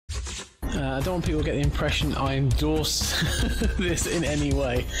I don't want people to get the impression I endorse this in any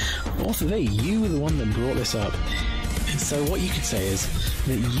way. Also, you were the one that brought this up. So what you could say is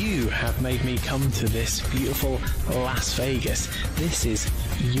that you have made me come to this beautiful Las Vegas. This is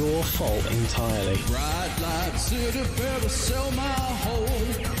your fault entirely. Bright light city, better sell my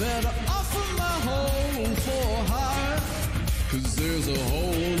home, better offer my home for hire. Cause there's a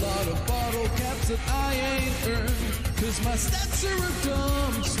whole lot of bottle caps that I ain't earned, cause my stats are a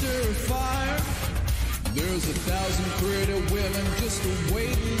dumpster fire. There's 1,000 pretty women just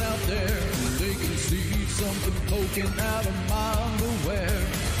waiting out there. They can see something poking out of my underwear.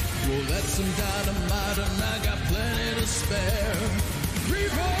 Well, that's some dynamite and I got plenty to spare.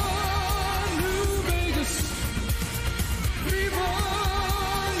 Viva New Vegas! Viva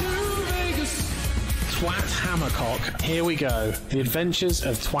New Vegas! Twat Hammercock. Here we go. The Adventures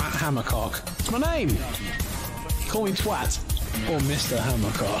of Twat Hammercock. It's my name. Call me Twat or Mr.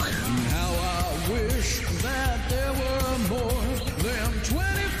 Hammercock. How I wish that there were more than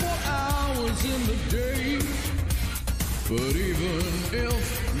 24 hours in the day. But even if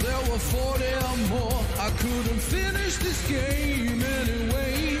there were 40 or more, I couldn't finish this game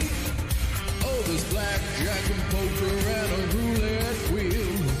anyway. Oh, there's blackjack and poker and a roulette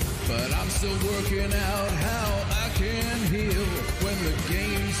wheel, but I'm still working out how I can heal when the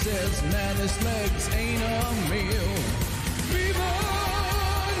game says man, his legs ain't a meal. Viva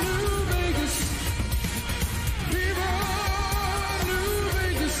New Vegas! Viva New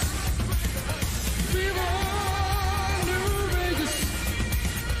Vegas! Viva New Vegas!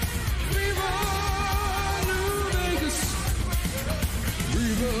 Viva New Vegas!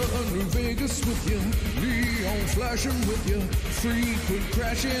 Viva New Vegas with you, Leon flashing with you, frequent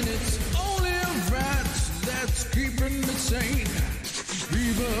crashing, it's only rats that's keeping me sane.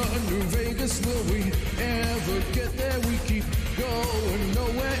 Viva New Vegas, will we ever get there? We keep going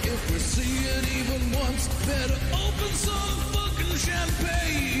nowhere. If we see it even once, better open some fucking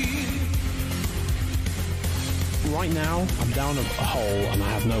champagne. Right now, I'm down a hole and I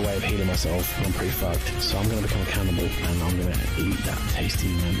have no way of healing myself. I'm pretty fucked. So I'm going to become a cannibal and I'm going to eat that tasty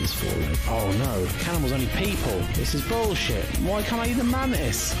mantis foreleg. Oh no, cannibals only people. This is bullshit. Why can't I eat the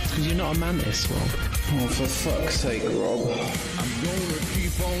mantis? It's because you're not a mantis, Rob. Oh, for fuck's sake, Rob. I'm gonna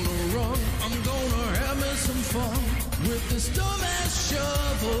keep on the run. I'm gonna have me some fun with this dumbass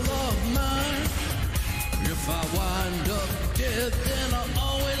shovel of mine. If I wind up dead, then I'll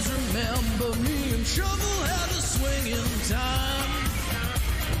always remember me and shovel had a swinging time.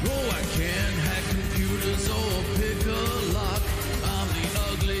 Oh, I can't hack computers or pick a lock. I'm the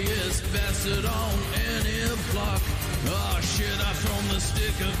ugliest bastard on any block. Oh shit, I thrown the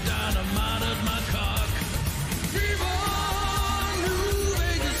stick of dynamite at my cock. Viva New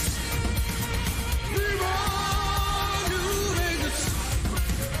Vegas! Viva New Vegas!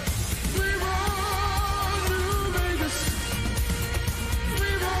 Viva New Vegas!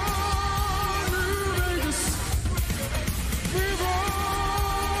 Viva New Vegas! Viva!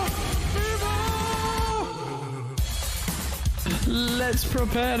 Viva! Let's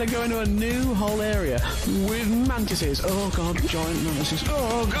prepare to go into a new whole area with mantises. Oh god, giant mantises.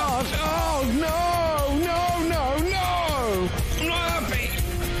 Oh god, oh no, no, no, no! I'm not happy!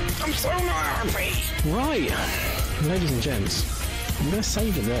 I'm so not happy! Right, ladies and gents, I'm going to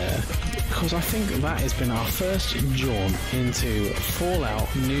save it there because I think that has been our first jaunt into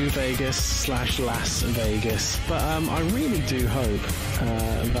Fallout New Vegas / Las Vegas. But I really do hope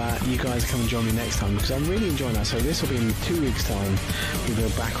that you guys come and join me next time because I'm really enjoying that. So this will be in 2 weeks' time. We go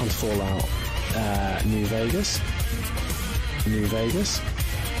back onto Fallout New Vegas, New Vegas,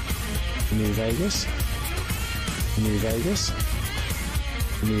 New Vegas, New Vegas,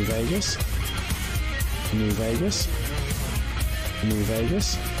 New Vegas, New Vegas, New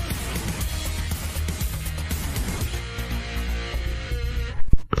Vegas.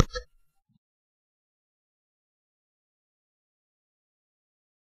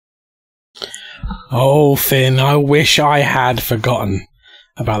 Oh, Finn, I wish I had forgotten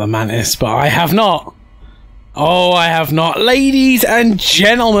about the mantis, but I have not. Oh, I have not. Ladies and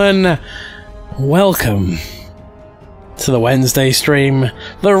gentlemen, welcome to the Wednesday stream,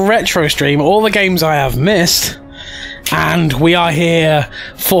 the retro stream, all the games I have missed, and we are here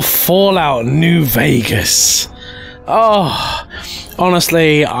for Fallout New Vegas. Oh,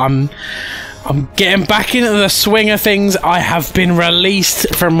 honestly, I'm getting back into the swing of things. I have been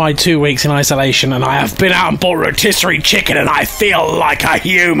released from my 2 weeks in isolation, and I have been out and bought rotisserie chicken, and I feel like a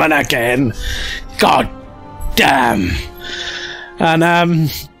human again. God damn.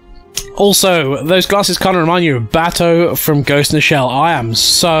 And also, those glasses kind of remind you of Bato from Ghost in the Shell. I am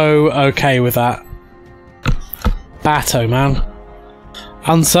so okay with that. Bato, man.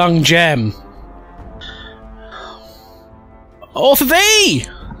 Unsung gem. Author V!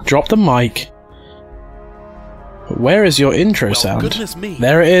 Drop the mic. Where is your intro sound? Goodness me.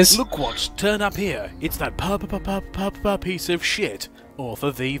 There it is. Look what's turned up here. It's that piece of shit.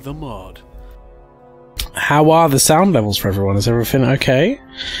 Author V the mod. How are the sound levels for everyone? Is everything okay?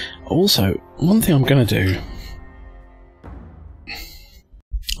 Also, one thing I'm going to do...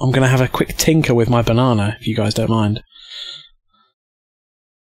 I'm going to have a quick tinker with my banana, if you guys don't mind.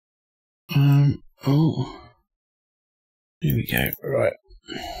 Oh. Here we go. Right.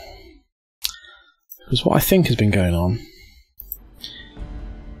 Because what I think has been going on...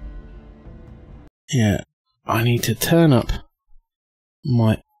 Yeah. I need to turn up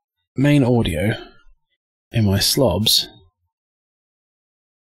my main audio in my slobs.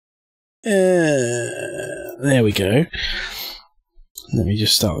 There we go. Let me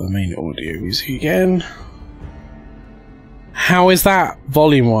just start with the main audio music again. How is that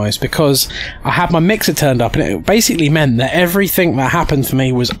volume-wise? Because I had my mixer turned up and it basically meant that everything that happened for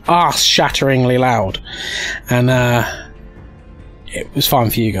me was arse-shatteringly loud. And it was fine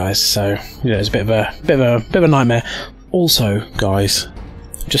for you guys, so you know, it's a bit of a nightmare. Also, guys,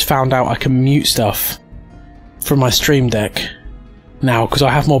 just found out I can mute stuff from my Stream Deck now because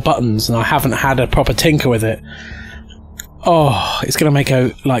I have more buttons and I haven't had a proper tinker with it. Oh, it's gonna make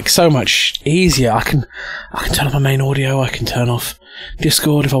it like so much easier. I can turn off my main audio. I can turn off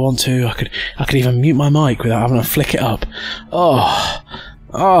Discord if I want to. I could even mute my mic without having to flick it up. Oh,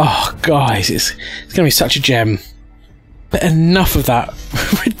 guys, it's gonna be such a gem. But enough of that.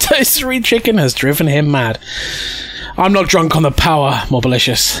 Rotisserie chicken has driven him mad. I'm not drunk on the power,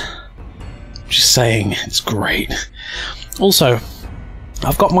 Mobilicious. Just saying, it's great. Also,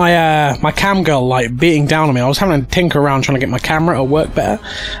 I've got my my cam girl like beating down on me. I was having to tinker around trying to get my camera to work better,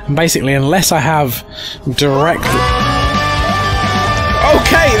 and basically, unless I have direct.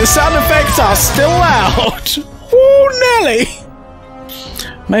 Okay, the sound effects are still loud. Ooh, Nelly.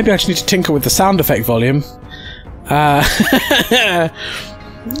 Maybe I just need to tinker with the sound effect volume.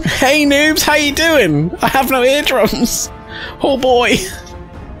 Hey noobs, how you doing? I have no eardrums. Oh boy.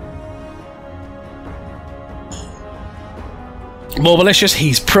 Mobilicious,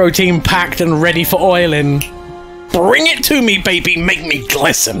 he's protein packed and ready for oiling. Bring it to me, baby, make me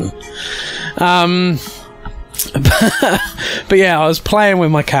glisten. But yeah, I was playing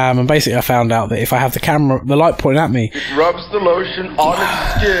with my cam and basically I found out that if I have the light pointing at me, it rubs the lotion on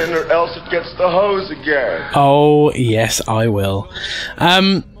its skin or else it gets the hose again. Oh yes, I will.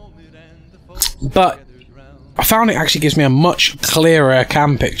 But I found it actually gives me a much clearer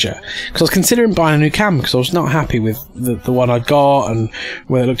cam picture because I was considering buying a new cam because I was not happy with the one I got and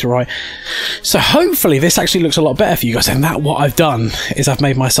whether it looked alright. So hopefully this actually looks a lot better for you guys. And that what I've done is I've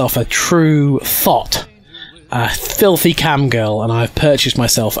made myself a true thought, a filthy cam girl, and I've purchased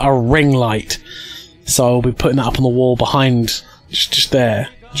myself a ring light. So I'll be putting that up on the wall behind, just there,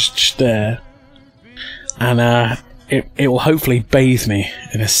 just there, and it will hopefully bathe me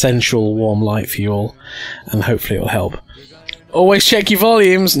in essential warm light for you all, and hopefully it will help. Always check your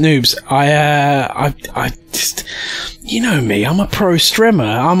volumes, noobs. I just, you know me, I'm a pro streamer.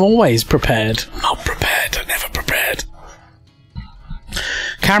 I'm always prepared. I'm not prepared. I'm never prepared.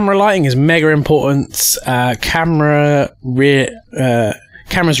 Camera lighting is mega important. Cameras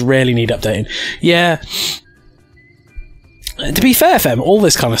rarely need updating. Yeah. To be fair, Fem, all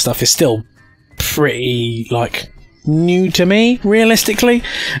this kind of stuff is still pretty, like, new to me, realistically.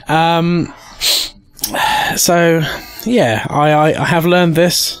 So, yeah, I have learned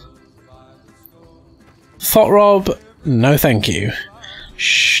this. Thought Rob, no thank you.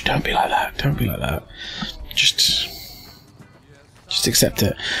 Shh, don't be like that. Don't be like that. Just accept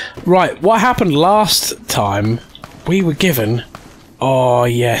it. Right, what happened last time? We were given... Oh,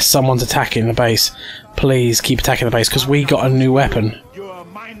 yes, someone's attacking the base. Please keep attacking the base, because we got a new weapon. You are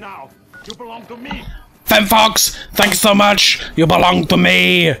mine now. You belong to me. FemFox, thanks so much. You belong to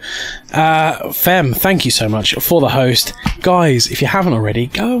me. Fem, thank you so much for the host. Guys, if you haven't already,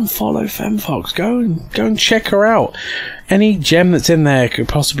 go and follow FemFox. Go and check her out. Any gem that's in there could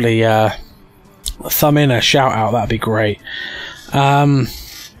possibly thumb in a shout out. That'd be great.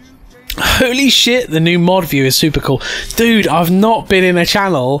 Holy shit, the new mod view is super cool. Dude, I've not been in a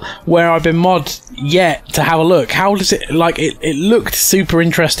channel where I've been mod yet to have a look. How does it, like, it looked super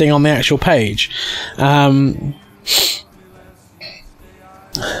interesting on the actual page. I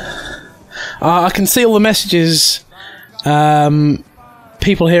can see all the messages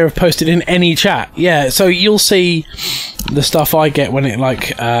people here have posted in any chat. Yeah, so you'll see the stuff I get when it,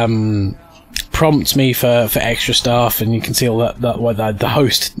 like, prompts me for extra stuff, and you can see all the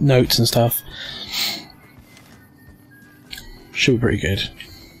host notes and stuff. Should be pretty good.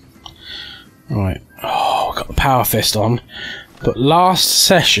 Right. Oh, got the power fist on. But last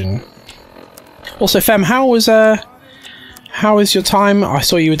session. Also, Fem, how was your time? I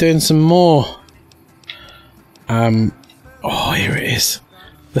saw you were doing some more. Oh, here it is.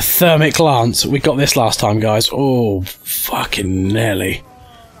 The thermic lance. We got this last time, guys. Oh, fucking Nelly.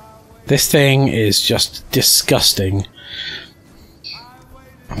 This thing is just disgusting.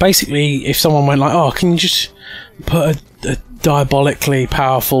 Basically, if someone went like, oh, can you just put a diabolically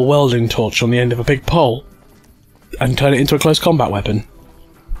powerful welding torch on the end of a big pole and turn it into a close combat weapon?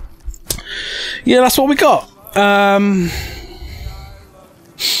 Yeah, that's what we got.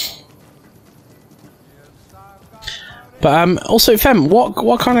 But also, Fem,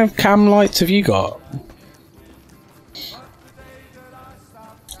 what kind of cam lights have you got?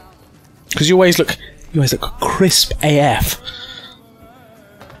 Because you always look crisp AF.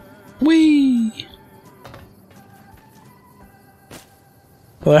 Whee!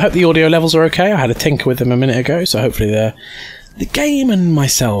 Well, I hope the audio levels are okay. I had a tinker with them a minute ago, so hopefully the game and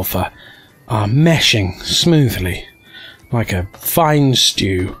myself are meshing smoothly, like a fine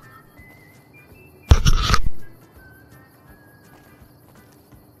stew.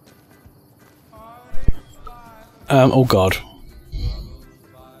 Oh god.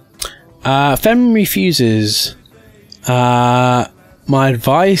 Fem refuses my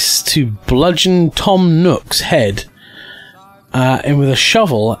advice to bludgeon Tom Nook's head in with a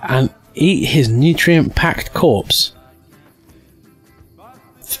shovel and eat his nutrient-packed corpse.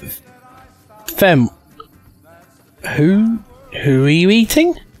 Fem, who are you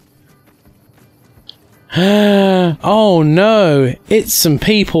eating? Oh no, it's some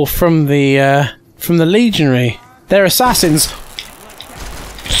people from the Legionary. They're assassins.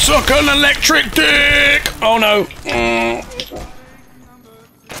 Suck an electric dick! Oh no.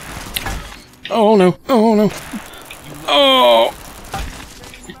 Oh no. Oh no. Oh.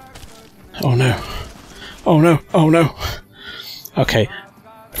 Oh no. Oh no. Oh no. Okay.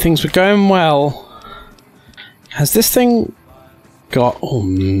 Things were going well. Has this thing got...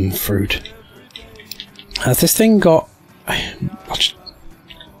 Oh, fruit. Has this thing got...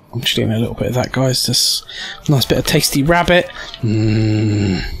 I'm just getting a little bit of that, guys. This nice bit of tasty rabbit.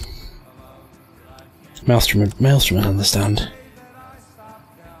 Maelstrom, I understand.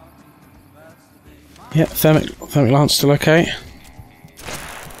 Yep, thermic lance still okay.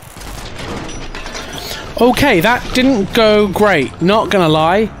 Okay, that didn't go great. Not gonna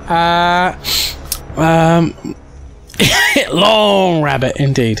lie. Long rabbit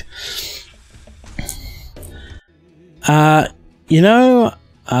indeed. You know.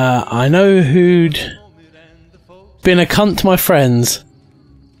 I know who'd been a cunt to my friends,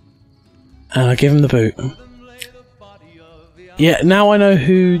 and I give him the boot. Yeah, now I know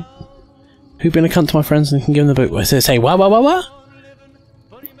who'd been a cunt to my friends and can give him the boot. I say, what?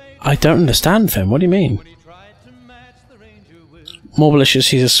 I don't understand, Fem. What do you mean? More malicious,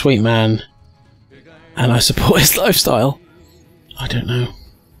 he's a sweet man, and I support his lifestyle. I don't know.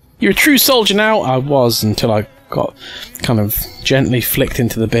 You're a true soldier now? I was, until I got kind of gently flicked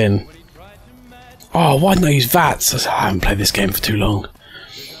into the bin. Oh, why didn't I use VATS? I haven't played this game for too long.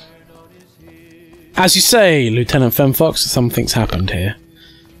 As you say, Lieutenant Femfox, something's happened here.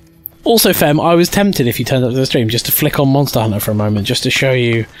 Also, Fem, I was tempted, if you turned up to the stream, just to flick on Monster Hunter for a moment, just to show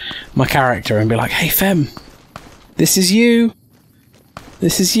you my character and be like, hey Fem, this is you.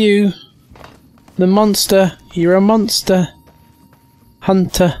 This is you. The monster. You're a monster.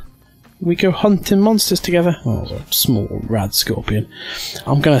 Hunter. We go hunting monsters together. Oh, a small rad scorpion.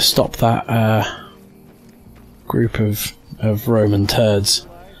 I'm going to stop that group of Roman turds.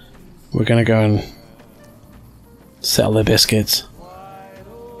 We're going to go and settle their biscuits.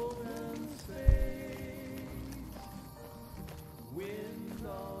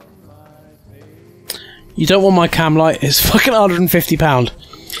 You don't want my cam light? It's fucking £150.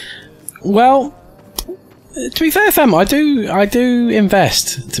 Well, to be fair, Fem, I do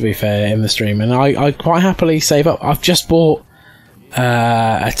invest, to be fair, in the stream, and I quite happily save up. I've just bought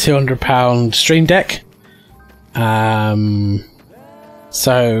a £200 stream deck,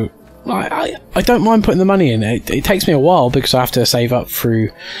 so I don't mind putting the money in. It takes me a while because I have to save up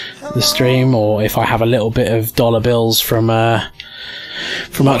through the stream, or if I have a little bit of dollar bills from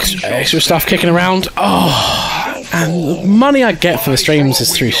extra stuff kicking around. Oh, and the money I get for the streams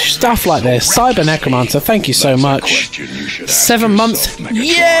is through stuff like this. Cyber Necromancer, thank you so much. 7 months.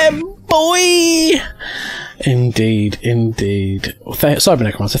 Yeah, boy! Indeed. Cyber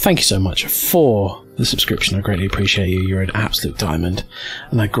Necromancer, thank you so much for the subscription. I greatly appreciate you. You're an absolute diamond.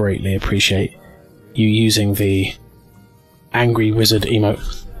 And I greatly appreciate you using the Angry Wizard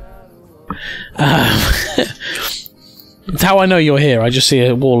emote. It's how I know you're here. I just see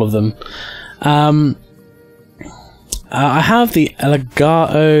a wall of them. I have the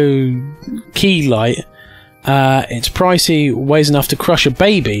Elgato key light. It's pricey, weighs enough to crush a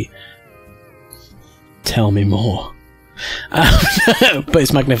baby. Tell me more. But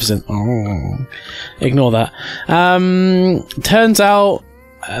it's magnificent. Oh, ignore that. Turns out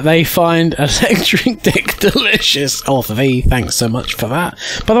they find electric dick delicious. Author V, thanks so much for that.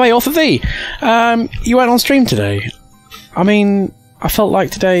 By the way, Author V, you went on stream today. I mean, I felt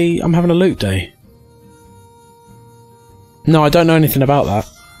like today I'm having a loot day. No, I don't know anything about that.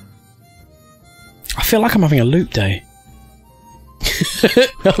 I feel like I'm having a loot day.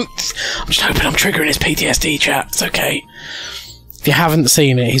 I'm just hoping I'm triggering his PTSD chat. It's okay. If you haven't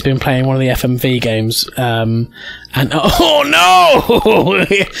seen it, he's been playing one of the FMV games, and oh no!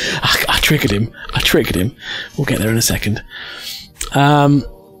 I triggered him. We'll get there in a second.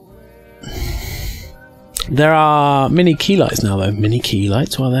 There are mini key lights now, though. Mini key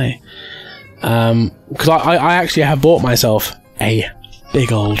lights, what are they? Because I actually have bought myself a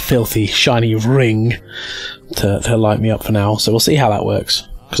big old filthy shiny ring to light me up for now, so we'll see how that works.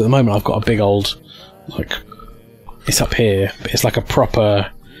 Because at the moment I've got a big old, like, it's up here, but it's like a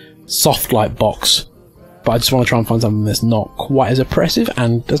proper soft light box. But I just want to try and find something that's not quite as oppressive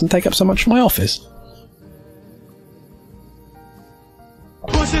and doesn't take up so much of my office.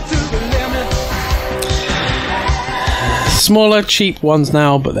 Push it to the limit. Smaller, cheap ones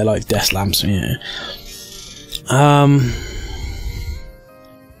now, but they're like desk lamps. Yeah.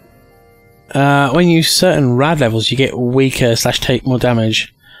 When you use certain rad levels, you get weaker / take more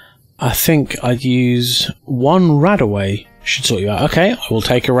damage. I think I'd use one rad away. Should sort you out. Okay, I will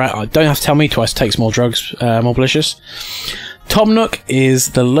take a rad. I don't have to tell me twice. Takes more drugs. More malicious. Tom Nook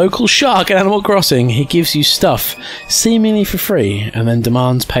is the local shark in Animal Crossing. He gives you stuff seemingly for free and then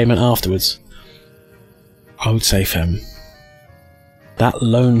demands payment afterwards. I would say, Fem, that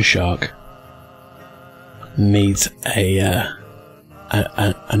loan shark needs an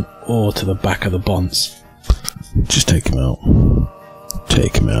oar to the back of the bonds. Just take him out.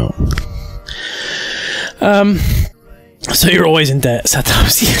 Take him out. So you're always in debt.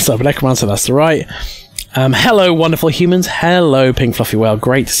 Sometimes, yes, I'm an necromancer, that's right. Hello, wonderful humans. Hello, Pink Fluffy Whale.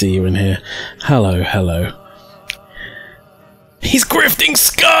 Great to see you in here. Hello, hello. He's grifting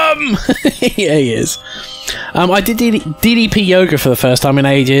scum! Yeah, he is. I did DDP yoga for the first time in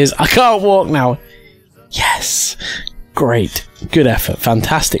ages. I can't walk now. Yes. Great. Good effort.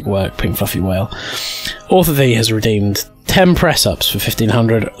 Fantastic work, Pink Fluffy Whale. Author V has redeemed 10 press-ups for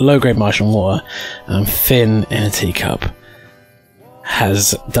 1500, low-grade Martian water, and Finn in a teacup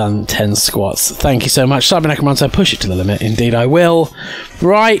has done 10 squats. Thank you so much. Cybernecromancer, push it to the limit. Indeed I will.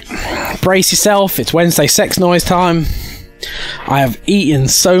 Right. Brace yourself. It's Wednesday sex noise time. I have eaten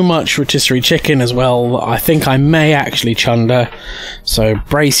so much rotisserie chicken as well, I think I may actually chunder. So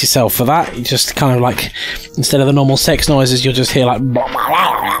brace yourself for that. You just kind of like, instead of the normal sex noises, you'll just hear like, and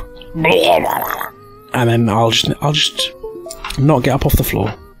then I'll just not get up off the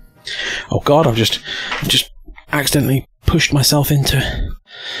floor. Oh god, I've just accidentally pushed myself into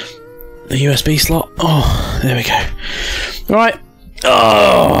the USB slot. Oh, there we go. Right.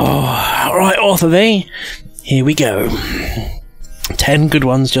 Oh, right, Author V. Here we go. 10 good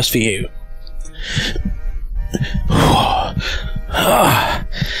ones just for you.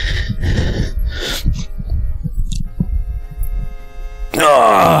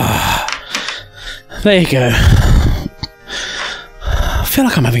 There you go. I feel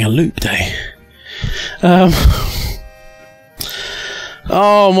like I'm having a loop day.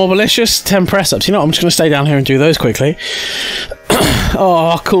 Oh, more malicious. 10 press-ups. You know what, I'm just going to stay down here and do those quickly.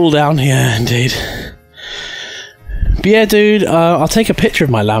 Oh, cool down. Yeah, indeed. But yeah, dude, I'll take a picture of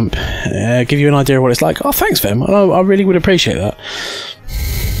my lamp, give you an idea of what it's like. Oh, thanks, Vim. I really would appreciate that.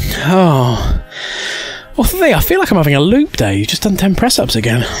 Oh. Well, today I feel like I'm having a loop day. You've just done 10 press-ups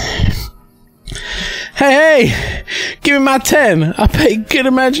again. Hey, give me my 10. I pay good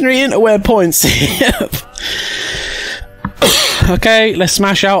imaginary interweb points. Yep. Okay, let's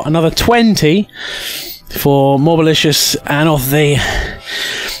smash out another 20 for more malicious and off the...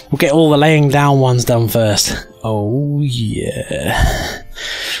 We'll get all the laying down ones done first. Oh, yeah.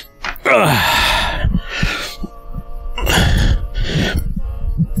 Oh.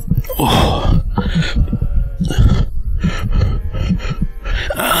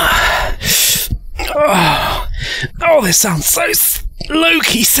 Oh, this sounds so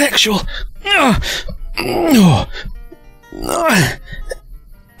low-key sexual. Oh.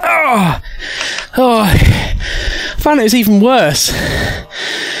 I found it was even worse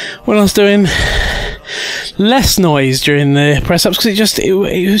when I was doing less noise during the press-ups, because it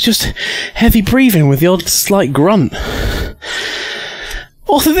was just heavy breathing with the odd slight grunt.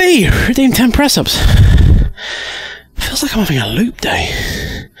 Author V, redeem 10 press-ups. Feels like I'm having a loop day.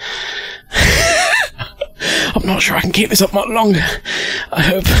 I'm not sure I can keep this up much longer. I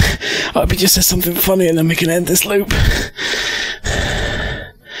hope he just says something funny and then we can end this loop.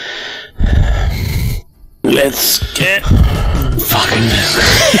 Let's get fucking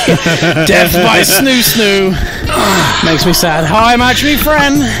death by snoo snoo. Makes me sad. Hi, imaginary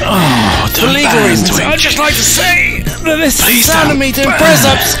friend. For legal reasons, I'd just like to say that this is the sound of me doing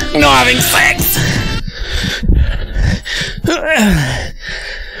press-ups, not having sex.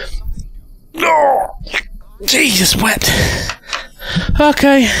 Oh, Jesus wept.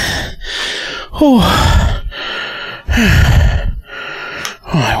 Okay. Oh.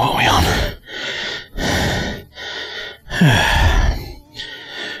 Alright, what are we on?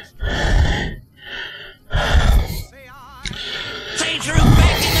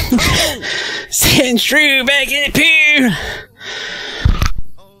 Sitting true back in the pew.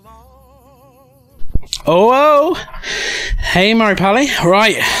 Oh, hey, Murray Pally.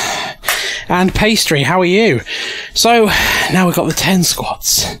 Right. And Pastry, how are you? So, now we've got the 10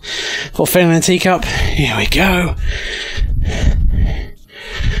 squats. For filling a teacup. Here we go.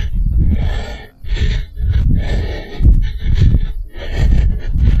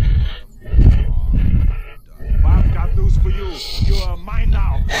 I've got news for you. You are mine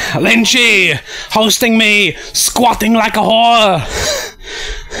now. Lynchy, hosting me, squatting like a whore.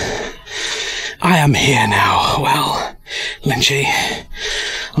 I am here now. Well, Lynchy,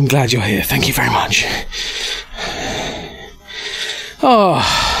 I'm glad you're here. Thank you very much. Oh,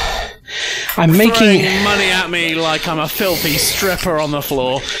 I'm making Throwing money at me like I'm a filthy stripper on the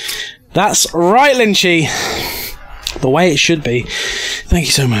floor. That's right, Lynchy. The way it should be. Thank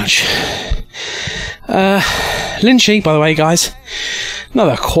you so much. Lynchy, by the way, guys,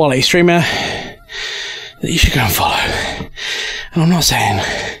 another quality streamer that you should go and follow. And I'm not saying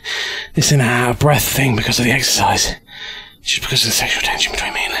this in a out of breath thing because of the exercise. It's just because of the sexual tension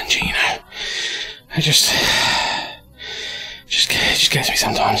between me and Lynchy, you know. It just gets me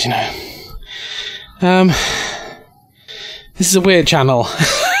sometimes, you know. This is a weird channel.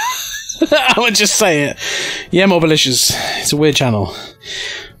 I would just say it. Yeah, Mobilicious. It's a weird channel.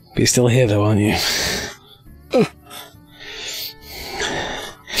 But you're still here though, aren't you?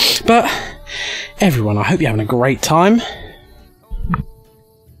 But, everyone, I hope you're having a great time.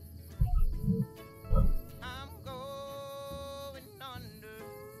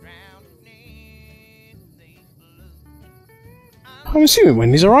 I'm assuming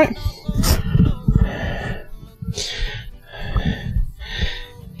Wendy's alright.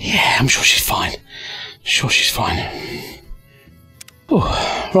 Yeah, I'm sure she's fine. Sure she's fine.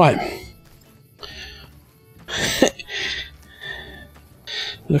 Oh, right.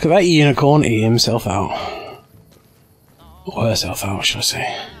 Look at that unicorn eat himself out. Or herself out, should I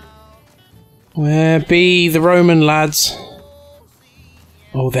say. Where be the Roman lads?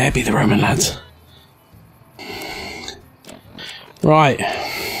 Oh, there be the Roman lads. Right.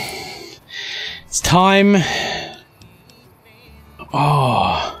 It's time.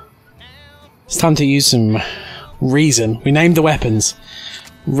 Oh. It's time to use some reason. We named the weapons.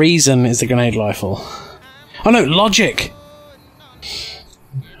 Reason is the grenade rifle. Oh no, logic!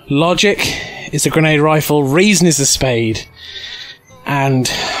 Logic is the grenade rifle. Reason is the spade. And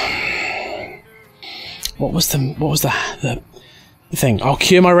what was the thing? I'll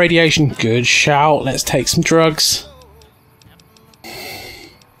cure my radiation. Good shout. Let's take some drugs.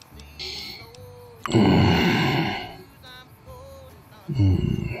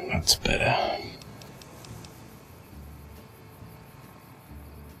 That's better.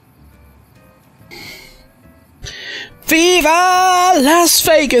 Viva Las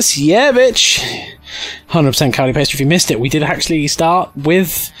Vegas! Yeah, bitch! 100% Cowley Pastry. If you missed it, we did actually start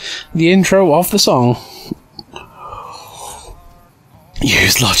with the intro of the song.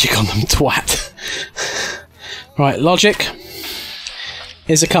 Use logic on them, twat. Right, logic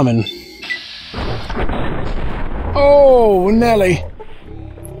is a-coming. Oh, Nelly.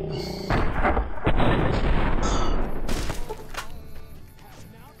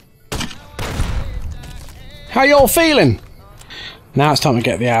 How y'all feeling? Now it's time to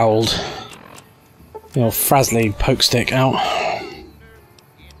get the old Frazzly poke stick out.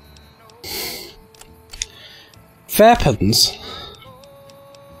 Fairpins.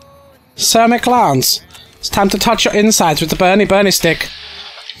 Sir McLance, it's time to touch your insides with the Bernie stick.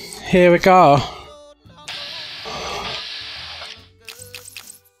 Here we go.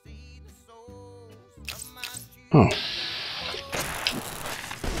 Oh.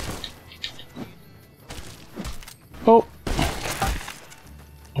 Oh.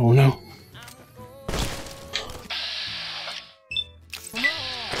 Oh no.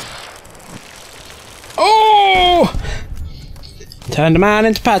 Turned a man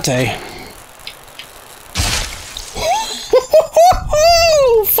into pate.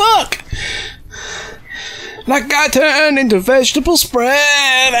 Fuck! That guy turned into vegetable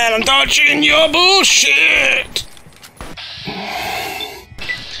spread, and I'm dodging your bullshit!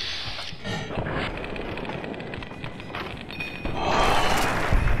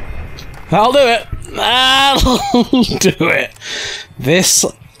 That'll do it! That'll do it! This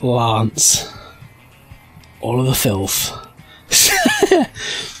Lance. All of the filth.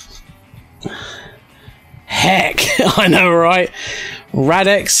 Heck! I know, right?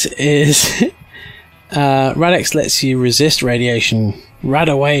 Radex is... Radex lets you resist radiation.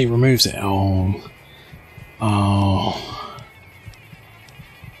 Radaway removes it. Oh. Oh.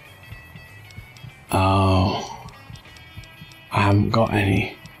 Oh. I haven't got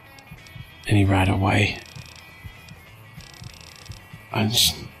any Radaway. I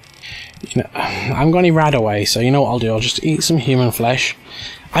just... You know, I haven't got any Radaway, so you know what I'll do? I'll just eat some human flesh.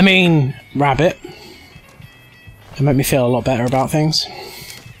 I mean, rabbit. It'll make me feel a lot better about things.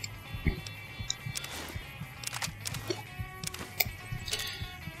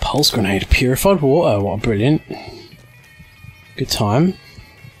 Pulse grenade, purified water, what a brilliant. Good time.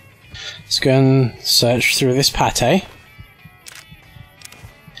 Let's go and search through this pate.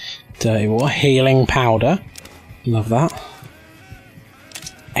 Dirty water, healing powder. Love that.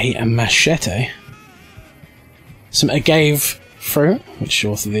 A machete. Some agave fruit, which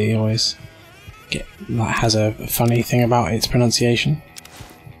author the always get, that has a funny thing about its pronunciation.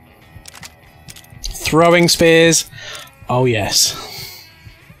 Throwing spears. Oh yes.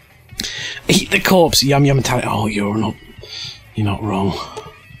 Eat the corpse. Yum yum tally. Oh, you're not wrong.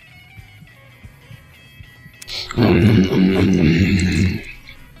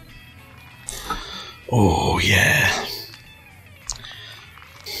 Oh yeah.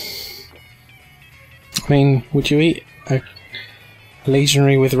 I mean, would you eat a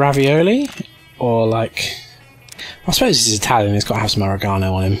legionary with ravioli? Or like... I suppose he's Italian, he's got to have some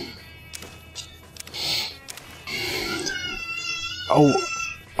oregano on him. Oh,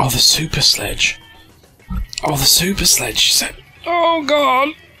 the super sledge. Oh, the super sledge, she said. Oh god,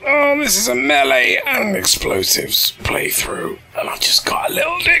 oh, this is a melee and explosives playthrough. And I just got a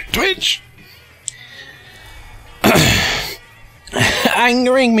little dick twitch.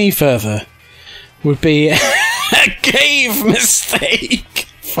 Angering me further would be a cave mistake.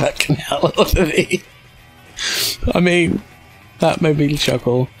 Fucking hell, Olivia. I mean, that made me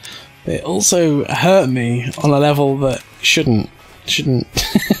chuckle. It also hurt me on a level that shouldn't.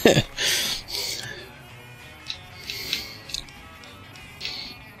 But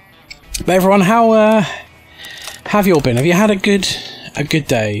everyone, how have you all been? Have you had a good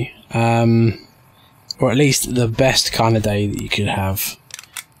day? Or at least the best kind of day that you could have.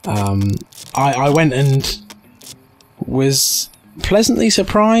 I went and was pleasantly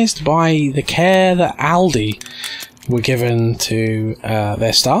surprised by the care that Aldi were given to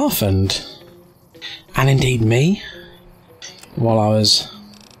their staff and indeed me while I was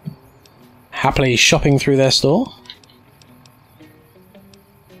happily shopping through their store.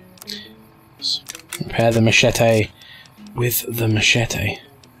 Let's repair the machete with the machete.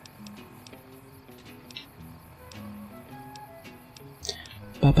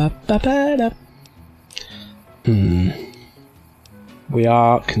 We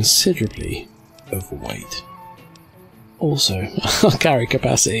are considerably overweight. Also, our carry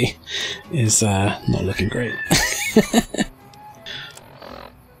capacity is not looking great.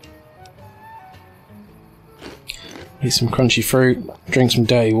 Eat some crunchy fruit, drink some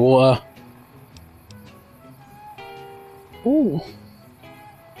dirty water. Ooh.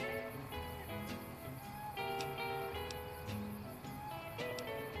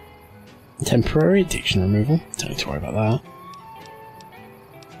 Temporary addiction removal. Don't need to worry about that.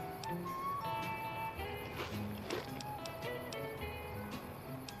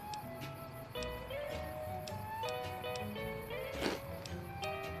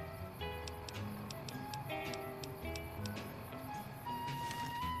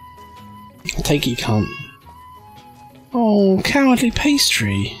 I take it you can't. Oh, cowardly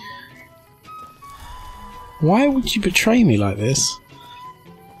pastry. Why would you betray me like this?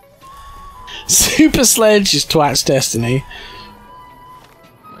 Super Sledge is Twat's Destiny.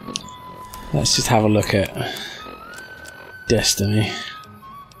 Let's just have a look at Destiny.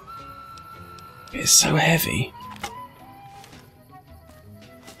 It's so heavy.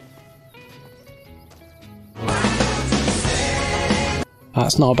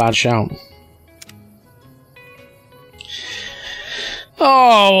 That's not a bad shout.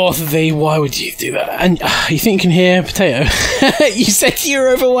 Oh, V, why would you do that? And you think you can hear potato? You said you were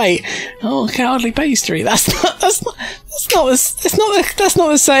overweight. Oh, cowardly pastry. That's not the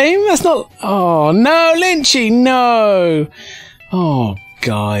same. That's not. Oh no, Lynchy, no. Oh,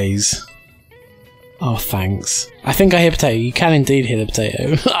 guys. Oh, thanks. I think I hear potato. You can indeed hear the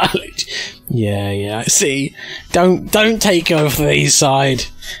potato. Yeah. See, don't take over V's side.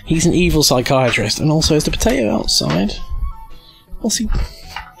 He's an evil psychiatrist, and also is the potato outside. What's he?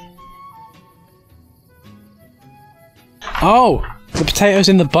 Oh, the potato's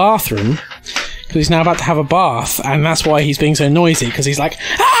in the bathroom because he's now about to have a bath, and that's why he's being so noisy. Because he's like,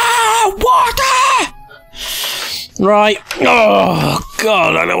 ah, water! Right. Oh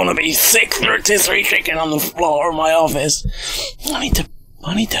God, I don't want to be sick through a rotisserie chicken on the floor of my office. I need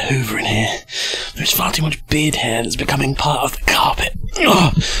to hoover in here. There's far too much beard hair that's becoming part of the carpet.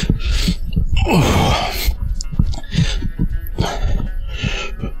 Oh.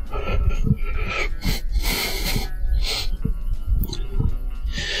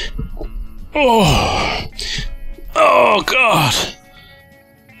 Oh. Oh God.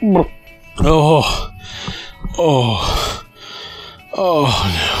 Oh. Oh. Oh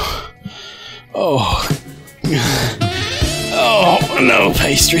no. Oh. Oh no,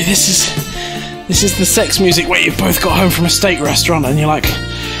 pastry. This is the sex music where you've both got home from a steak restaurant and you're like,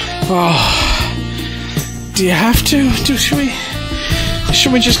 oh, do you have to?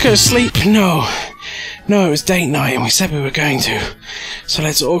 Should we just go to sleep? No, it was date night and we said we were going to. So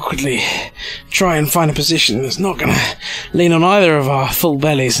let's awkwardly try and find a position that's not gonna lean on either of our full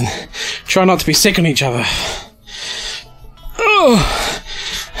bellies and try not to be sick on each other. Oh.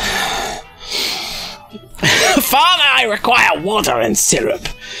 Father, I require water and syrup.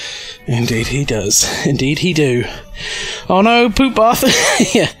 Indeed he does. Indeed he do. Oh no, poop bath.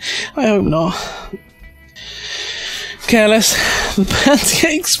 Yeah, I hope not. Careless. The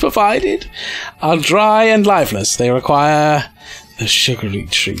pancakes provided are dry and lifeless. They require the sugary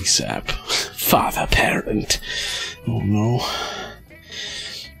tree sap. Father parent. Oh no.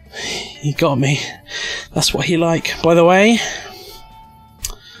 He got me. That's what he like. By the way,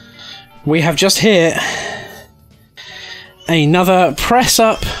 we have just hit another press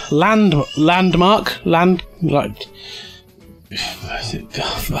up landmark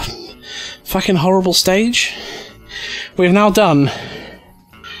fucking horrible stage. We've now done,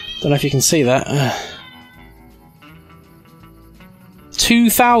 don't know if you can see that,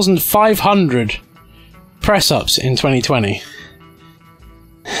 2,500 press ups in 2020.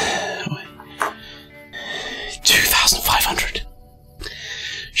 2,500.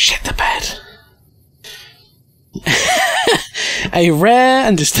 Shit the bed. A rare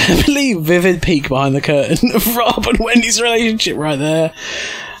and disturbingly vivid peek behind the curtain of Rob and Wendy's relationship right there.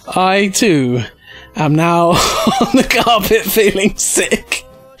 I, too, am now on the carpet feeling sick.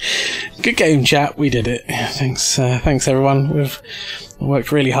 Good game, chat. We did it. Thanks everyone. We've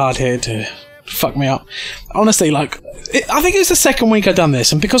worked really hard here to fuck me up. Honestly, like, I think it's the second week I've done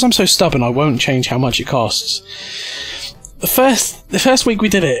this, and because I'm so stubborn, I won't change how much it costs. The first week we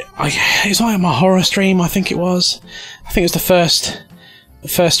did it, it was like my horror stream, I think it was. I think it was the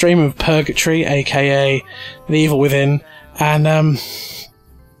first stream of Purgatory, aka The Evil Within, and no,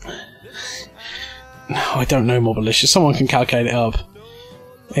 I don't know more malicious. Someone can calculate it up.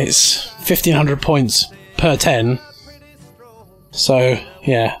 It's 1,500 points per 10. So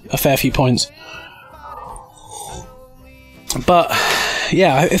yeah, a fair few points. But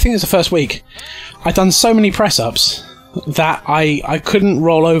yeah, I think it's the first week. I'd done so many press ups that I couldn't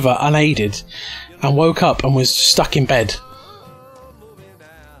roll over unaided, and woke up and was stuck in bed.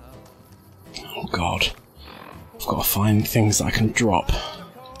 Oh God. I've got to find things that I can drop.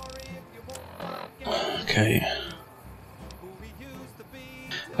 Okay.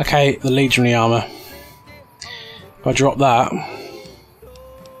 Okay, the legionary armour. If I drop that,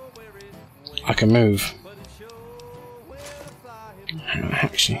 I can move.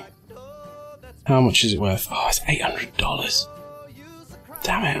 Actually, how much is it worth? Oh, it's $800.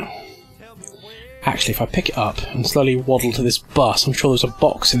 Damn it. Actually, if I pick it up and slowly waddle to this bus, I'm sure there's a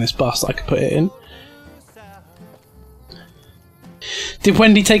box in this bus that I could put it in. Did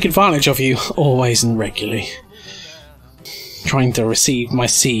Wendy take advantage of you? Always and regularly. Trying to receive my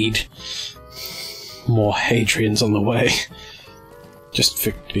seed. More Hadrians on the way. Just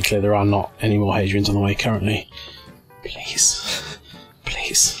to be clear, there are not any more Hadrians on the way currently. Please.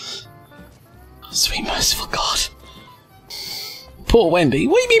 Please. Oh, sweet merciful God. Poor Wendy.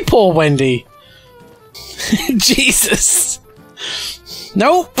 What do you mean, poor Wendy? Jesus.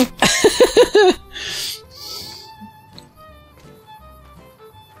 Nope.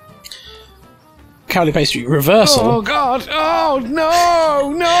 Cowley Pastry reversal. Oh God! Oh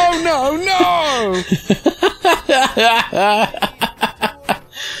no! No! No!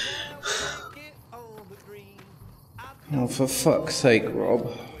 Oh, for fuck's sake,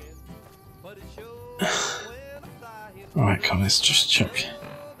 Rob. Alright, come on, let's just check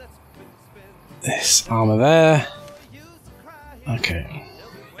this armour there. Okay.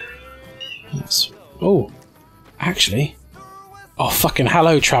 Let's... Oh, actually... Oh, fucking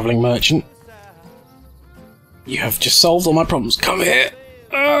hello, travelling merchant. You have just solved all my problems. Come here.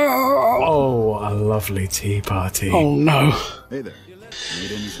 Oh, a lovely tea party. Oh, no. Hey there.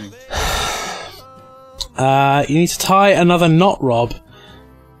 Need anything? You need to tie another knot, Rob.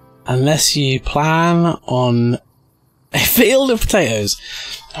 Unless you plan on a field of potatoes.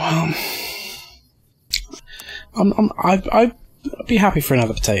 I'd be happy for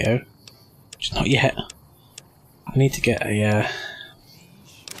another potato. Just not yet. I need to get a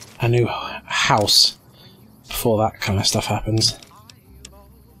new house before that kind of stuff happens.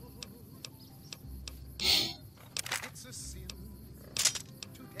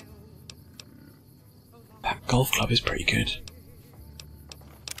 That golf club is pretty good.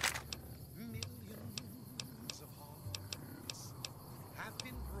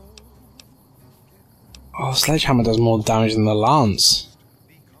 Oh, the sledgehammer does more damage than the lance.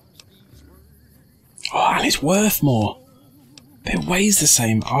 Oh, and it's worth more. But it weighs the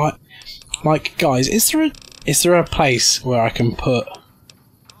same. Like, guys, is there a place where I can put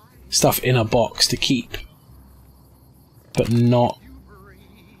stuff in a box to keep, but not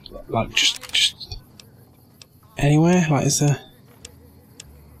like just anywhere? Like, is there?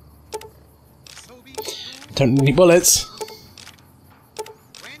 Don't need any bullets.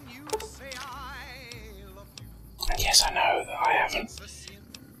 And yes, I know that I haven't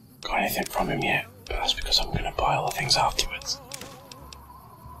got anything from him yet, but that's because I'm going to buy all the things afterwards.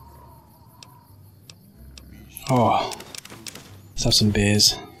 Oh, let's have some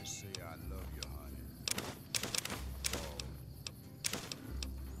beers.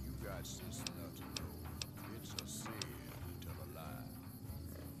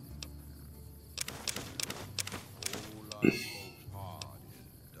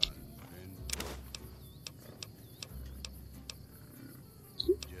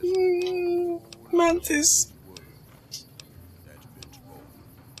 Mantis.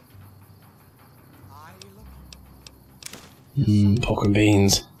 Pork and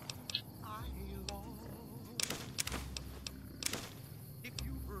beans.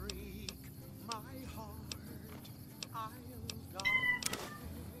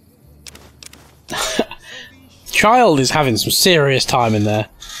 Child is having some serious time in there.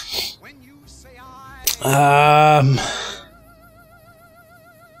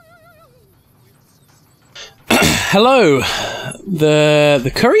 Hello,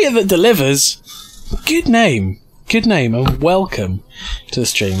 the courier that delivers. Good name, and welcome to the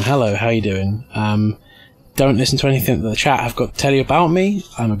stream. Hello, how you doing? Don't listen to anything that the chat have got to tell you about me.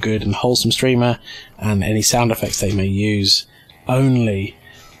 I'm a good and wholesome streamer, and any sound effects they may use only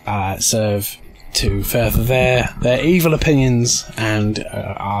serve to further their evil opinions and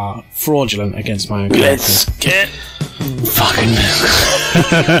are fraudulent against my own character. Let's get fucking.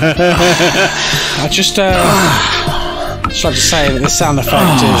 I just like to say that this sound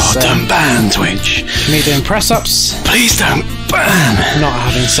effect is don't ban Twitch. me doing press-ups. Please don't ban. Not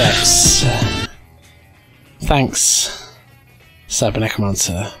having sex. Thanks,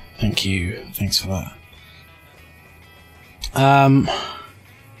 Cybernecromancer. Thank you. Thanks for that.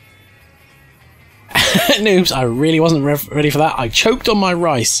 Noobs, I really wasn't ready for that. I choked on my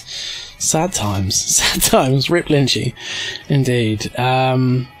rice. Sad times. Sad times. Rip Lynchy. Indeed.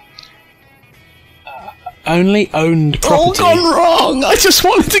 Only owned property. All gone wrong. I just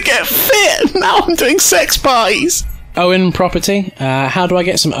wanted to get fit. Now I'm doing sex parties. Owen property. How do I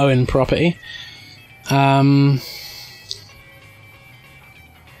get some Owen property? Yeah,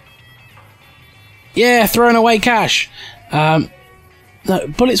 throwing away cash. No,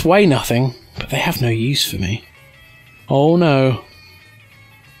 bullets weigh nothing, but they have no use for me. Oh no.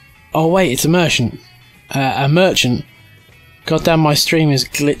 Oh wait, it's a merchant. A merchant. Goddamn, my stream is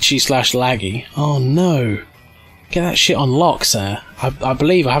glitchy/laggy. Oh no. Get that shit on lock, sir. I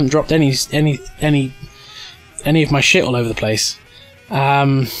believe I haven't dropped any of my shit all over the place.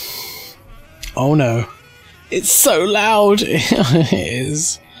 Oh no. It's so loud. It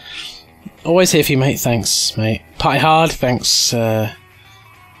is. Always here for you, mate. Thanks, mate. Party hard. Thanks.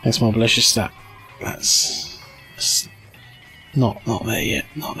 Thanks, Mobilicious. That's not there yet.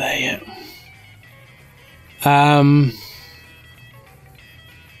 Not there yet.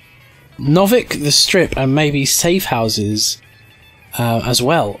 Novik, the strip, and maybe safe houses as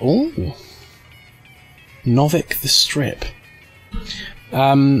well. Ooh. Novik the Strip.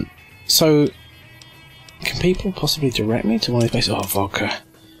 So, can people possibly direct me to one of these places? Oh, vodka.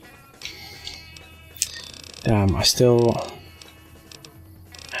 Damn, I still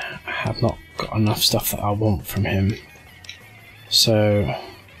have not got enough stuff that I want from him. So,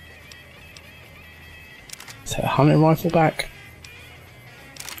 take a hunting rifle back.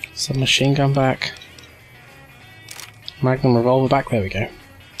 Some machine gun back. Magnum revolver back. There we go.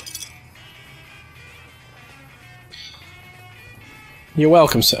 You're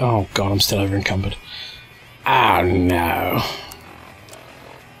welcome, sir. Oh god, I'm still over encumbered. Oh no.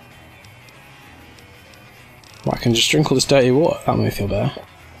 Well, I can just drink all this dirty water. That made me feel better.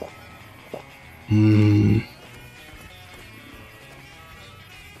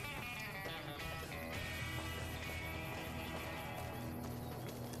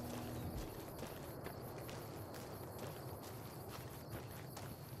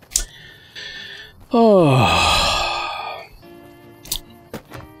 Oh.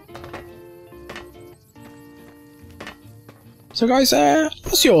 So guys,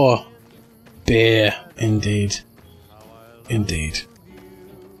 what's your beer? Indeed.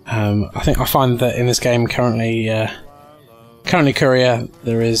 I think I find that in this game currently Courier,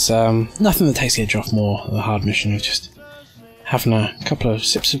 there is nothing that takes the edge off more than the hard mission of just having a couple of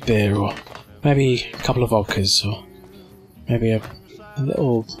sips of beer, or maybe a couple of vodkas, or maybe a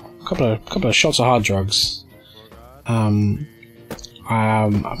little couple of shots of hard drugs. I've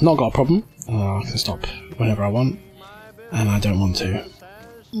not got a problem. I can stop whenever I want, and I don't want to.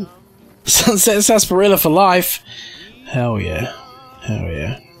 Sunset Sarsaparilla for life. Hell yeah.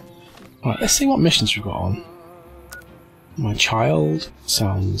 Right, let's see what missions we've got on. My child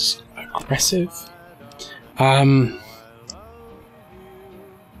sounds aggressive. Okay,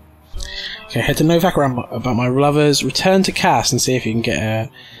 head to Novak about my lovers. Return to Cass and see if you can get a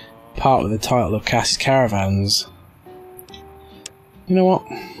part with the title of Cass's Caravans. You know what?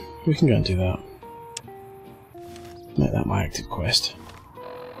 We can go and do that. Make that my active quest.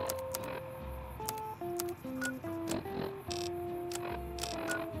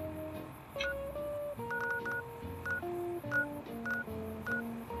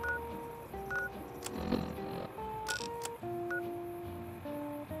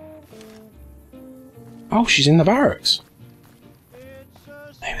 Oh, she's in the barracks.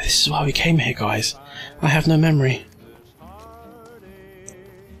 Maybe this is why we came here, guys. I have no memory.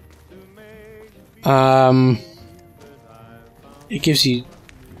 It gives you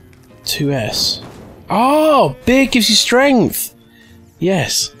 2S. Oh, big gives you strength.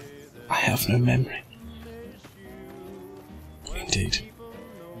 Yes, I have no memory. Indeed.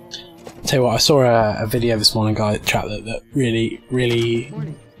 I'll tell you what, I saw a video this morning, guys, chat that really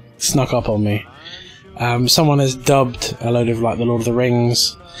snuck up on me. Someone has dubbed a load of like the Lord of the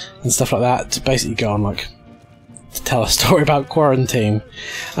Rings and stuff like that to basically go on like to tell a story about quarantine,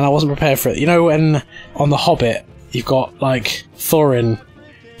 and I wasn't prepared for it. You know when on The Hobbit you've got like Thorin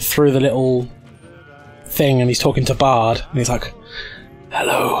through the little thing and he's talking to Bard and he's like,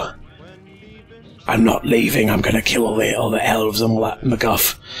 "Hello, I'm not leaving. I'm going to kill all the elves and all that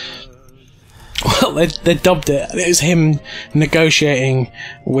McGuff." Well, they dubbed it. It was him negotiating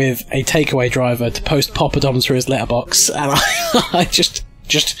with a takeaway driver to post poppadoms through his letterbox, and I just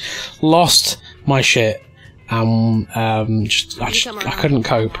lost my shit. I couldn't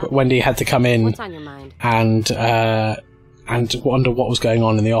cope. Wendy had to come in and wonder what was going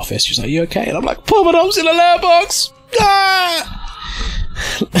on in the office. She was like, "You okay?" And I'm like, "Poppadoms in a letterbox." Ah!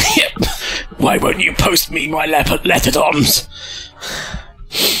 Why won't you post me my letterdoms?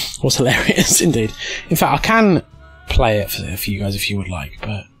 Was hilarious indeed. In fact, I can play it for you guys if you would like,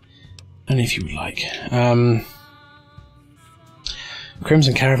 but only if you would like.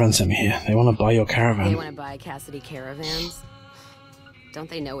 Crimson Caravan sent me here. They want to buy your caravan. They want to buy Cassidy Caravans? Don't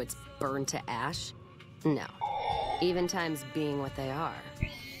they know it's burned to ash? No. Even times being what they are.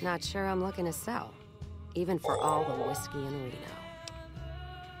 Not sure I'm looking to sell. Even for all the whiskey in Reno.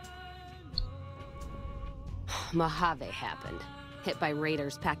 Mojave happened. Hit by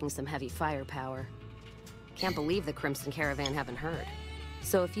raiders packing some heavy firepower. Can't believe the Crimson Caravan haven't heard.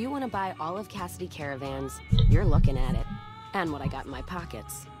 So if you want to buy all of Cassidy Caravans, you're looking at it. And what I got in my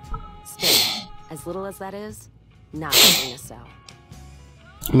pockets. Still, as little as that is, not looking to sell.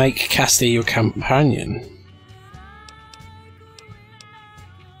 Make Cassidy your companion.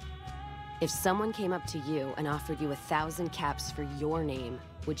 If someone came up to you and offered you 1,000 caps for your name,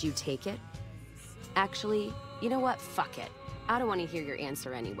 would you take it? Actually, you know what? Fuck it. I don't want to hear your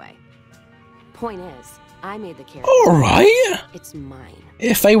answer anyway. Point is, I made the character. Alright! It's mine.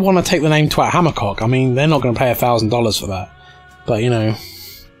 If they want to take the name Twat Hammercock, I mean, they're not going to pay $1,000 for that. But, you know,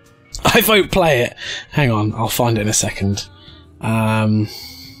 I vote play it. Hang on, I'll find it in a second. Alice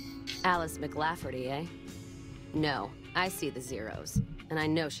McLafferty, eh? No, I see the zeros, and I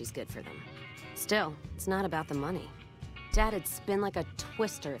know she's good for them. Still, it's not about the money. Dad'd spin like a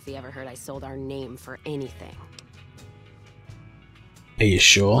twister if he ever heard I sold our name for anything. Are you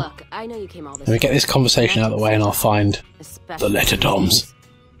sure? Look, I know you came all this Let me get this conversation out of the way and I'll find the letter DOMs.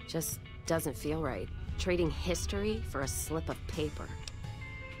 Just doesn't feel right. Trading history for a slip of paper.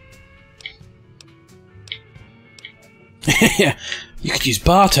 Yeah, you could use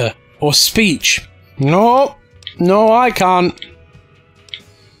barter or speech. No, no, I can't.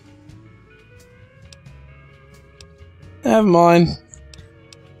 Never mind.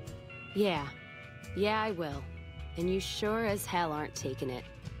 Yeah, I will. And you sure as hell aren't taking it.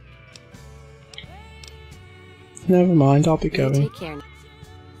 Never mind, I'll be going. Take care now.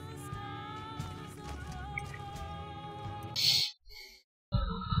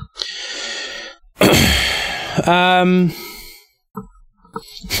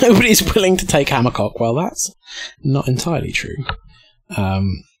 Nobody's willing to take Hammercock. Well, that's not entirely true. But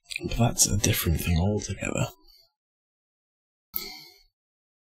that's a different thing altogether.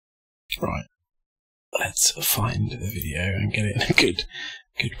 Right. Let's find the video and get it in a good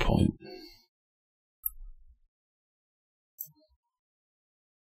point.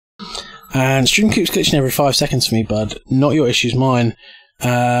 And stream keeps glitching every 5 seconds for me, bud. Not your issues, mine.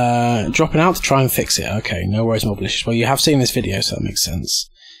 Dropping out to try and fix it. Okay, no worries, Mobilicious. Well, you have seen this video, so that makes sense.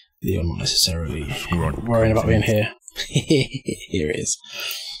 You're not necessarily worrying about being here. Here it is.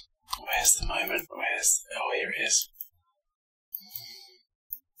 Where's the moment? Oh, here it is.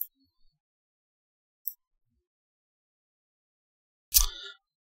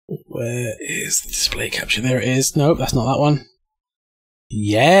 Where is the display capture? There it is. Nope, that's not that one.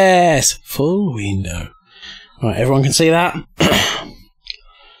 Yes! Full window. Right, everyone can see that?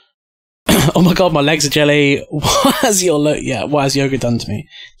 Oh my god, my legs are jelly. What has yoga done to me?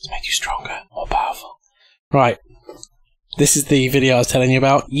 It's made you stronger, more powerful. Right. This is the video I was telling you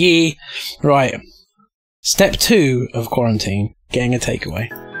about. Yee! Right. Step 2 of quarantine. Getting a takeaway.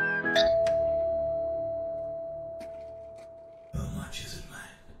 How much is it, man?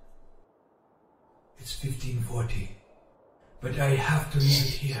 It's 1540. But I have to leave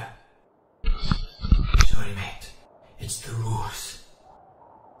it here. Sorry, mate. It's the rules.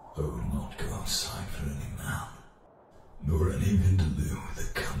 I will not go outside for any man, nor any vindaloo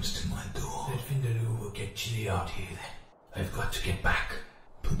that comes to my door. That vindaloo will get chilly out here then. I've got to get back.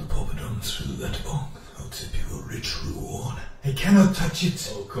 Put the poppadoms through the letterbox. I'll tip you a rich reward. I cannot touch it.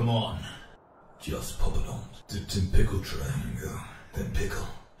 Oh, come on. Just poppadoms. Dipped in pickle triangle, then pickle.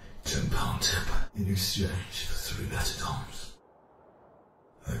 £10 tip in exchange for 3 letterdoms.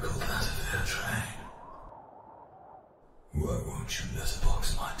 I call that a fair trade. Why won't you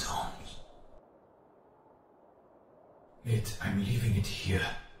letterbox my toms? Mate, I'm leaving it here.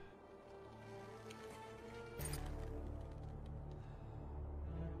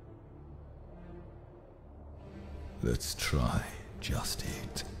 Let's try just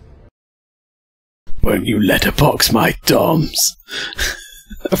it. Won't you letterbox my DOMs?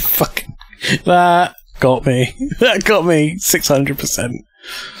 Fucking... That got me. That got me 600%.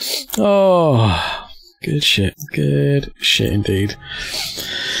 Oh... Good shit. Good shit indeed.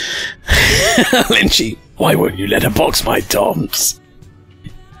 Lynchy, why won't you letterbox my DOMs?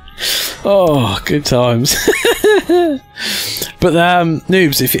 Oh, good times. But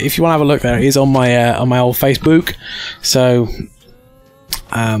noobs, if you want to have a look there, it is on my old Facebook. So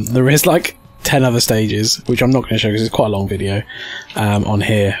there is like 10 other stages, which I'm not going to show because it's quite a long video on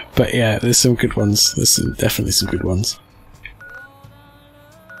here. But yeah, there's some good ones. There's definitely some good ones.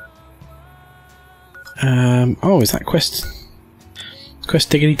 Oh, is that quest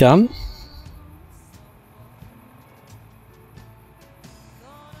diggity done?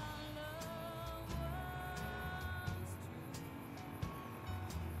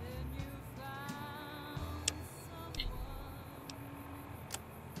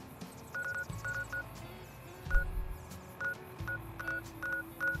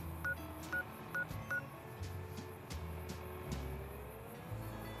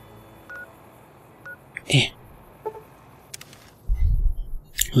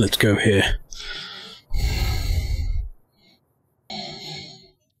 Let's go here.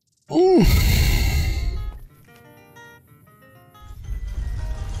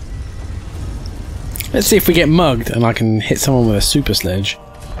 Let's see if we get mugged and I can hit someone with a super sledge.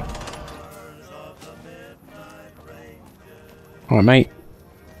 Alright, mate.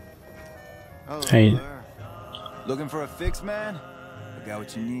 Hello, Hey. there. Looking for a fix, man? I got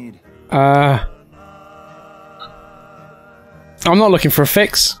what you need. I'm not looking for a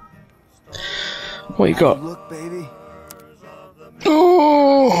fix. What you got? Look, baby.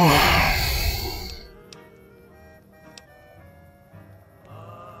 Oh.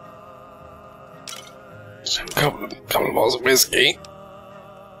 Couple of bottles of whiskey.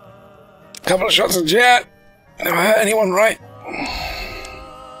 Couple of shots of jet. Never hurt anyone, right?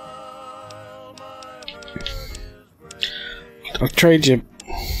 I'll trade you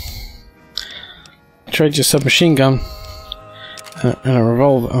submachine gun and a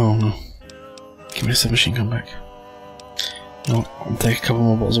revolver. Oh no. Give me the submachine gun back. No, I'll take a couple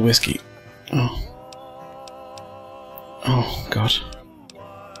more bottles of whiskey. Oh. Oh god.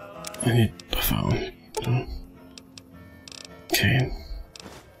 I need to buff that one. Oh. Okay.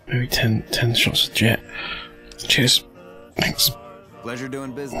 Maybe 10 shots of jet. Cheers. Thanks. Pleasure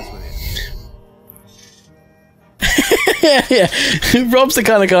doing business with you. Yeah. Rob's the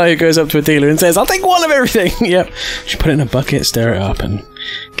kind of guy who goes up to a dealer and says, "I'll take one of everything." Yep. Should put it in a bucket, stir it up, and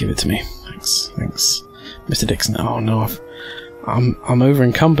give it to me. Thanks, Mr. Dixon. Oh no, I'm over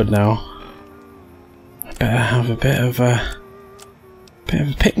encumbered now. I better have a bit of a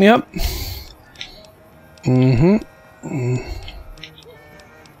pick me up.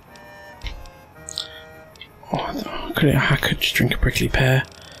 Oh, I could just drink a prickly pear.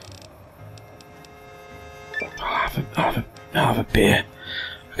 I'll have a beer.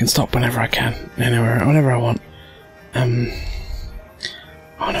 I can stop whenever I can, whenever I want. Oh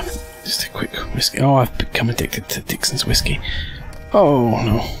no, just a quick whiskey. Oh, I've become addicted to Dixon's whiskey. Oh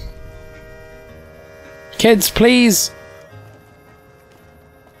no. Kids, please!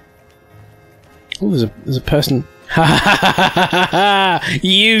 Oh, there's a person.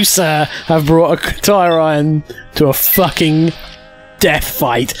 You, sir, have brought a tire iron to a fucking death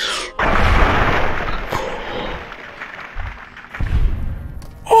fight.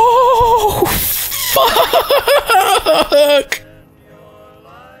 Oh, fuck!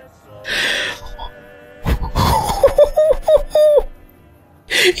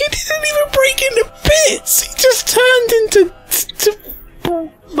 He didn't even break into bits. He just turned into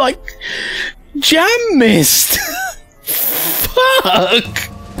like jam mist. Fuck!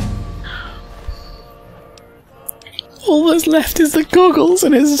 All that's left is the goggles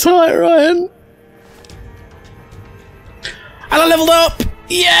and his tire iron. And I leveled up!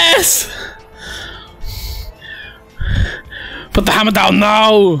 Yes! Put the hammer down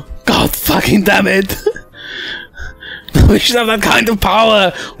now! God fucking damn it! We should have that kind of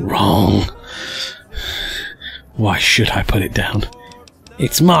power! Wrong. Why should I put it down?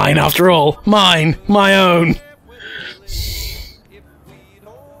 It's mine after all. Mine. My own.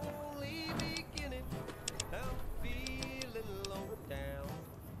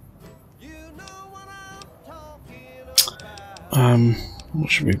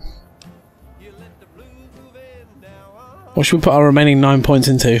 What should we put our remaining 9 points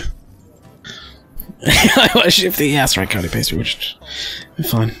into? I want to shift the that's right, County Pastry, which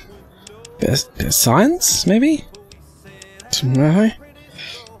is fine. Bit of science, maybe? Some melee?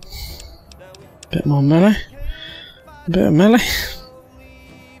 Bit more melee? Bit of melee?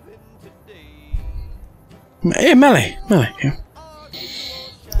 Yeah, melee, yeah.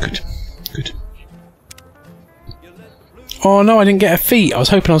 Good. Oh no, I didn't get a feat. I was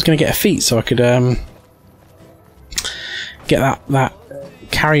hoping I was going to get a feat so I could get that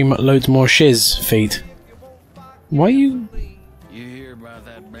carry loads more shiz feat. Why are you? You hear about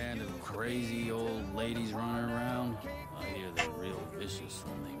that band of crazy old ladies running around? I hear they're real vicious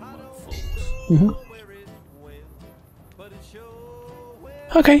when they mug folks.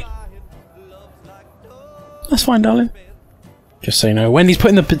 Okay. That's fine, darling. Just so you know, Wendy's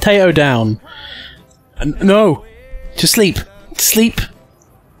putting the potato down. No! Just sleep. Sleep.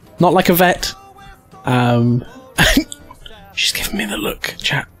 Not like a vet. She's giving me the look,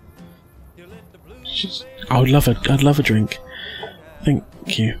 chat. I'd love a drink. Thank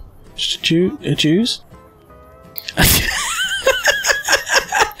you. Just a juice?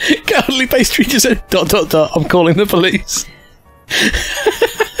 Cowardly Pastry just said ... I'm calling the police.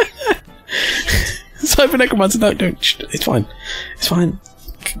 Cyber Necromancer, no, don't. It's fine. It's fine.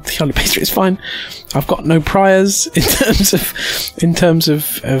 Cowardly Pastry, it's fine. I've got no priors in terms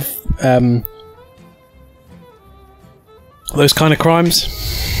of those kind of crimes.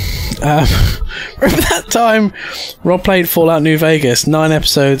 Remember that time Rob played Fallout New Vegas 9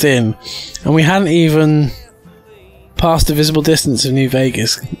 episodes in, and we hadn't even passed the visible distance of New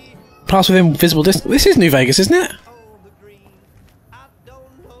Vegas. Passed within visible distance. This is New Vegas, isn't it?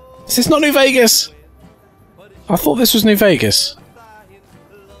 Is this not New Vegas? I thought this was New Vegas.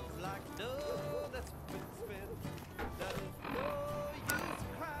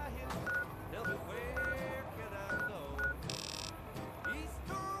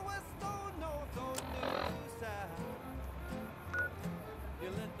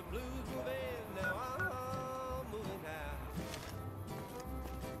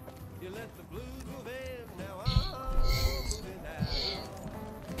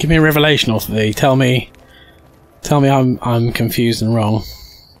 Give me a revelation off thee. Tell me I'm confused and wrong.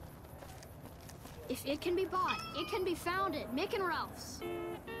 If it can be bought, it can be found at Mick and Ralph's.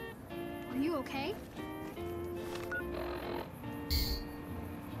 Are you okay?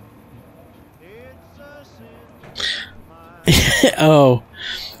 Oh,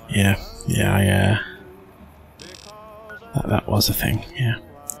 yeah. That was a thing. Yeah,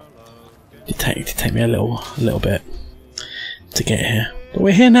 it take me a little bit to get here, but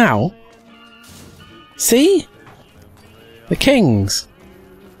we're here now. See, the Kings.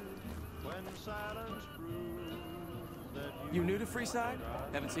 You new to Freeside?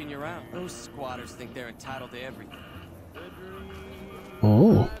 Haven't seen you around. Those squatters think they're entitled to everything.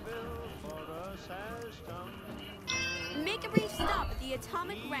 Oh. Make a brief stop at the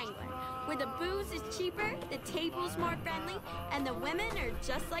Atomic Wrangler, where the booze is cheaper, the table's more friendly, and the women are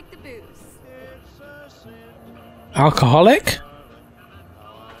just like the booze. Alcoholic?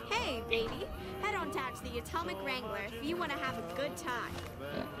 Hey, baby, head on down to the Atomic Wrangler if you want to have a good time.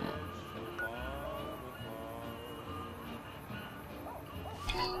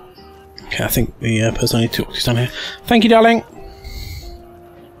 Okay, I think the person I need to talk to is down here. Thank you, darling.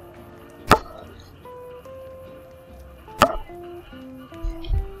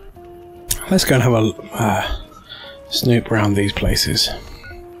 Let's go and have a snoop around these places.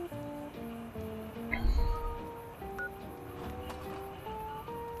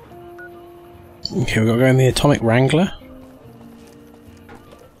 Okay, we've got to go in the Atomic Wrangler.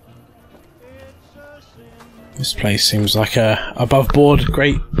 This place seems like a above board,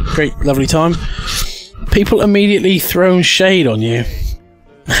 great, lovely time. People immediately throwing shade on you.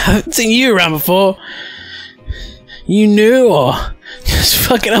 I haven't seen you around before. You new or just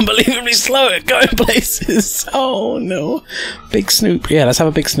fucking unbelievably slow at going places? Oh no. Big Snoop. Yeah, let's have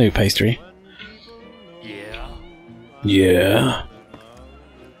a big Snoop pastry. Yeah.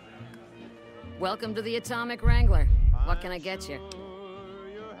 Welcome to the Atomic Wrangler. What can I get you?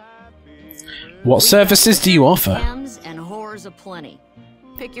 What services do you offer? Hams and whores aplenty.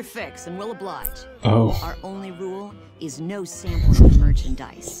 Pick your fix and we'll oblige. Oh. Our only rule is no sampling of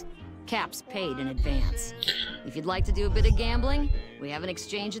merchandise. Caps paid in advance. If you'd like to do a bit of gambling, we have an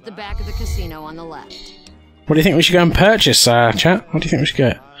exchange at the back of the casino on the left. What do you think we should go and purchase, chat? What do you think we should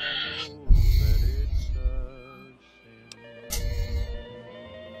get?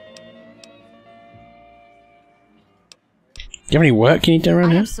 Do you have any work you need done around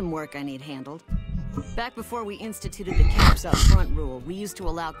I here? have some work I need handled. Back before we instituted the caps up front rule, we used to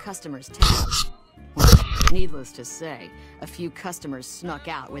allow customers tabs. Well, needless to say, a few customers snuck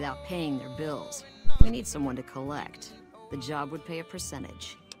out without paying their bills. We need someone to collect. The job would pay a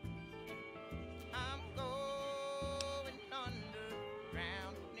percentage.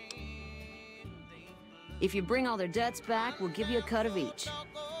 If you bring all their debts back, we'll give you a cut of each.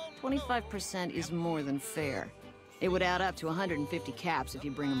 25% is more than fair. It would add up to 150 caps if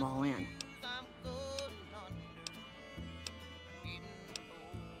you bring them all in.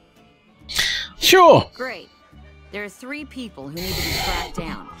 Sure. Great. There are 3 people who need to be tracked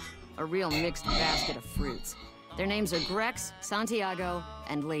down. A real mixed basket of fruits. Their names are Grex, Santiago,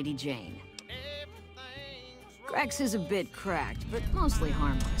 and Lady Jane. Grex is a bit cracked, but mostly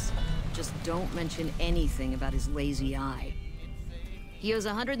harmless. Just don't mention anything about his lazy eye. He owes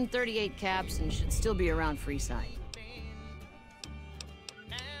 138 caps and should still be around Freeside.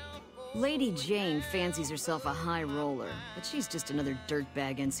 Lady Jane fancies herself a high roller, but she's just another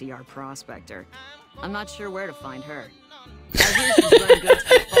dirtbag NCR prospector. I'm not sure where to find her. I hear she's run goods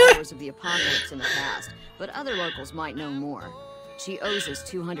for followers of the apocalypse in the past, but other locals might know more. She owes us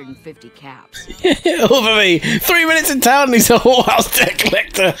 250 caps. Over me! 3 minutes in town and he's a whorehouse debt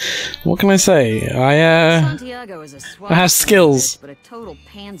collector! What can I say? Santiago is a I have skills. But a total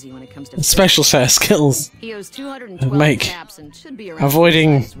pansy when it comes to A special set of skills. He owes 212 Make caps and should be around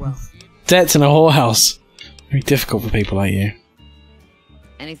avoiding as well. debts in a whorehouse very difficult for people like you.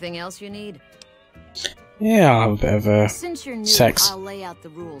 Anything else you need? Yeah, I'll have a bit of Since you're new, sex. I'll lay out the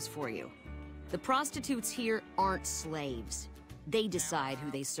rules for you. The prostitutes here aren't slaves. They decide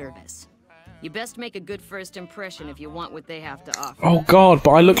who they service. You best make a good first impression if you want what they have to offer. Oh god,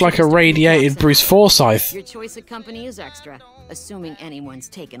 but I look like a radiated Bruce Forsyth. Your choice of company is extra, assuming anyone's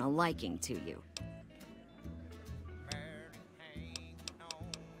taken a liking to you.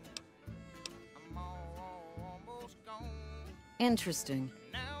 Interesting.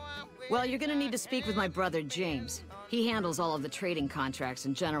 Well, you're gonna need to speak with my brother, James. He handles all of the trading contracts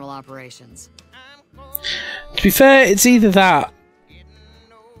and general operations. To be fair, it's either that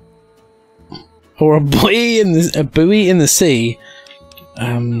or a buoy in the sea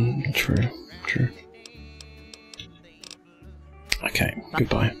True. Okay,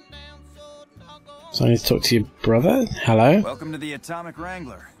 goodbye. So I need to talk to your brother? Hello? Welcome to the Atomic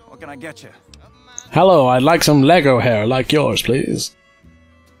Wrangler. What can I get you? Hello, I'd like some Lego hair like yours, please.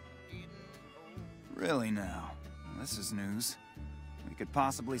 Really now? This is news. We could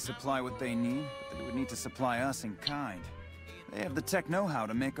possibly supply what they need, but they would need to supply us in kind. They have the tech know-how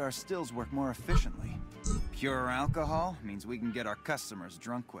to make our stills work more efficiently. Pure alcohol means we can get our customers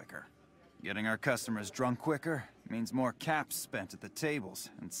drunk quicker. Getting our customers drunk quicker means more caps spent at the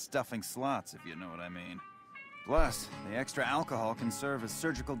tables and stuffing slots, if you know what I mean. Plus, the extra alcohol can serve as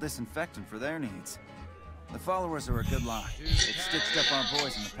surgical disinfectant for their needs. The followers are a good lot. They've stitched up our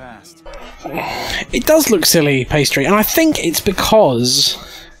boys in the past. It does look silly, pastry, and I think it's because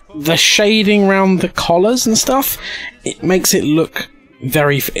the shading around the collars and stuff, it makes it look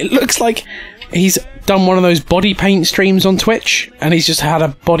very... It looks like he's done one of those body paint streams on Twitch, and he's just had a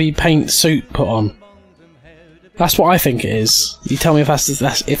body paint suit put on. That's what I think it is. You tell me if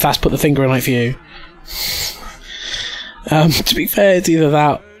that's put the finger in it for you. To be fair, it's either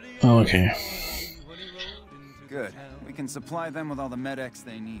that... Oh, okay. Good. We can supply them with all the med-X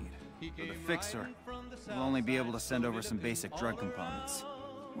they need. For the fixer, we'll only be able to send over some basic drug components.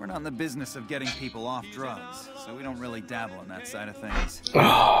 We're not in the business of getting people off drugs, so we don't really dabble in that side of things.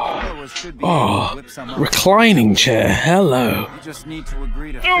 Reclining chair, hello. We just need to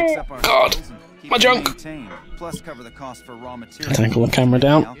agree to fix up our God, my junk. Plus cover the cost for raw materials. Tangle the camera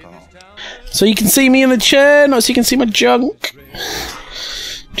down. So you can see me in the chair, not so you can see my junk.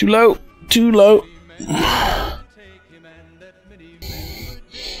 Too low, too low.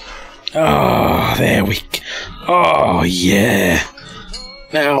 Oh, there we go. Oh, yeah.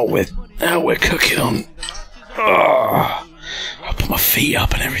 Now we're cooking on. Oh, I'll put my feet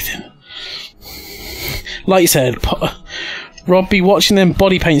up and everything. Like you said, Rob be watching them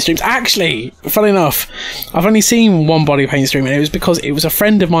body paint streams. Actually, funny enough, I've only seen one body paint stream, and it was because it was a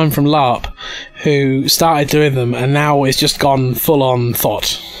friend of mine from LARP who started doing them, and now it's just gone full on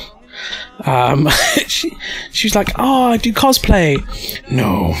thought. She was like, oh, I do cosplay.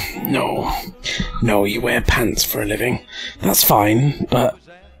 No, you wear pants for a living. That's fine, but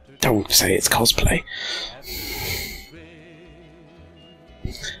don't say it's cosplay.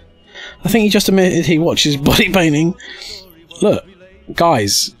 I think he just admitted he watches body painting. Look,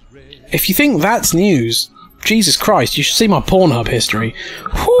 guys, if you think that's news, Jesus Christ, you should see my Pornhub history.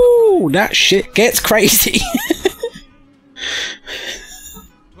 Whoo, that shit gets crazy.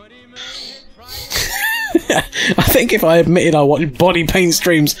 I think if I admitted I watch body paint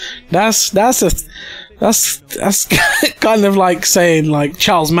streams, that's kind of like saying like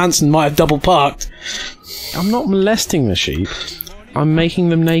Charles Manson might have double parked. I'm not molesting the sheep. I'm making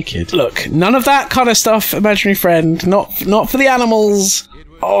them naked. Look, none of that kind of stuff, imaginary friend. Not for the animals.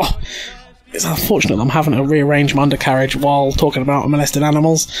 Oh, it's unfortunate I'm having to rearrange my undercarriage while talking about molested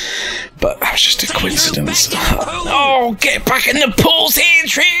animals, but that was just a coincidence. Oh, get back in the pools here,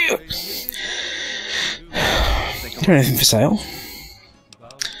 True. Is there anything for sale?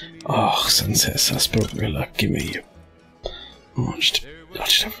 Oh, Sunset Sarsaparilla, give me you. Oh,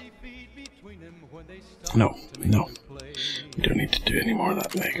 No. You don't need to do any more of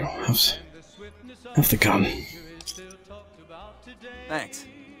that. There you go. Have the gun. Thanks.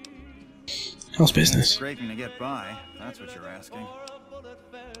 How's business? Scraping to get by, that's what you're asking.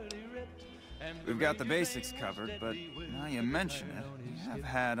 We've got the basics covered, but now you mention it, we have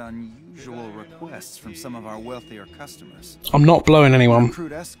had unusual requests from some of our wealthier customers. I'm not blowing anyone.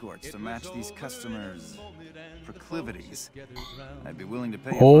 Recruit escorts to match these customers' proclivities. I'd be willing to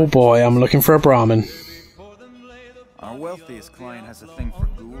pay. Oh boy, I'm looking for a Brahmin. Our wealthiest client has a thing for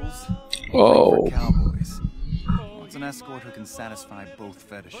ghouls, oh, for cowboys. Wants an escort who can satisfy both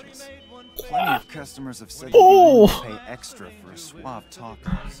fetishes. Plenty of customers have said they'll pay extra for a suave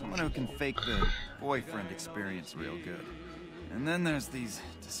talker, someone who can fake the boyfriend experience real good. And then there's these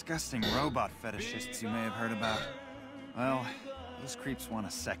disgusting robot fetishists you may have heard about. Well, those creeps want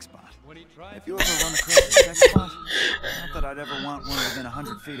a sex bot. If you ever run across a sex bot, not that I'd ever want one within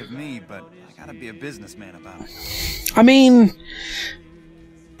 100 feet of me, but I gotta be a businessman about it. I mean,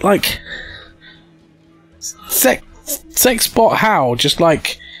 like, sex bot how? Just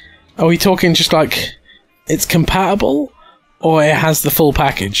like, are we talking just like it's compatible, or it has the full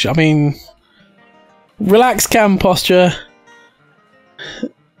package? I mean, relaxed cam posture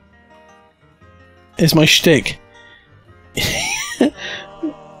is my shtick.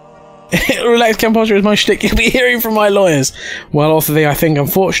 Relaxed cam posture is my shtick. You'll be hearing from my lawyers. Well, Author V, I think,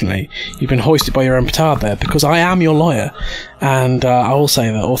 unfortunately, you've been hoisted by your own petard there, because I am your lawyer, and I will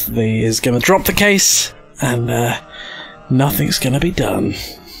say that Author V is going to drop the case, and nothing's gonna be done.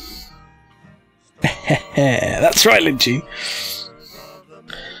 That's right, Lynchy.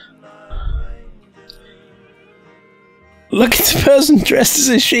 Look, it's a person dressed as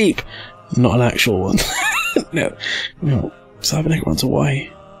a sheep. Not an actual one. No. Cybernetic runs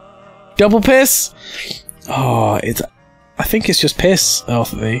away. Double piss? Oh, I think it's just piss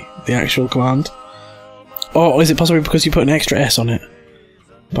after the actual command. Or is it possibly because you put an extra S on it?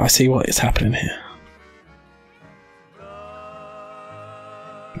 But I see what is happening here.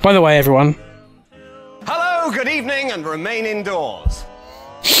 By the way, everyone. Hello, good evening, and remain indoors.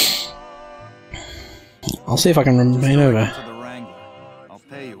 I'll see if I can remain over. I'll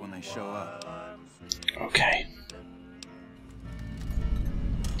pay you when they show up. Okay.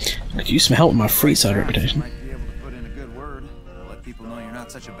 Could use some help with my free side reputation. Might be able to put in a good word. Let people know you're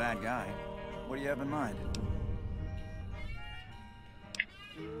not such a bad guy. What do you have in mind?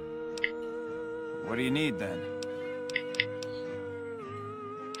 What do you need then?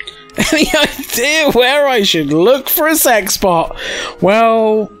 Any idea where I should look for a sex bot?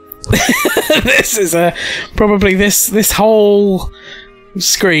 Well, this is probably this whole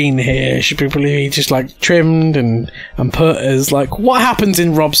screen here should probably be just like trimmed and put as like what happens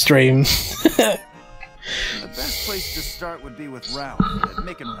in Rob's stream. The best place to start would be with Ralph at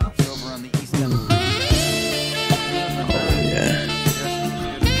Mick and Ralph's over on the east end. Oh yeah.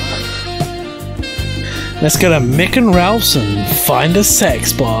 Let's go to Mick and Ralph's and find a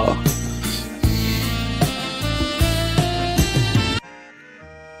sex bar.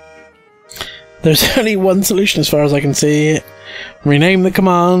 There's only one solution as far as I can see. Rename the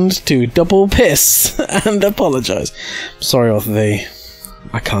command to double piss and apologise. Sorry, Arthur V.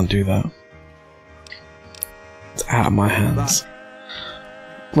 I can't do that. It's out of my hands.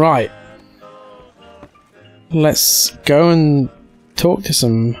 Right. Let's go and talk to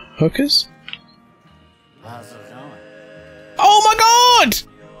some hookers. Oh my god!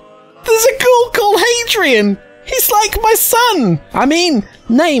 There's a ghoul called Hadrian! He's like my son! I mean,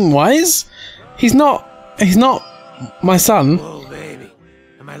 name-wise, he's not my son. Whoa, baby.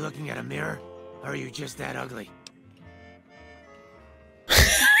 Am I looking at a mirror? Or are you just that ugly?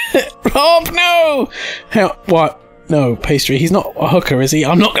 Rob, no! What? No, Pastry, he's not a hooker, is he?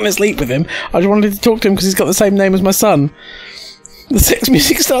 I'm not going to sleep with him. I just wanted to talk to him because he's got the same name as my son. The sex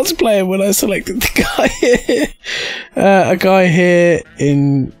music starts playing when I selected the guy here. A guy here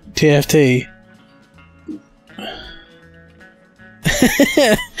in TFT.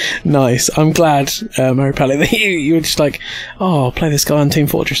 Nice. I'm glad, Mary Pally, that you were just like, oh, play this guy on Team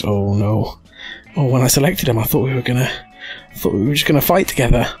Fortress. Oh no. Oh, when I selected him, I thought we were just gonna fight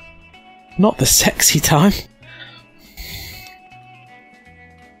together. Not the sexy time.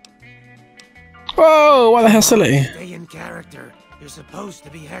 Whoa! What the hostility? Stay in character. You're supposed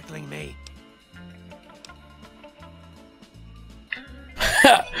to be heckling me.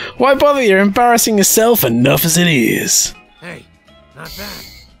 Why bother? You're embarrassing yourself enough as it is. Hey, not bad.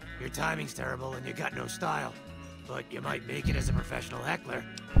 Your timing's terrible and you got no style. But you might make it as a professional heckler.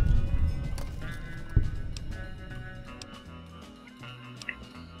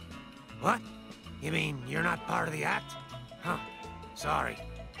 What? You mean you're not part of the act? Huh. Sorry.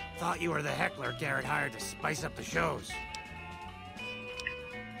 Thought you were the heckler Garrett hired to spice up the shows.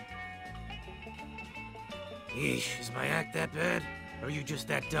 Yeesh, is my act that bad? Or are you just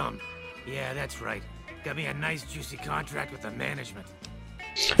that dumb? Yeah, that's right. Got me a nice juicy contract with the management.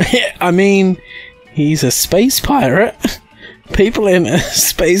 I mean, he's a space pirate. People in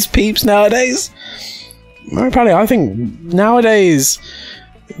space peeps nowadays. Probably, I think nowadays,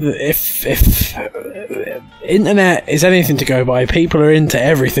 if internet is anything to go by, people are into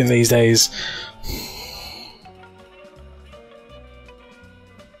everything these days.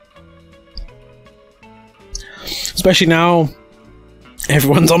 Especially now,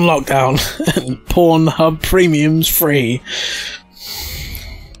 everyone's on lockdown and Pornhub Premium's free.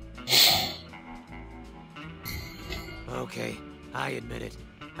 Okay, I admit it.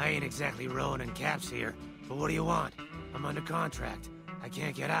 I ain't exactly rowing in caps here, but what do you want? I'm under contract. I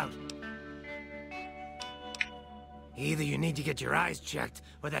can't get out. Either you need to get your eyes checked,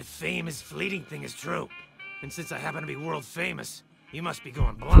 or that famous fleeting thing is true. And since I happen to be world famous, you must be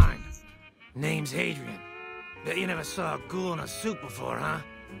going blind. Name's Hadrian. Bet you never saw a ghoul in a suit before, huh?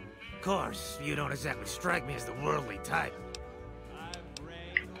 Of course, you don't exactly strike me as the worldly type.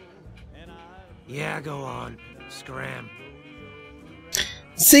 Yeah, go on. Scram.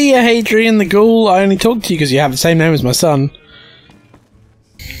 See ya, Hadrian the Ghoul. I only talked to you because you have the same name as my son.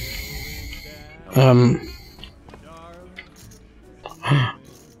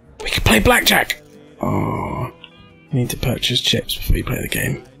 We can play blackjack. Oh, you need to purchase chips before you play the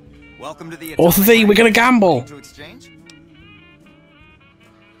game. Welcome to the Author V, we're gonna gamble. To exchange?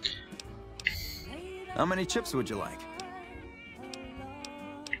 How many chips would you like?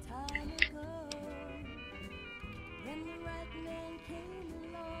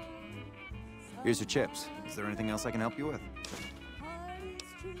 Here's your chips. Is there anything else I can help you with?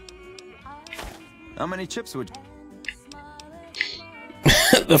 How many chips would you...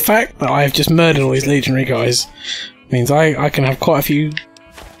 The fact that I've just murdered all these legionary guys means I can have quite a few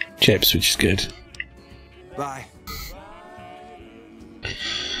chips, which is good. Bye.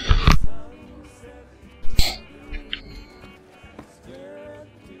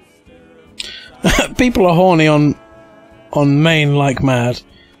 People are horny on main like mad.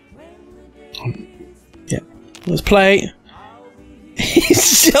 Yeah, let's play.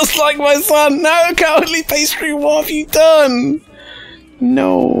 He's just like my son. No, cowardly pastry, what have you done?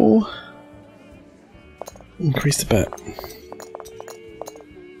 No. Increase the bet.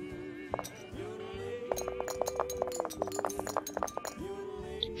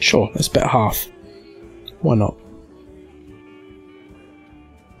 Sure, let's bet half. Why not?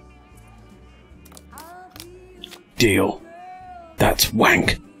 Deal. That's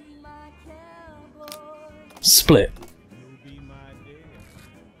wank. Split.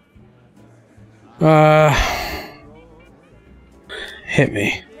 Hit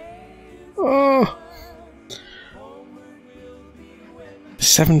me. Oh.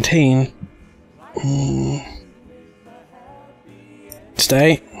 17.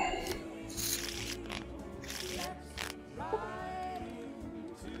 Stay.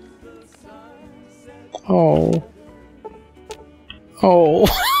 Oh. Oh.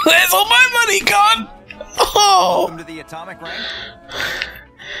 There's all my money gone! Oh! Welcome to the atomic rank.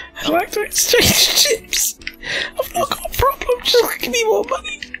 I'd like to exchange chips. I've not got a problem, just give me more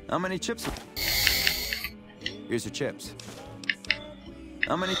money. How many chips? Here's your chips.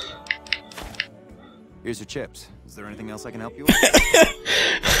 How many? Here's your chips. Is there anything else I can help you with?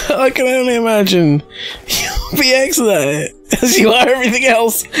 I can only imagine you'll be excellent at it, as you are everything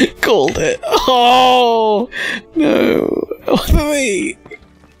else called it. Oh no! What for me?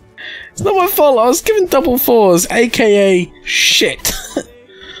 It's not my fault. I was given double fours, aka shit.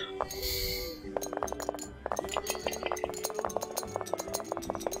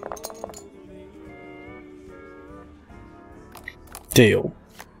 Deal.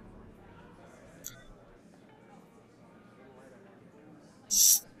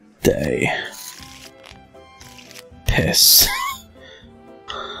 Stay. Piss.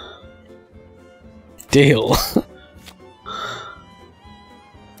 Deal.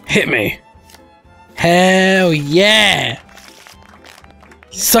 Hit me. Hell yeah!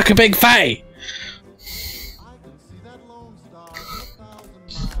 Suck a big fatty!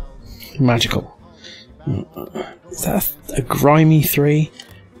 Magical. Is that a grimy 3?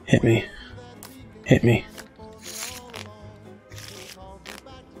 Hit me. Hit me.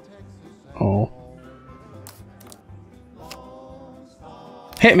 Oh.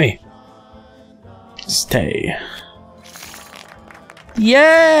 Hit me! Stay.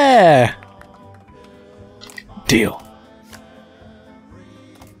 Yeah! Deal.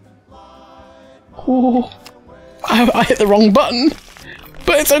 Ooh. I hit the wrong button,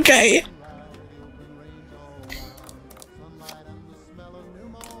 but it's okay.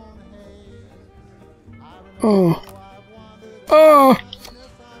 Oh. Oh!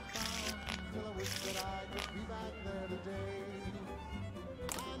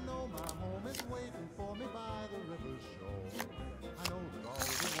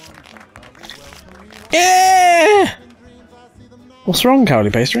 Yeah! What's wrong,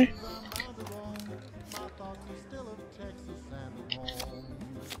 cowardly pastry?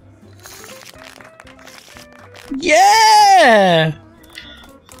 Yeah!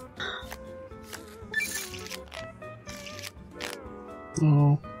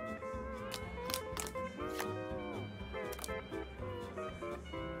 Oh.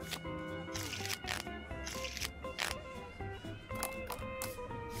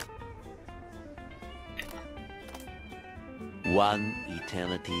 One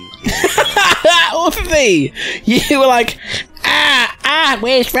eternity. What for me? You were like,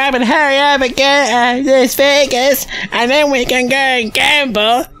 where's Rob and hurry up and get this Vegas, and then we can go and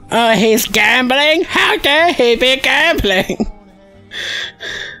gamble. Oh, he's gambling? How dare he be gambling?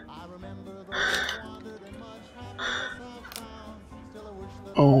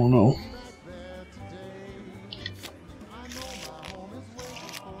 Oh no.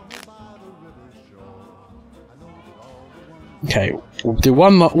 Okay, we'll do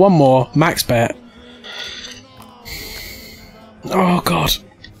one more max bet. Oh god,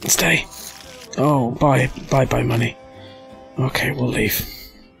 stay. Oh, bye money. Okay, we'll leave.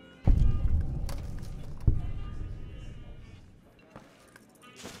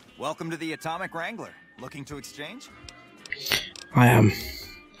 Welcome to the Atomic Wrangler. Looking to exchange? I am.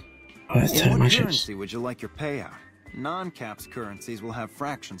 Let's In turn my what chips. currency would you like your payout? Non-caps currencies will have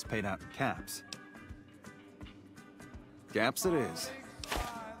fractions paid out in caps. Caps it is.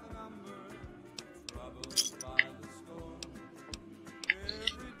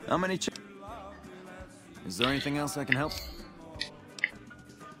 How many chips? Is there anything else I can help?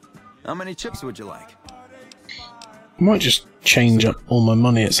 How many chips would you like? I might just change up all my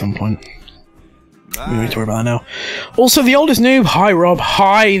money at some point. We don't need to worry about that now. Also, the oldest noob. Hi, Rob.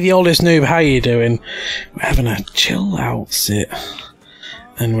 Hi, the oldest noob. How you doing? We're having a chill out sit,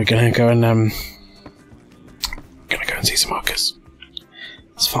 and we're gonna go and see some hookers.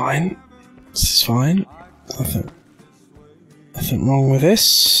 It's fine. This is fine. Nothing wrong with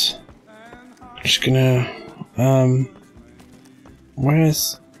this. I'm just gonna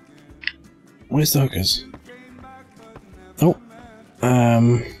where's the hookers? Oh,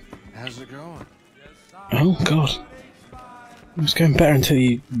 How's it going? oh god. It was going better until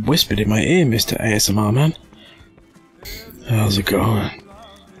you whispered in my ear, Mr. ASMR man. How's it going?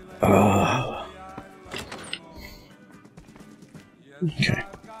 Okay.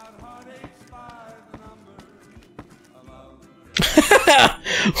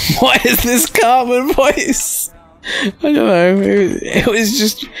 What is this Cartman voice? I don't know. It was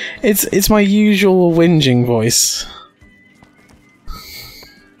just it's my usual whinging voice.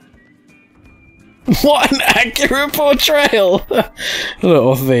 What an accurate portrayal!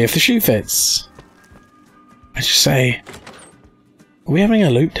 Look, if the shoe fits, I just say, are we having a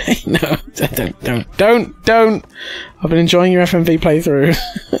loot day? No, don't. I've been enjoying your FMV playthrough.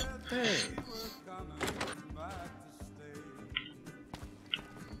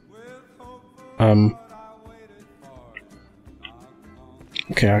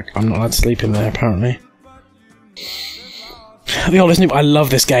 Okay, I'm not allowed to sleep in there, apparently. The oldest noob. I love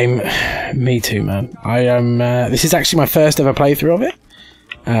this game. Me too, man. I am. This is actually my first ever playthrough of it.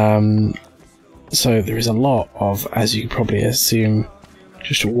 So there is a lot of, as you probably assume,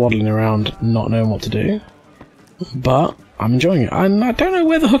 just waddling around, not knowing what to do. But I'm enjoying it, and I don't know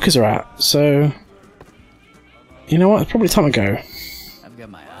where the hookers are at. So you know what? It's probably time to go. I've got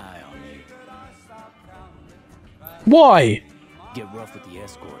my eye on you. Why? Get rough with the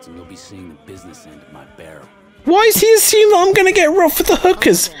escorts, and you'll be seeing the business end of my barrel. Why does he assume that I'm going to get rough with the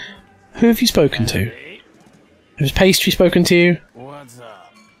hookers? Who have you spoken to? Has Pastry spoken to you? What's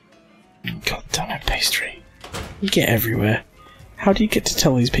up? God damn it, Pastry. You get everywhere. How do you get to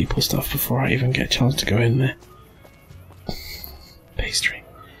tell these people stuff before I even get a chance to go in there? Pastry.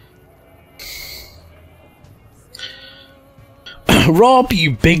 Rob,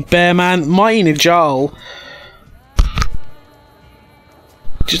 you big bear man. Mighty Najal.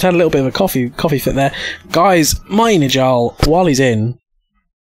 Just had a little bit of a coffee fit there. Guys, Mighty Najal, while he's in,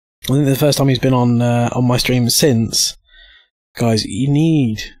 I think the first time he's been on my stream since, guys, you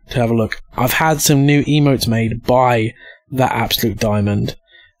need to have a look. I've had some new emotes made by that absolute diamond,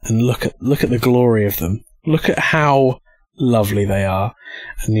 and look at the glory of them. Look at how lovely they are.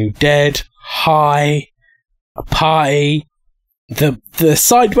 A new dead, high, a party, the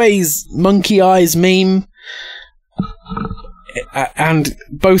sideways monkey eyes meme, and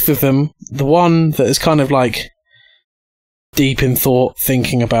both of them, the one that is kind of like deep in thought,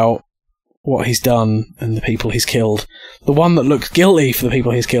 thinking about what he's done and the people he's killed. The one that looks guilty for the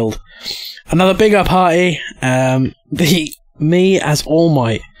people he's killed. Another big up party. The me as All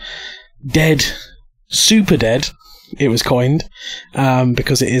Might. Dead. Super dead, it was coined.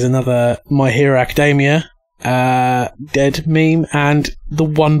 Because it is another My Hero Academia dead meme. And the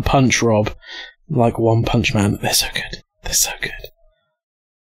One Punch Rob. Like One Punch Man. They're so good. They're so good.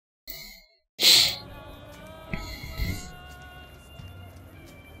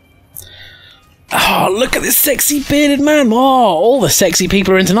 Oh, look at this sexy bearded man. Oh, all the sexy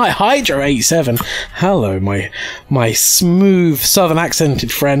people are in tonight. Hydra87. Hello, my smooth southern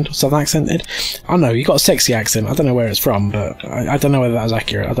accented friend. Southern accented? I know, you got a sexy accent. I don't know where it's from, but I don't know whether that was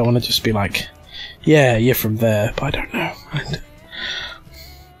accurate. I don't want to just be like, yeah, you're from there, but I don't know.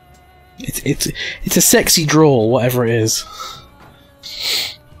 It's a sexy drawl, whatever it is.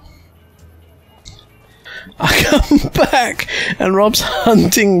 I come back and Rob's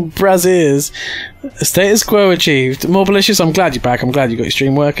hunting Braziers. Status quo achieved. More malicious, I'm glad you're back. I'm glad you got your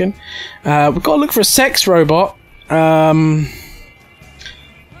stream working. We've got to look for a sex robot. You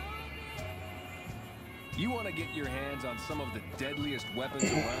want to get your hands on some of the deadliest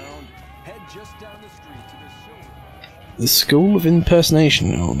weapons around? Head just down the street to the The School of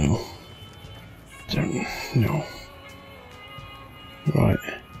Impersonation. Oh no. Don't know. Right.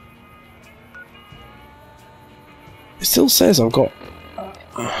 It still says I've got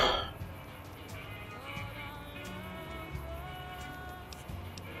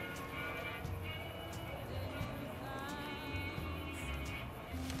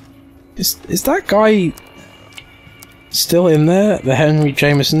Is that guy still in there? The Henry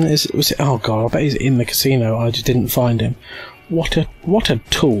Jameson? Was it? Oh god, I bet he's in the casino. I just didn't find him. What a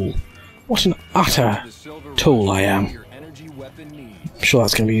tool! What an utter tool I am. I'm sure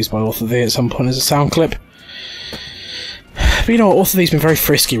that's going to be used by Author V at some point as a sound clip. But you know what? Author V's been very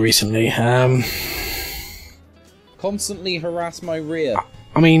frisky recently. Constantly harass my rear.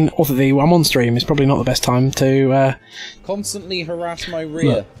 I mean, Author V, I'm on stream. It's probably not the best time to. Constantly harass my rear.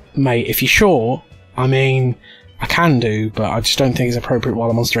 Look, mate, if you're sure, I mean, I can do, but I just don't think it's appropriate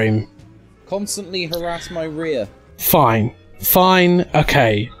while I'm on stream. Constantly harass my rear. Fine,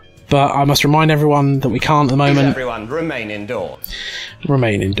 okay, but I must remind everyone that we can't at the moment. Everyone, remain indoors.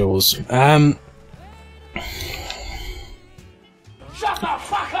 Remain indoors. Shut the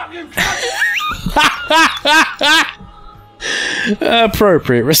fuck up, you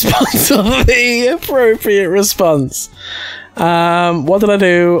Appropriate response of the appropriate response. What did I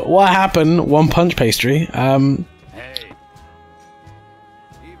do? What happened? One punch pastry. Hey.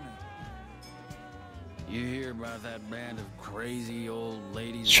 Evening. You hear about that band of crazy old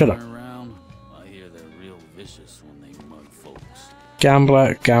ladies Shut up. running around? I hear they're real vicious when they mug folks.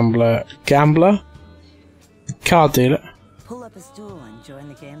 Gambler. Card dealer. Pull up a stool and join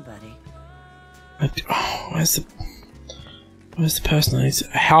the game, buddy. Oh, where's the person I need to...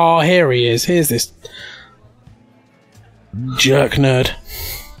 Oh, here he is. Here's this jerk nerd.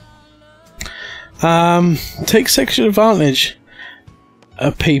 Take sexual advantage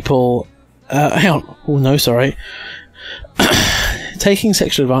of people. Hang on. Oh no, sorry. Taking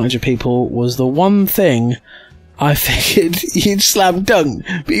sexual advantage of people was the one thing I figured you'd slam dunk,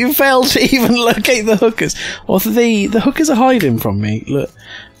 but you failed to even locate the hookers. Or the hookers are hiding from me. Look.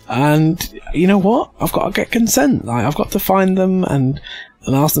 And you know what? I've got to get consent. Like, I've got to find them and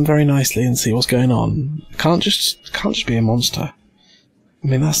ask them very nicely and see what's going on. Can't just be a monster. I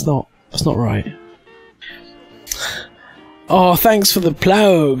mean, that's not right. Oh, thanks for the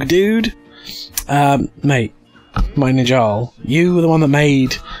plug, dude. Mate, my Nijal, you were the one that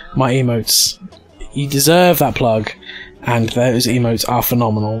made my emotes. You deserve that plug, and those emotes are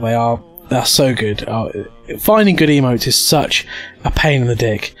phenomenal. They're so good. Finding good emotes is such a pain in the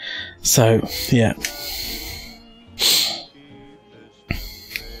dick. So, yeah.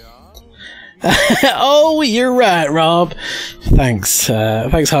 Oh, you're right, Rob. Thanks,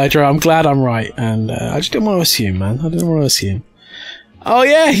 Hydra. I'm glad I'm right, and I just didn't want to assume, man. I didn't want to assume. Oh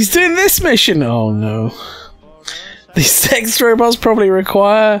yeah, he's doing this mission. Oh no. These sex robots probably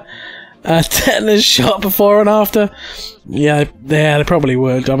require a tetanus shot before and after. Yeah, they probably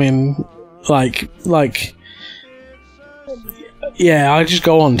would. I mean, like, yeah. I just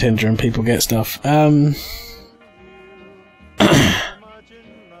go on Tinder and people get stuff.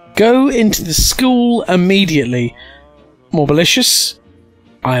 Go into the school immediately. More malicious.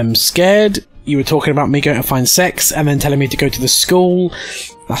 I am scared. You were talking about me going to find sex and then telling me to go to the school.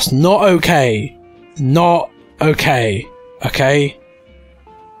 That's not okay. Not okay. Okay?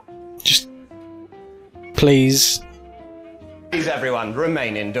 Just... please. Please, everyone,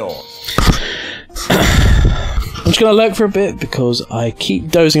 remain indoors. I'm just going to lurk for a bit because I keep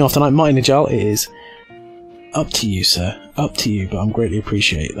dozing off tonight. Mighty Nijal, it is up to you, sir. Up to you, but I'm greatly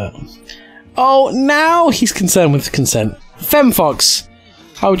appreciate that. Oh, now he's concerned with consent. Femfox,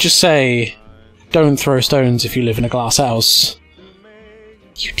 I would just say, don't throw stones if you live in a glass house.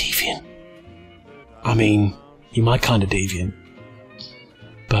 You deviant. I mean, you might kind of deviant.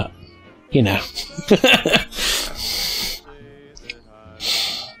 But, you know.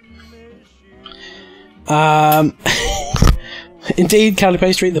 Indeed, Cali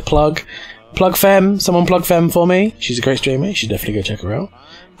Pastry, the plug. Plug Fem, someone plug Fem for me. She's a great streamer, you should definitely go check her out.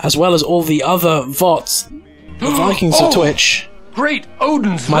 As well as all the other VOTs, the Vikings of Twitch. Great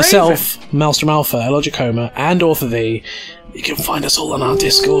Odin's myself, Maelstrom Alpha, Elogicoma, and Author V. You can find us all on our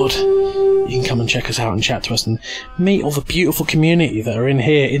Discord. You can come and check us out and chat to us and meet all the beautiful community that are in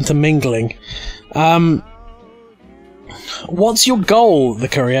here intermingling. What's your goal, The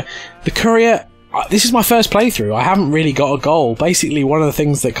Courier? The Courier, this is my first playthrough. I haven't really got a goal. Basically, one of the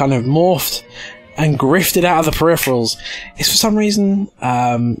things that kind of morphed and grifted out of the peripherals is for some reason,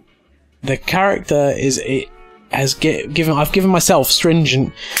 the character I've given myself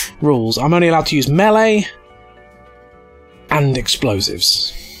stringent rules. I'm only allowed to use melee and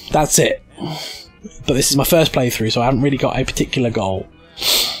explosives. That's it. But this is my first playthrough, so I haven't really got a particular goal.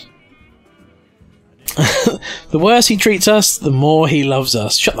 The worse he treats us, the more he loves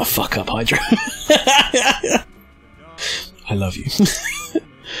us. Shut the fuck up, Hydra. I love you.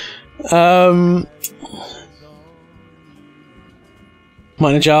 Mine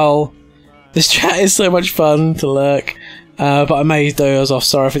and Jarl, this chat is so much fun to lurk, but I may doze off.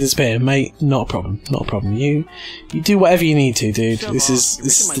 Sorry for disappearing, mate. Not a problem. Not a problem. You do whatever you need to, dude. This is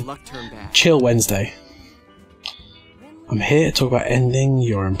the chill Wednesday. I'm here to talk about ending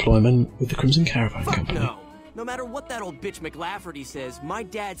your employment with the Crimson Caravan Company. No matter what that old bitch McLafferty says, my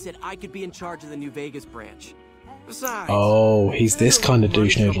dad said I could be in charge of the New Vegas branch. Besides, Oh, he's this kind of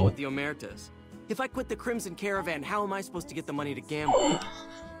douche noodle. with the Omertas. If I quit the Crimson Caravan, how am I supposed to get the money to gamble?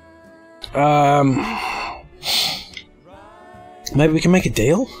 Maybe we can make a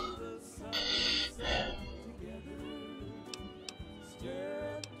deal?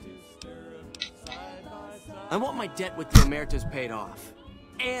 I want my debt with the Omertas paid off.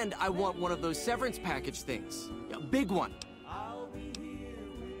 And I want one of those severance package things. A big one.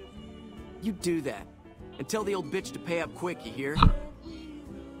 You do that. And tell the old bitch to pay up quick, you hear?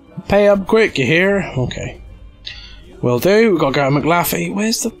 Pay up quick, you hear? Okay. Will do. We've got to go to McLaughlin.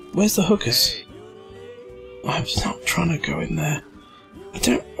 Where's the hookers? I'm not trying to go in there. I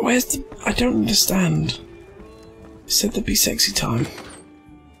don't understand. It said there'd be sexy time.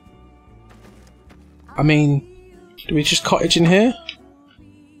 I mean, do we just cottage in here?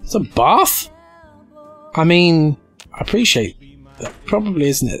 It's a bath? I mean, I appreciate that. Probably,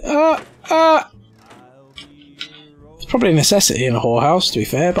 isn't it? It's probably a necessity in a whorehouse, to be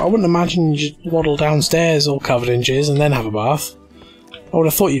fair, but I wouldn't imagine you'd waddle downstairs all covered in jizz and then have a bath. I would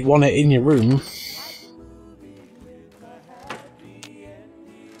have thought you'd want it in your room.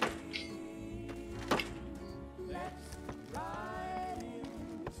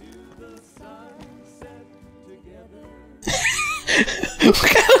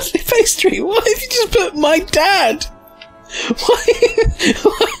 Pastry, why have you just put my dad?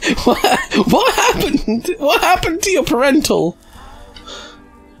 What happened? What happened to your parental?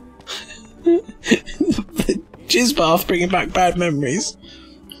 The jizz bath bringing back bad memories.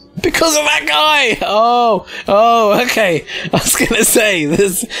 Because of that guy! Oh, okay. I was gonna say,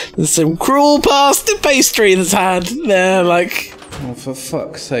 there's some cruel past the pastry that's had there, like... Oh, for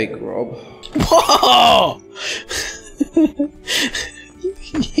fuck's sake, Rob. Whoa!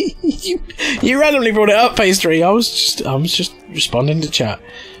 you randomly brought it up, pastry. I was just responding to chat.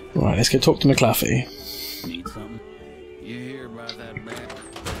 Right, let's go talk to McLaughlin. Need something? You hear about that band?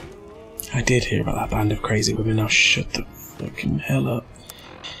 I did hear about that band of crazy women. Now shut the fucking hell up.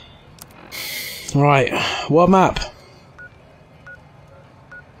 Right, what map?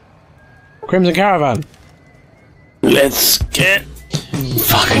 Crimson Caravan. Let's get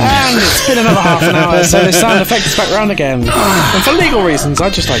fucking. And it's been another half an hour, so the sound effect is back round again. And for legal reasons,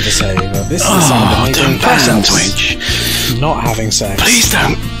 I'd just like to say that this is the sound of me doing press-ups, not having sex. Please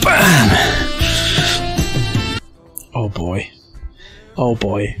don't burn. Oh boy. Oh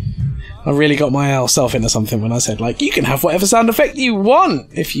boy. I really got myself into something when I said, like, you can have whatever sound effect you want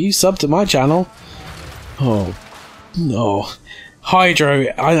if you sub to my channel. Oh no. Hydro,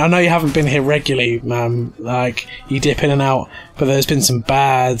 I know you haven't been here regularly, man. Like, you dip in and out, but there's been some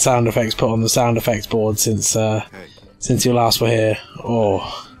bad sound effects put on the sound effects board since you last were here.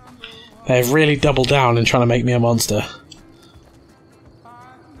 Oh, they've really doubled down in trying to make me a monster.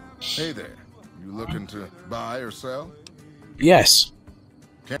 Hey there, you looking to buy or sell? Yes.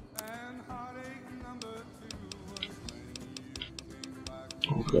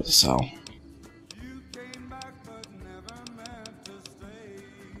 Oh, we've got to sell.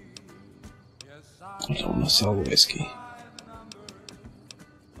 I don't want to sell the whiskey.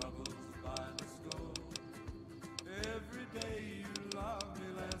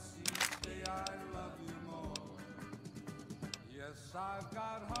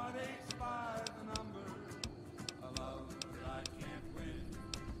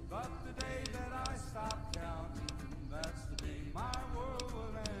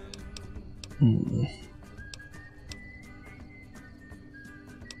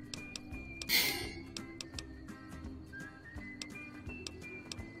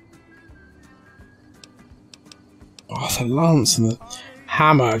 Oh, the lance and the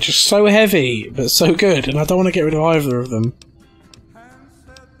hammer are just so heavy, but so good, and I don't want to get rid of either of them.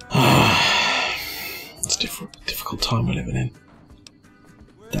 It's a difficult time we're living in.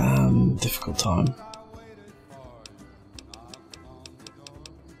 Damn difficult time.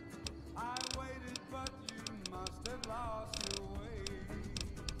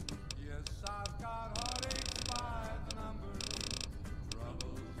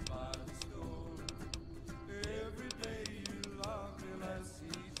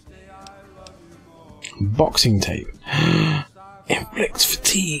 Boxing tape. Inflicts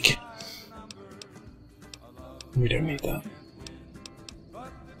fatigue. We don't need that.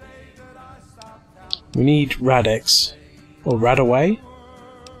 We need Radix. Or Radaway?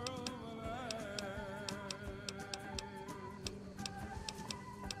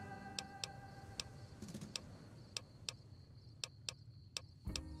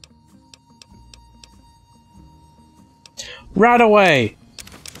 Radaway!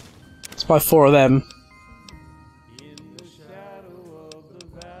 Let's buy 4 of them.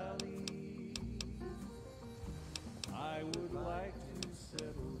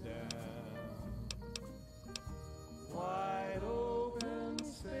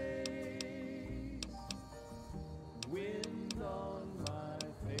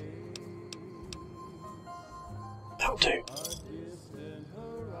 That'll do.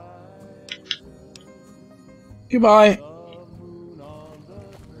 Goodbye.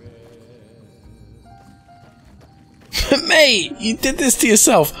 Mate, you did this to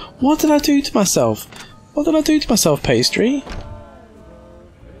yourself. What did I do to myself? What did I do to myself, Pastry?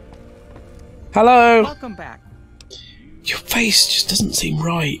 Hello? Welcome back. Your face just doesn't seem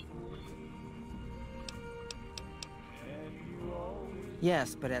right.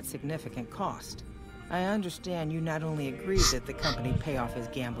 Yes, but at significant cost. I understand you not only agreed that the company pay off his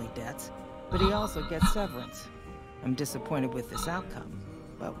gambling debts, but he also gets severance. I'm disappointed with this outcome,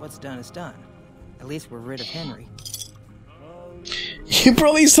 but what's done is done. At least we're rid of Henry. You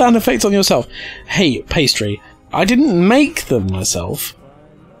brought these sound effects on yourself. Hey, Pastry, I didn't make them myself.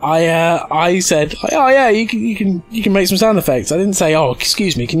 I said, oh yeah, you can make some sound effects. I didn't say, oh,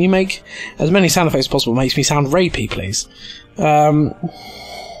 excuse me, can you make as many sound effects as possible? Makes me sound rapey, please.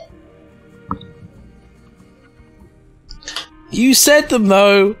 You said them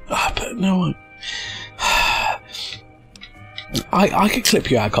though, but no one. I could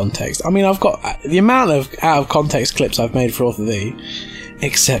clip you out of context. I mean, I've got the amount of out of context clips I've made for Author Thee.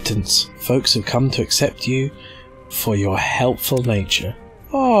 Acceptance. Folks have come to accept you for your helpful nature.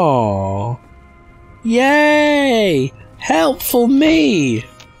 Oh, yay! Helpful me.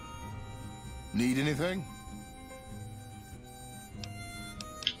 Need anything?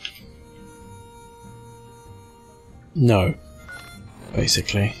 No,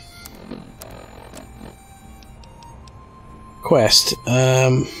 basically. Quest.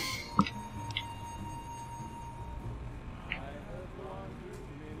 I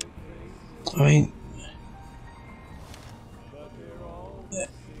mean,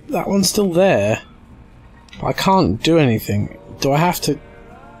 that one's still there. But I can't do anything. Do I have to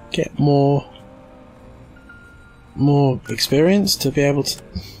get more experience to be able to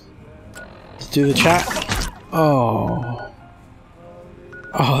do the chat? Oh,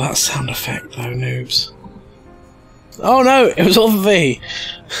 that sound effect though, noobs. Oh no, it was Author Thee.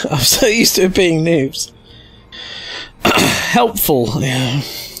 I'm so used to it being noobs. Helpful, yeah.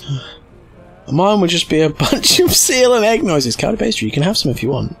 Mine would just be a bunch of seal and egg noises. Cowdy Pastry, you can have some if you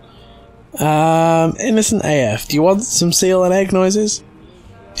want. Innocent AF, do you want some seal and egg noises?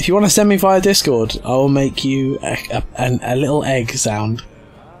 If you want to send me via Discord, I will make you a little egg sound.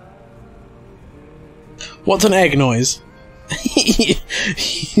 What's an egg noise?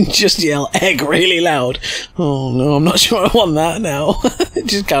 Just yell egg really loud. Oh no, I'm not sure I want that now.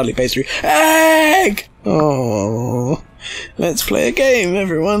 Just Cowdy Pastry. Egg! Oh, let's play a game,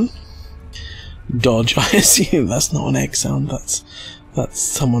 everyone. Dodge, I assume that's not an egg sound. That's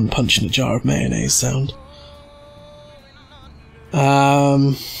someone punching a jar of mayonnaise sound.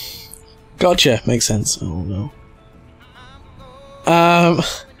 Gotcha. Makes sense. Oh no. I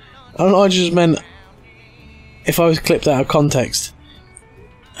don't know. I just meant if I was clipped out of context.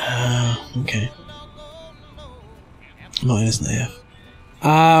 Okay. Not innocent AF.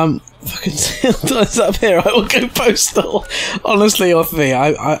 Fucking it's up here. I will go postal. Honestly, Author Thee,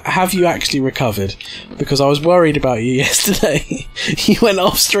 I have you actually recovered? Because I was worried about you yesterday. You went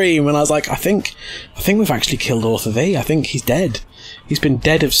off stream, and I was like, I think we've actually killed Author Thee. I think he's dead. He's been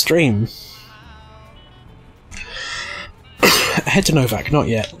dead of stream. Head to Novak, not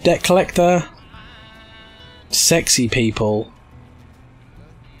yet. Debt collector. Sexy people.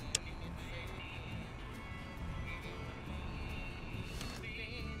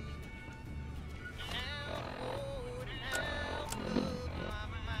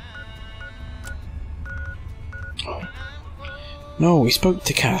 No, we spoke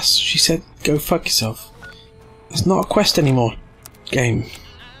to Cass. She said, go fuck yourself. It's not a quest anymore. Game.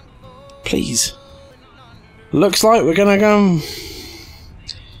 Please. Looks like we're gonna go...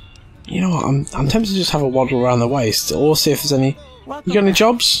 You know what, I'm tempted to just have a waddle around the waste, or see if there's any... You got any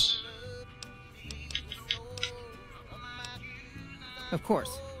jobs? Of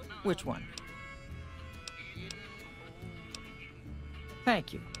course. Which one?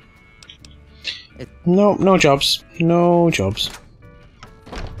 Thank you. No jobs. No jobs.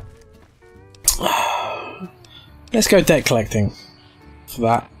 Let's go debt collecting for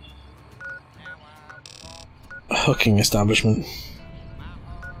that hooking establishment.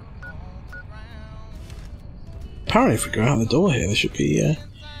 Apparently if we go out the door here there should be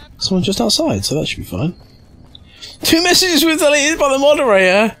someone just outside, so that should be fine. 2 messages were deleted by the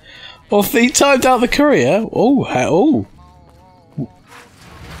moderator, or he typed out the courier. Oh.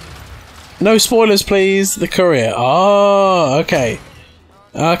 No spoilers please, the courier. Oh, okay.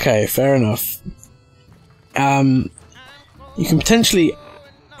 Okay, fair enough. You can potentially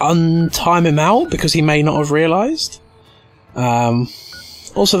untime him out because he may not have realised.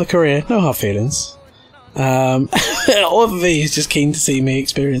 Also the courier, no hard feelings. All of these just keen to see me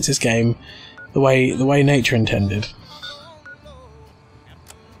experience this game the way nature intended.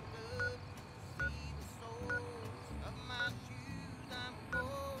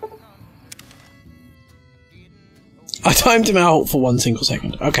 I timed him out for 1 single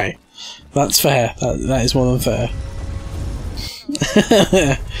second. Okay, that's fair. That is more than fair.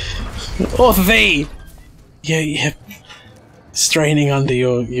 Or V, you're straining under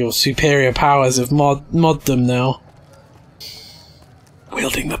your superior powers of moddom now.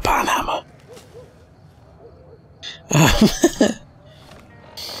 Wielding the banhammer.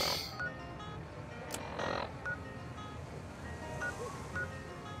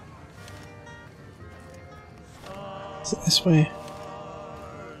 Is it this way?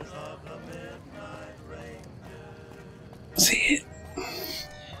 See,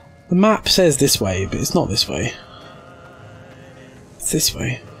 the map says this way, but it's not this way. It's this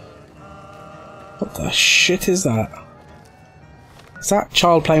way. What the shit is that? Is that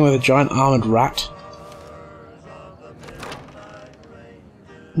child playing with a giant armoured rat?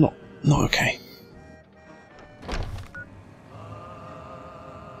 Not okay.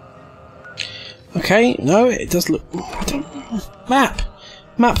 Okay, no, it does look... I don't... Map!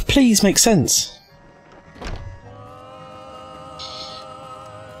 Map, please make sense.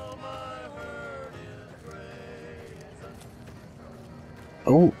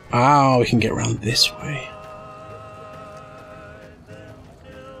 Oh, we can get around this way.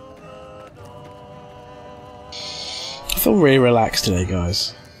 I feel really relaxed today,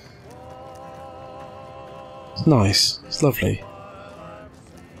 guys. It's nice. It's lovely.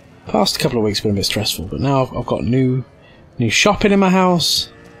 Past couple of weeks have been a bit stressful, but now I've got new shopping in my house.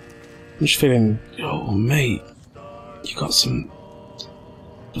 I'm just feeling, oh mate, you got some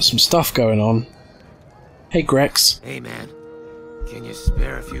stuff going on. Hey Grex. Hey man, can you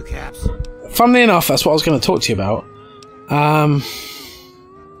spare a few caps? Funnily enough, that's what I was going to talk to you about.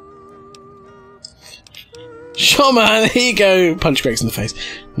 Sure man, here you go. Punch Grex in the face.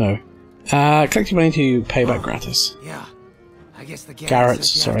 No. Collect your money to pay back gratis. Yeah. I guess the Garrett,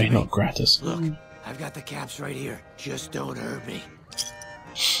 sorry, not gratis. Look, I've got the caps right here. Just don't hurt me.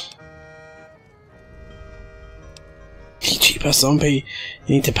 You cheap ass zombie.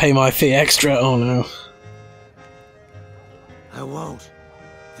 You need to pay my fee extra. Oh no. I won't.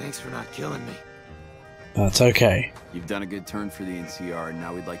 Thanks for not killing me. That's okay. You've done a good turn for the NCR, and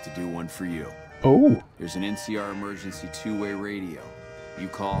now we'd like to do one for you. Oh. There's an NCR emergency 2-way radio. You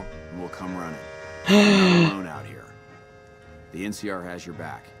call, and we'll come running. You're not alone out here. The NCR has your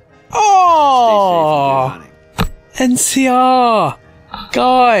back. Oh! NCR!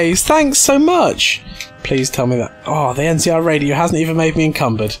 Guys, thanks so much! Please tell me that. Oh, the NCR radio hasn't even made me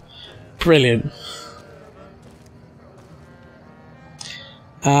encumbered. Brilliant.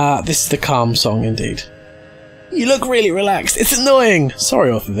 This is the calm song indeed. You look really relaxed. It's annoying! Sorry,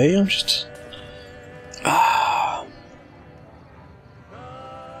 Author V, I'm just...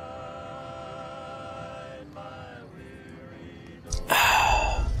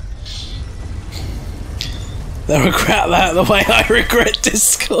 I regret that the way I regret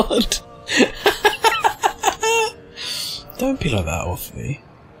Discord. Don't be like that, Orphy.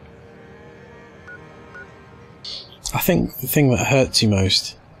 I think the thing that hurts you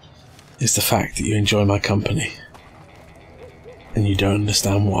most is the fact that you enjoy my company. And you don't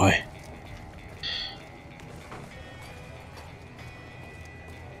understand why.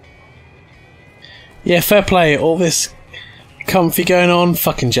 Yeah, fair play. All this comfy going on,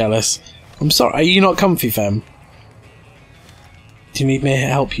 fucking jealous. I'm sorry, are you not comfy, fam? Do you need me to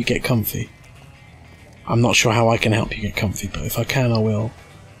help you get comfy? I'm not sure how I can help you get comfy, but if I can, I will.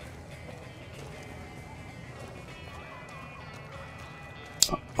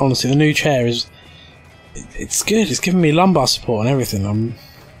 Honestly, the new chair is... It's good, it's giving me lumbar support and everything.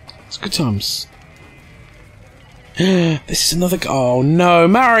 It's good times. This is another... Oh no,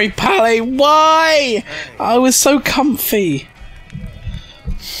 Mary Pally, why? I was so comfy.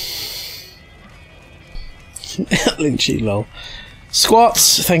 Lynchy, lol.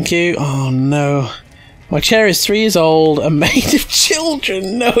 Squats, thank you. Oh no. My chair is 3 years old and made of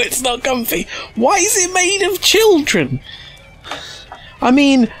children. No, it's not comfy. Why is it made of children? I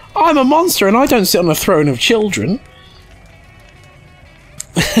mean, I'm a monster and I don't sit on a throne of children.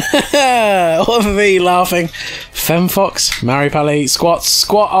 All of me laughing. Fem Fox, Mary Pally, Squat.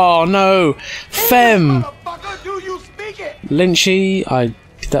 Oh no, Fem. Lynchy, I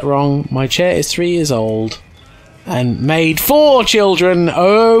did that wrong. My chair is 3 years old and made for children.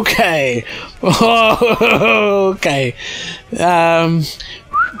 Okay. Okay.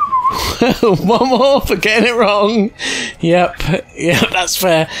 One more for getting it wrong. Yep, that's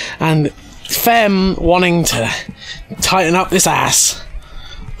fair. And Fem wanting to tighten up this ass.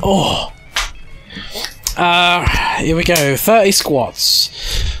 Oh. Here we go. 30 squats.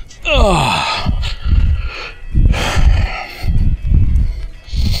 Oh.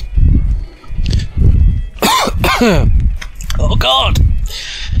 Oh god!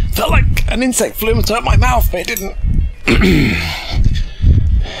 Felt like an insect flew into my mouth, but it didn't.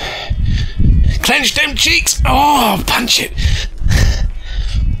 Clench them cheeks! Oh, punch it!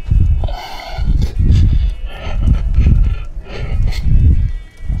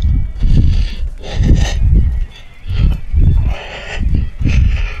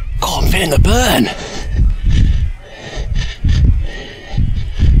 God, I'm feeling the burn!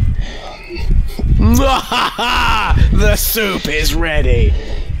 The soup is ready!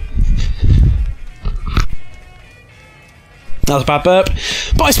 That was a bad burp,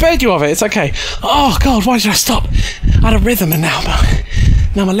 but I spared you of it, it's okay. Oh god, why did I stop? I had a rhythm and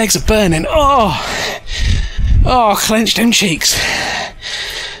now my legs are burning. Oh, clench them cheeks.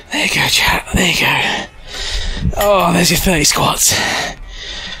 There you go, chat, there you go. Oh, there's your 30 squats.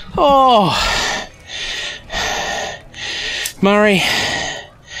 Oh. Murray,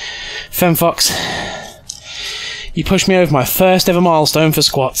 Fem Fox, you pushed me over my first ever milestone for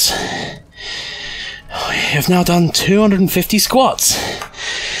squats. You have now done 250 squats,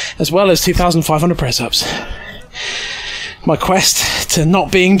 as well as 2,500 press-ups. My quest to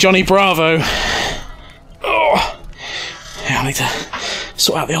not being Johnny Bravo. Oh, yeah, I need to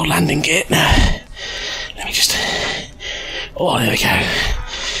sort out the old landing gear. Let me just... Oh, there we go.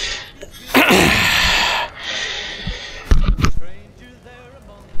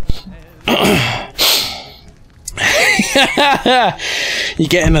 You're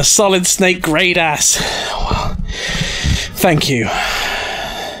getting a solid snake grade ass. Well, thank you.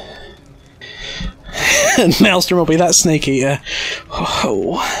 Maelstrom will be that snake eater.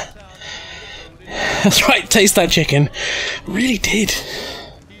 Oh. That's right, taste that chicken. Really did.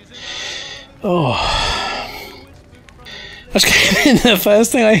 Oh. I just came in, the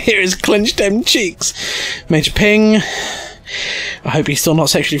first thing I hear is clench them cheeks. Major Ping. I hope he's still not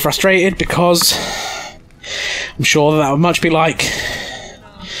sexually frustrated because I'm sure that would much be like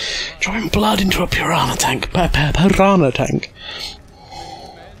drawing blood into a piranha tank. Piranha tank.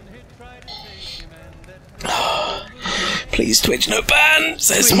 Please Twitch no ban,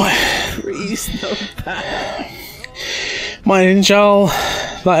 says my... Please no ban. My ninjal,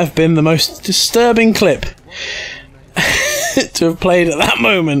 that have been the most disturbing clip to have played at that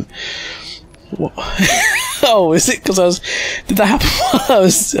moment. What? Oh, is it because did that happen while I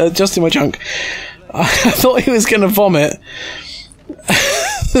was adjusting my junk? I thought he was going to vomit.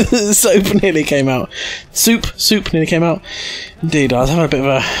 Soup nearly came out. Soup nearly came out. Indeed, I was having a bit of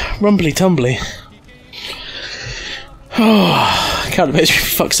a rumbly-tumbly. Oh, count a bit, for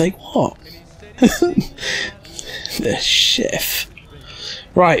fuck's sake. What? The chef.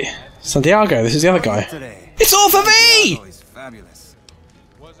 Right, Santiago, this is the other guy. It's Author V!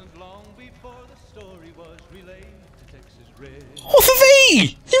 Author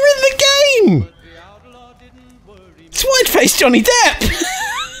V! You're in the game! It's white-faced Johnny Depp!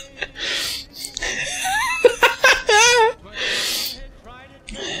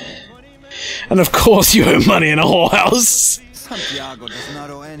 And of course you owe money in a whorehouse! Santiago does not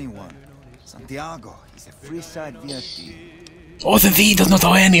owe anyone. Santiago is a free-side VIP. Author V does not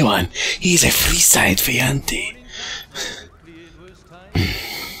owe anyone. He is a free-side fiante.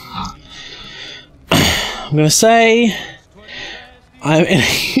 I'm gonna say I'm in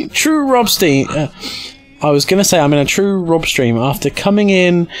a true Rob stream. I was gonna say I'm in a true Rob stream after coming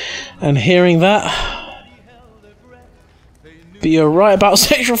in and hearing that. But you're right about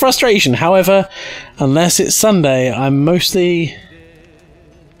sexual frustration. However, unless it's Sunday, I'm mostly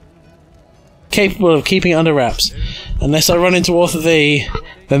capable of keeping it under wraps. Unless I run into Author V,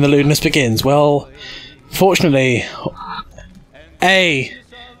 then the lewdness begins. Well, fortunately, A,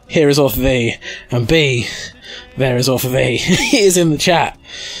 here is Author V, and B, there is Author V. He is in the chat.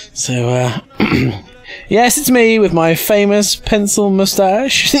 So, Yes, it's me with my famous pencil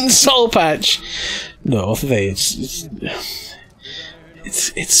moustache and soul patch. No, it's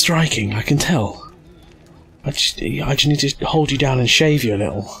striking. I can tell. I just need to hold you down and shave you a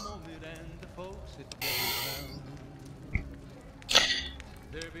little.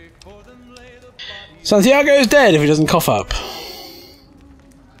 Santiago is dead if he doesn't cough up.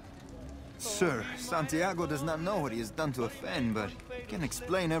 Sir, Santiago does not know what he has done to offend, but he can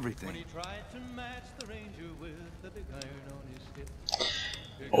explain everything.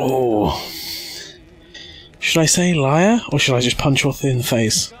 Oh. Should I say liar, or should I just punch Ortho in the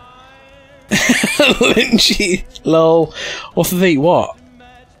face? Lynchy, lol. Ortho, what?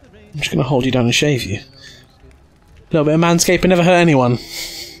 I'm just gonna hold you down and shave you. A little bit of manscaping never hurt anyone.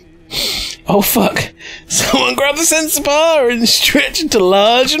 Oh fuck! Someone grab the sensor bar and stretch it to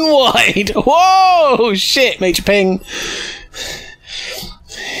large and wide. Whoa! Shit! Major ping.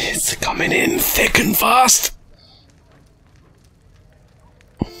 It's coming in thick and fast.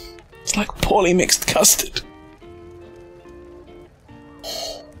 It's like poorly mixed custard.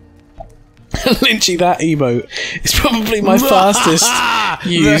 Lynchy, that emote is probably my fastest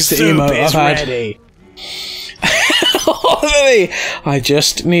used emote I've had. Ready. I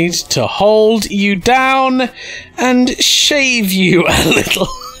just need to hold you down and shave you a little.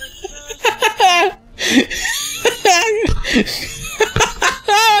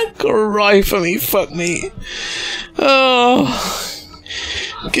 Cry for me, fuck me. Oh,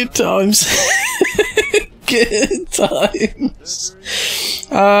 good times. Good times.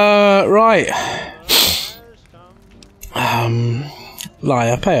 Right.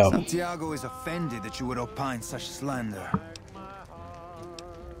 Liar, pay up. Santiago is offended that you would opine such slander.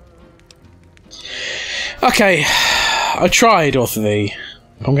 Okay, I tried, Ortho.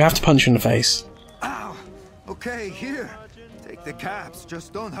 I'm gonna have to punch you in the face. Ow! Okay, here. Take the caps.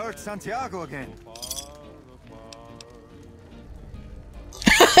 Just don't hurt Santiago again.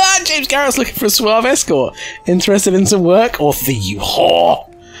 James Garrett's looking for a suave escort. Interested in some work, Ortho, you whore?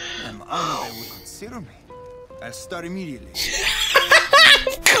 I'm honored they would consider me. I'll start immediately.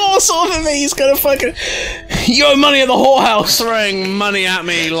 Of course, Ortho, he's gonna fucking... You owe money at the whorehouse. Throwing money at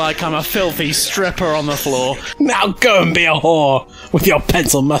me like I'm a filthy stripper on the floor. Now go and be a whore with your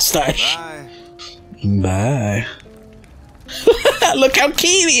pencil mustache. Bye. Look how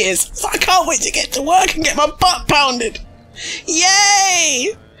keen he is. I can't wait to get to work and get my butt pounded.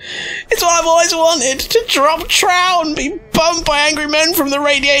 Yay! It's what I've always wanted, to drop trow and be bumped by angry men from the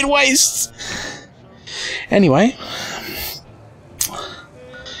radiated wastes. Anyway,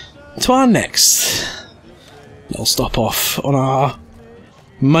 to our next little stop off on our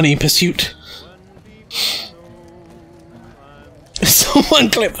money pursuit. Someone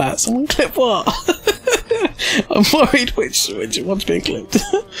clip that. Someone clip what? I'm worried which one's being clipped.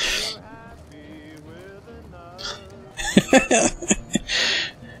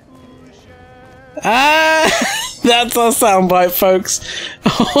 That's our soundbite, folks.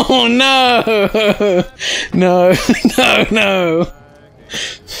 Oh no! No, no, no!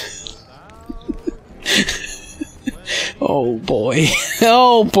 Oh boy!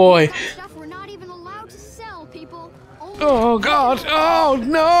 Oh boy! Oh god! Oh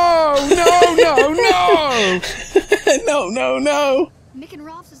no! No! No! No! No! No! No! Mick and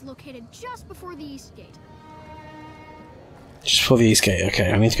Ralph's is located just before the East Gate. Just before the East Gate.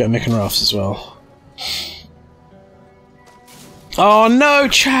 Okay, I need to go to Mick and Ralph's as well. Oh no,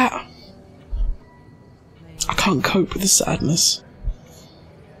 chat! I can't cope with the sadness.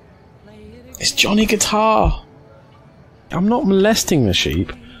 It's Johnny Guitar. I'm not molesting the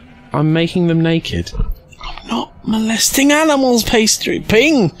sheep. I'm making them naked. I'm not molesting animals, Pastry.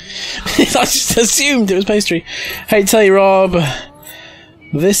 Ping! I just assumed it was Pastry. Hey, tell you, Rob.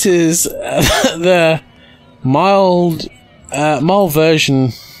 This is the mild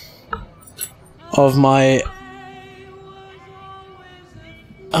version of my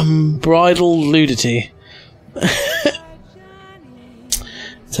unbridled nudity. It's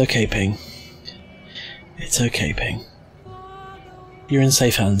okay, Ping. It's okay, Ping. You're in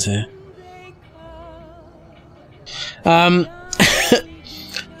safe hands here.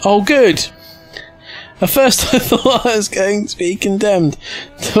 Oh, good. At first I thought I was going to be condemned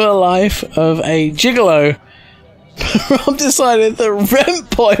to a life of a gigolo. Rob decided that Rent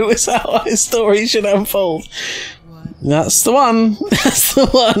Boy was how our story should unfold. That's the one. That's the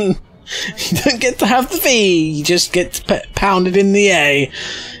one. You don't get to have the V. You just get pounded in the A.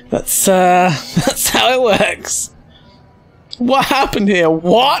 That's how it works. What happened here?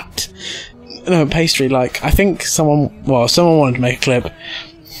 What? No, Pastry, like, I think someone wanted to make a clip.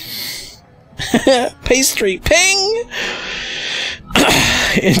 Pastry, ping!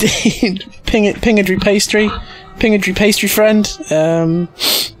 Indeed, Pingadry pastry friend.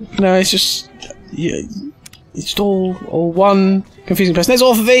 No, it's just it's all one confusing person. There's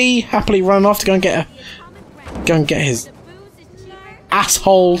Author V happily run off to go and get his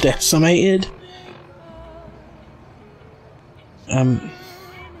asshole decimated.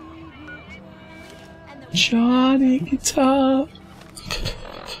 Johnny Guitar.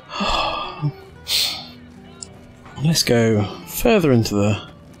 Let's go further into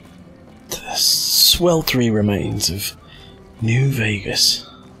the sweltery remains of New Vegas.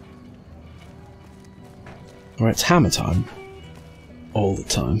 Where it's hammer time. All the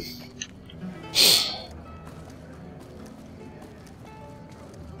time.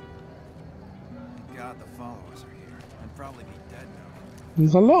 God, the followers are here. I'd probably be dead now.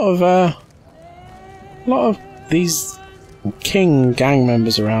 There's a lot of these King gang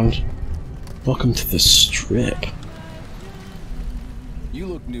members around. Welcome to the Strip. You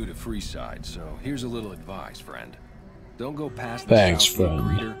look new to Freeside, so here's a little advice, friend. Don't go past the Thanks, Southgate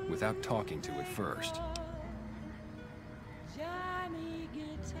friend. greeter without talking to it first.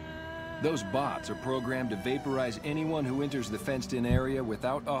 Those bots are programmed to vaporize anyone who enters the fenced-in area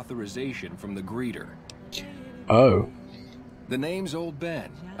without authorization from the greeter. Oh. The name's Old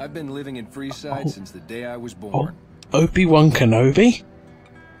Ben. I've been living in Freeside since the day I was born. Obi-Wan Kenobi?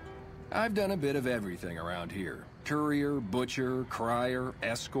 I've done a bit of everything around here. Courier, butcher, crier,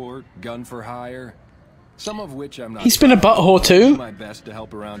 escort, gun for hire. Some of which I'm not. He's been a butthole too. I do my best to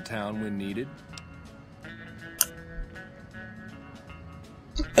help around town when needed.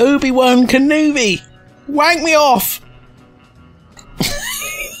 Obi-Wan Kenobi! Wank me off!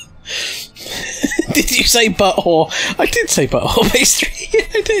 Did you say butthole? I did say butthole, Pastry.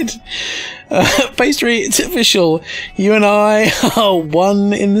 I did. Pastry, it's official. You and I are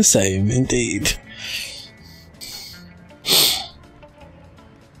one in the same, indeed.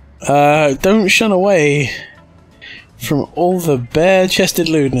 Don't shun away from all the bare-chested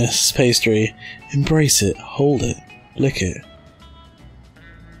lewdness, Pastry. Embrace it, hold it, lick it.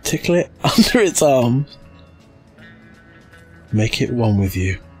 Tickle it under its arm. Make it one with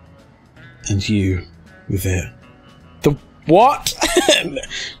you. And you with it. The what?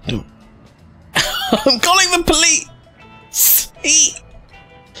 No. I'm calling the police!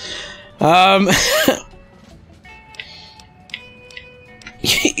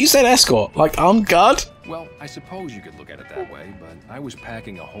 You said escort, like armed guard? Well, I suppose you could look at it that way, but I was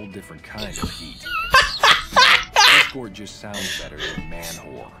packing a whole different kind of heat. Escort just sounds better than man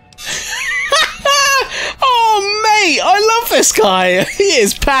whore. Oh, mate, I love this guy. He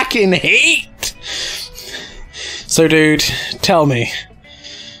is packing heat. So, dude, tell me,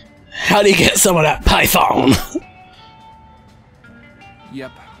 how do you get some of that python?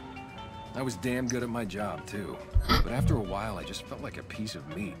 Yep. I was damn good at my job, too. But after a while, I just felt like a piece of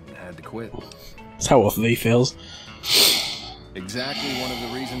meat and had to quit. That's how often he feels. Exactly one of the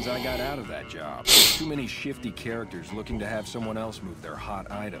reasons I got out of that job. Too many shifty characters looking to have someone else move their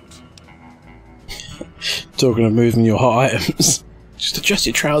hot items. Talking of moving your hot items. Just adjust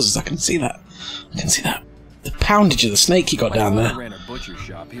your trousers, I can see that. I can see that. The poundage of the snake you got down there. I ran a butcher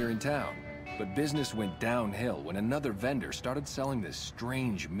shop here in town, but business went downhill when another vendor started selling this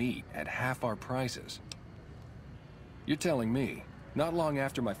strange meat at half our prices. You're telling me, not long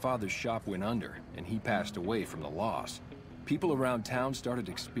after my father's shop went under and he passed away from the loss, people around town started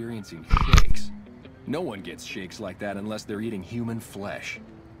experiencing shakes. No one gets shakes like that unless they're eating human flesh.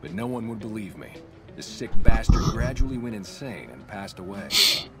 But no one would believe me. The sick bastard gradually went insane and passed away.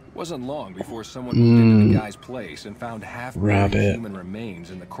 It wasn't long before someone moved into the guy's place and found half-buried human remains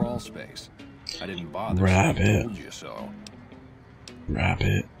in the crawl space. I didn't bother, so I told you so.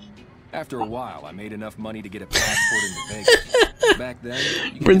 Rabbit. After a while, I made enough money to get a passport into Vegas. Back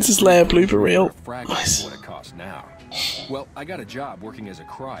then, Princess Leia blooper reel. A fraction of what it costs now. Well, I got a job working as a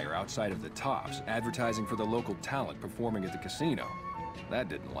crier outside of the Tops, advertising for the local talent performing at the casino. That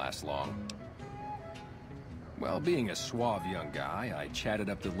didn't last long. Well, being a suave young guy, I chatted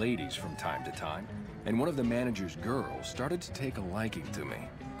up the ladies from time to time, and one of the manager's girls started to take a liking to me.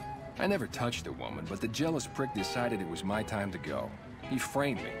 I never touched a woman, but the jealous prick decided it was my time to go. He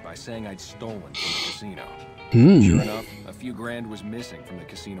framed me by saying I'd stolen from the casino. Sure enough, a few grand was missing from the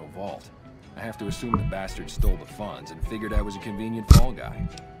casino vault. I have to assume the bastard stole the funds and figured I was a convenient fall guy.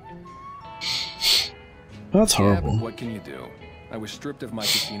 That's horrible. Yeah, but what can you do? I was stripped of my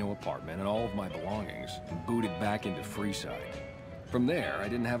casino apartment and all of my belongings and booted back into Freeside. From there, I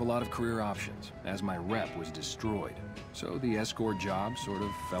didn't have a lot of career options, as my rep was destroyed. So the escort job sort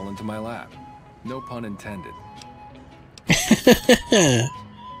of fell into my lap. No pun intended. Going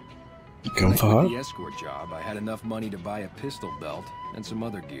for With hard? the escort job, I had enough money to buy a pistol belt and some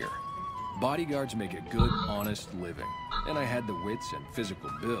other gear. Bodyguards make a good, honest living, and I had the wits and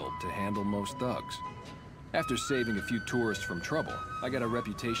physical build to handle most thugs. After saving a few tourists from trouble, I got a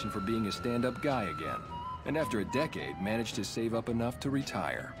reputation for being a stand-up guy again, and after a decade, managed to save up enough to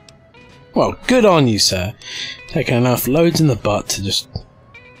retire. Well, good on you, sir. Taking enough loads in the butt to just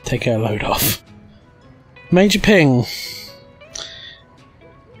take a load off. Major Ping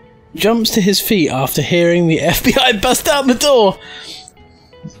jumps to his feet after hearing the FBI bust out the door.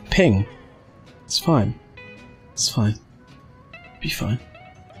 Ping. It's fine. It's fine. Be fine.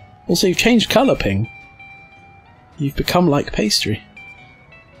 Also, you've changed colour, Ping. You've become like pastry.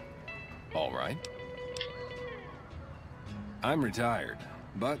 Alright. I'm retired,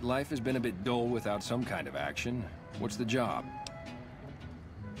 but life has been a bit dull without some kind of action. What's the job?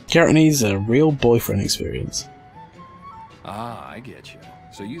 Garrett needs a real boyfriend experience. Ah, I get you.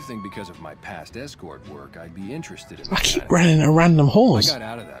 So you think because of my past escort work, I'd be interested in I keep running a random horse. I got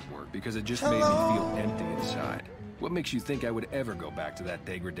out of that work because it just made me feel empty inside. What makes you think I would ever go back to that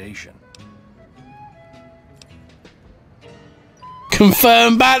degradation?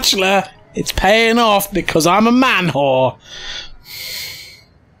 Confirmed bachelor. It's paying off because I'm a man whore.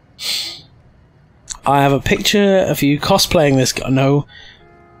 I have a picture of you cosplaying this guy. No.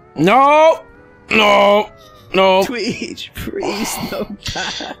 No. No. No. Twitch, please, no.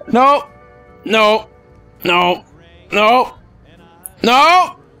 No. No. No. No. No.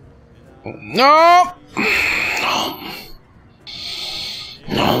 No. No.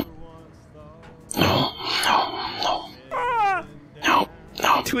 No. No. No.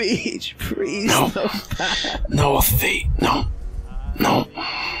 No. Twitch, please, no. No, the no. No.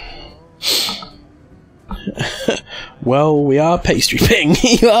 Well, we are pastry ping.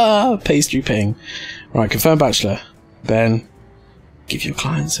 You are pastry ping. Right, confirmed bachelor. Ben, give your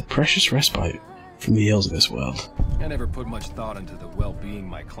clients a precious respite from the ills of this world. I never put much thought into the well-being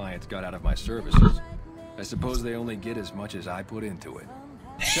my clients got out of my services. I suppose they only get as much as I put into it.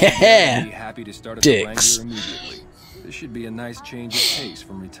 I'd be happy to start at the Wrangler immediately. This should be a nice change of pace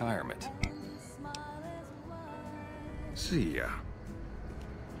from retirement. See ya.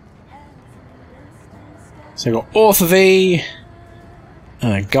 So we got Author V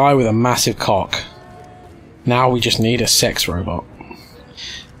and a guy with a massive cock. Now we just need a sex robot.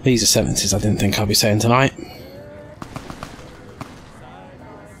 These are sentences I didn't think I'd be saying tonight.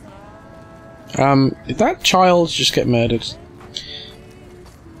 Did that child just get murdered?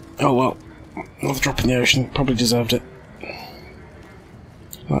 Oh well. Another drop in the ocean. Probably deserved it.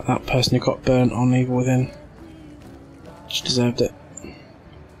 Like that person who got burnt on Evil Within. Just deserved it.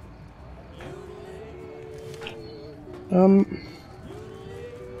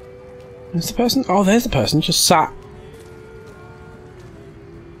 Is the person? Oh, there's the person. Just sat.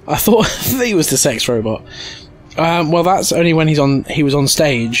 I thought he was the sex robot. Well, that's only when he was on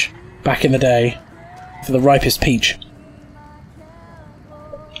stage back in the day for the Ripest Peach.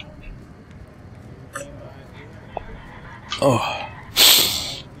 Oh.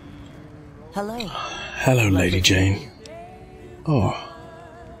 Hello. Hello, Lady Jane. Oh.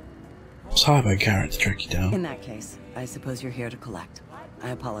 I'm sorry about Garrett to track you down. In that case, I suppose you're here to collect. I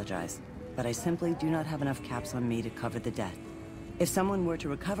apologize, but I simply do not have enough caps on me to cover the debt. If someone were to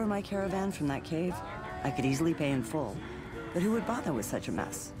recover my caravan from that cave, I could easily pay in full. But who would bother with such a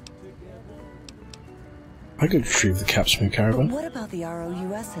mess? I could retrieve the caps from your caravan. But what about the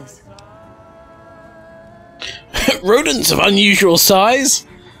ROUSs? Rodents of unusual size?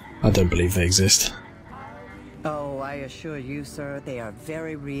 I don't believe they exist. Oh, I assure you, sir, they are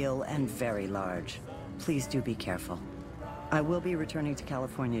very real and very large. Please do be careful. I will be returning to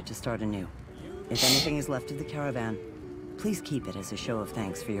California to start anew. If anything is left of the caravan, please keep it as a show of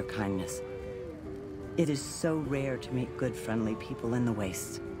thanks for your kindness. It is so rare to meet good, friendly people in the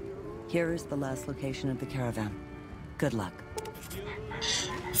wastes. Here is the last location of the caravan. Good luck.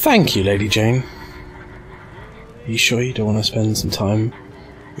 Thank you, Lady Jane. Are you sure you don't want to spend some time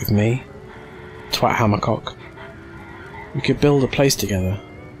with me? Twat Hammercock. We could build a place together.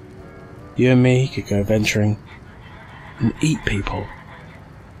 You and me could go venturing and eat people.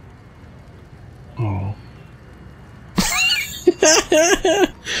 Oh.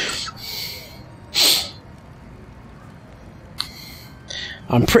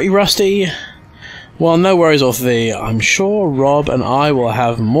 I'm pretty rusty. Well, no worries, Author V. I'm sure Rob and I will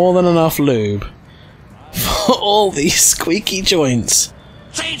have more than enough lube for all these squeaky joints.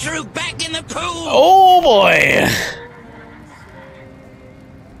 Say Drew back in the pool! Oh boy!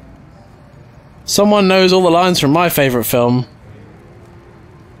 Someone knows all the lines from my favourite film.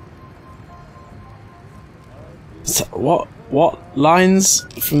 So, what lines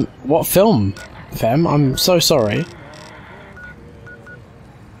from what film, Fem? I'm so sorry.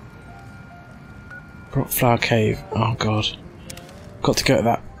 Flower Cave. Oh god. Got to go to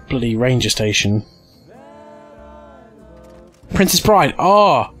that bloody ranger station. Princess Bride.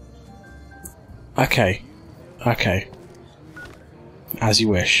 Oh! Okay. Okay. As you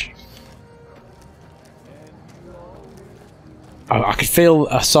wish. I could feel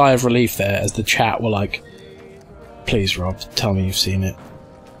a sigh of relief there as the chat were like, please Rob, tell me you've seen it.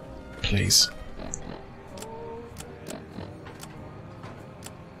 Please.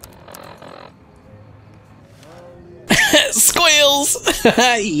 Squeals!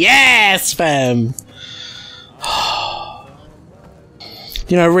 Yes, fam!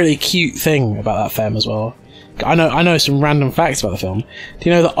 You know, a really cute thing about that film as well. I know some random facts about the film. Do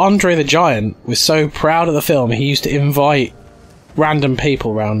you know that Andre the Giant was so proud of the film he used to invite random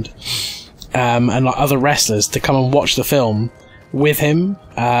people around and like other wrestlers to come and watch the film with him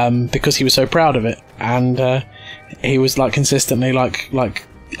because he was so proud of it, and he was like consistently like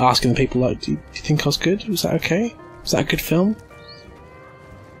asking the people like, do you think I was good? Was that okay? Was that a good film?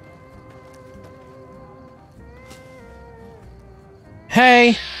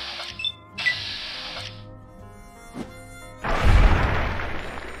 Hey!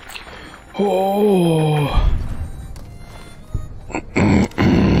 Oh!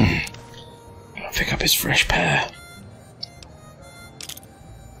 Pick up his fresh pair.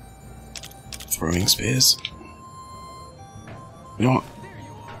 Throwing spears. You know what?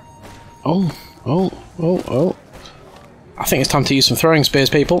 Oh. I think it's time to use some throwing spears,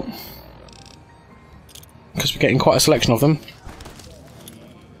 people. Because we're getting quite a selection of them.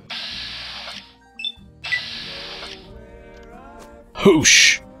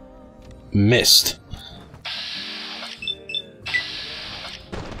 Whoosh! Missed.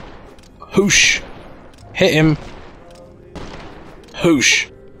 Whoosh! Hit him. Whoosh!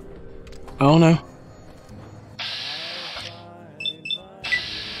 Oh no.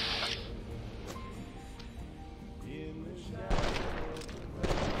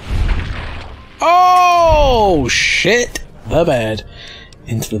 Oh shit! The bed.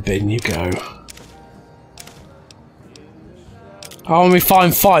 Into the bin you go. Oh, and we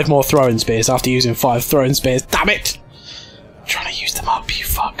find 5 more throwing spears after using 5 throwing spears. Damn it! I'm trying to use them up, you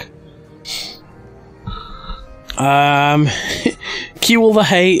fuck. Cue all the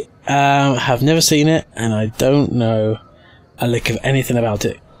hate. Have never seen it, and I don't know a lick of anything about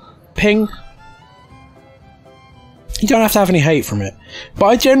it. Ping. You don't have to have any hate from it, but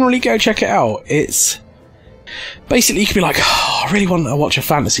I generally go check it out. It's basically, you could be like, oh, I really want to watch a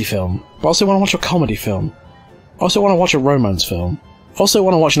fantasy film, but I also want to watch a comedy film. I also want to watch a romance film. I also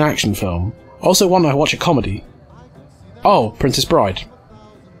want to watch an action film. I also want to watch a comedy. Oh, Princess Bride.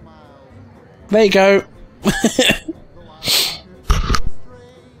 There you go.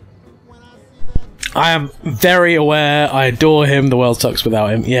 I am very aware. I adore him. The world sucks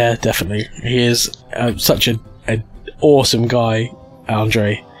without him. Yeah, definitely. He is such an awesome guy,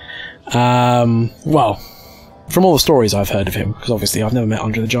 Andre. Well, from all the stories I've heard of him, because obviously I've never met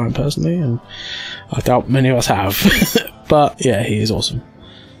Andre the Giant personally, and I doubt many of us have. But yeah, he is awesome.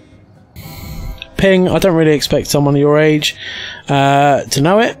 Ping, I don't really expect someone your age to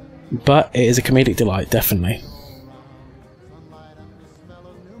know it, but it is a comedic delight, definitely.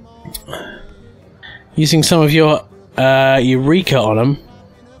 Using some of your Eureka on him.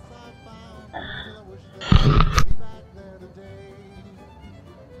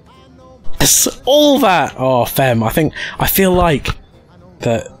 All that! Oh, fem, I feel like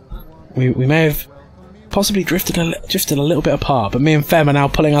that we may have possibly drifted a little bit apart, but me and Fem are now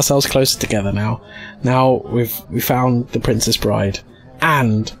pulling ourselves closer together now. Now we found the Princess Bride,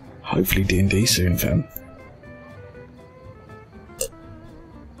 and hopefully D&D soon, Fem.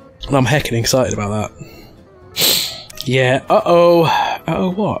 And I'm heckin' excited about that. Yeah,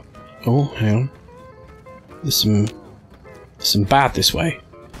 uh-oh, what? Oh, hang on. There's some bad this way.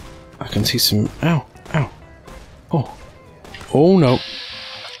 I can see some... Ow. Oh no.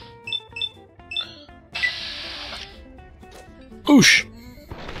 Oosh.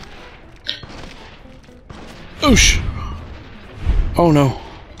 Oh no.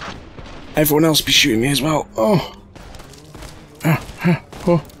 Everyone else be shooting me as well. Oh.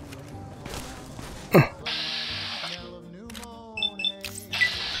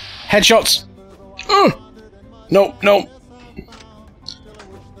 Headshots. No.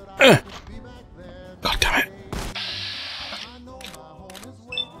 God damn it.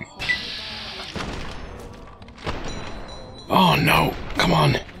 Oh no, come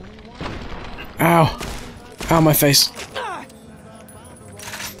on. Ow. Ow, my face.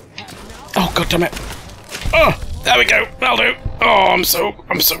 Oh, god damn it. Oh, there we go. That'll do. Oh, I'm so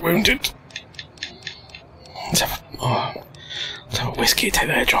wounded. Let's have a whiskey, take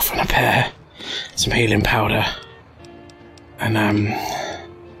the edge off on a pear. some healing powder, and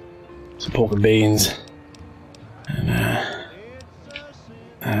some pork and beans, and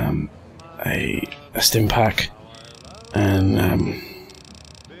a stim pack, and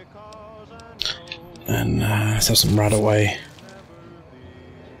let's have some rad away.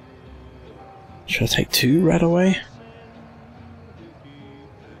 Should I take 2 rad away?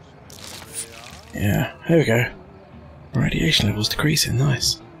 Yeah, here we go. Radiation levels decreasing,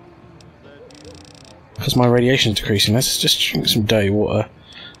 nice. Because my radiation is decreasing, let's just drink some dirty water.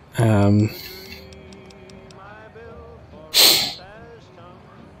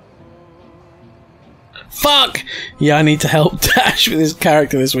 Fuck! Yeah, I need to help Dash with his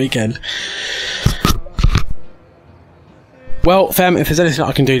character this weekend. Well, fam, if there's anything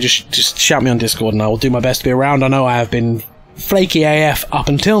I can do, just shout me on Discord and I will do my best to be around. I know I have been flaky AF up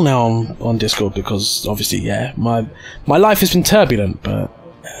until now on Discord because, obviously, yeah, my life has been turbulent, but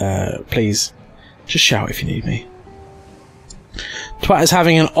please, just shout if you need me. Twat is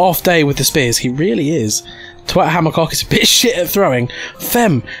having an off day with the spears. He really is. Twat Hammercock is a bit shit at throwing.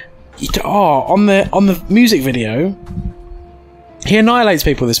 Fem, on the music video, he annihilates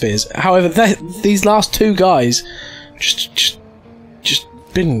people with the spears. However, these last 2 guys just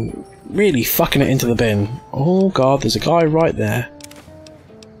been really fucking it into the bin. Oh god, there's a guy right there.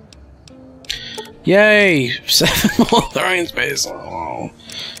 Yay! 7 more throwing spears. Oh.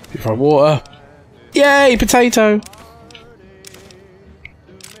 Purified water. Yay! Potato!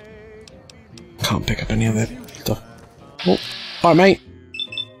 Can't pick up any other stuff. Oh, alright, mate.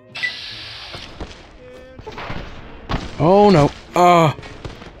 Oh no.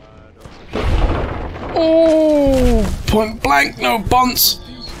 Oh, point blank, no bonds.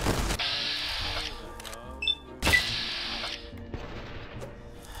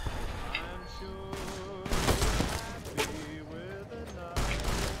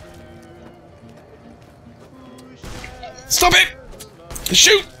 Stop it!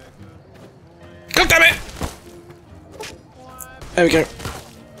 Shoot! God damn it! There we go.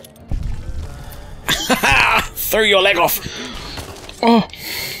 Threw your leg off.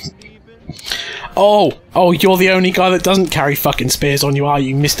 Oh, you're the only guy that doesn't carry fucking spears on you, are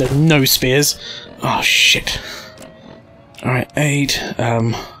you, Mr. No Spears? Oh, shit. Alright, aid,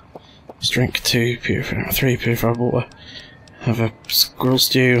 let's drink 2, 3 purified water, have a squirrel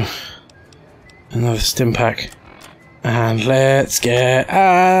stew, another stim pack, and let's get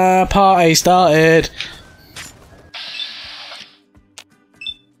a party started!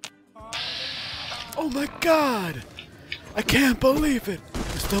 Oh my god! I can't believe it!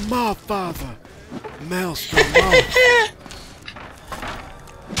 It's the mob father! Maelstrom mob!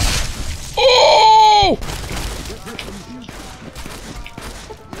 Oh!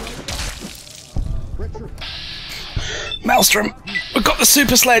 Maelstrom! We've got the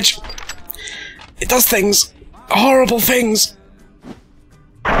super sledge! It does things! Horrible things!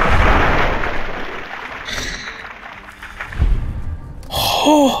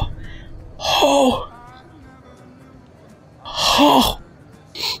 Oh! Oh! Oh!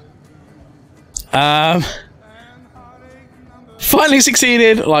 Finally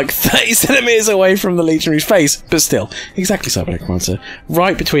succeeded, like 30 centimeters away from the legionary's face, but still, exactly so, Monster.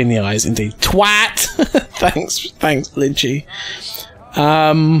 Right between the eyes, indeed. Twat! thanks, Lynchy.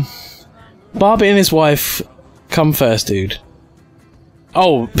 Barbie and his wife come first, dude.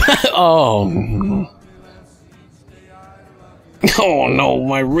 Oh, oh. Oh no,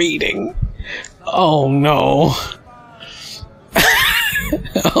 my reading. Oh no.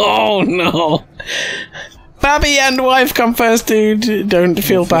 Oh no. Babby and wife come first, dude. Don't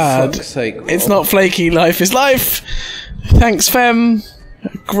feel bad. It's not flaky. Life is life. Thanks, Fem.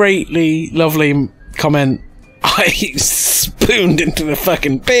 Greatly lovely comment. I spooned into the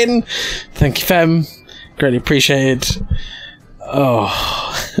fucking bin. Thank you, Fem. Greatly appreciated. Oh.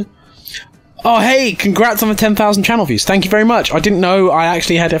 Oh, hey, congrats on the 10,000 channel views. Thank you very much. I didn't know I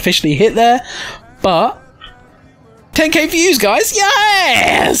actually had officially hit there, but 10k views, guys.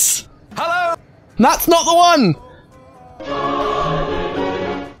 Yes! Hello! That's not the one!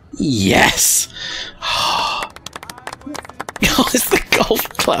 Yes! Oh, it's the golf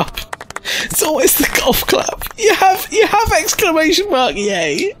clap. It's always the golf clap. You have exclamation mark,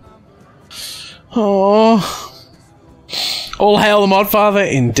 yay! Oh. All hail the Modfather,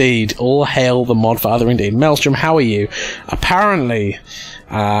 indeed. All hail the Modfather, indeed. Maelstrom, how are you? Apparently,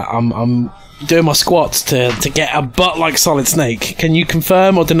 I'm doing my squats to get a butt like Solid Snake. Can you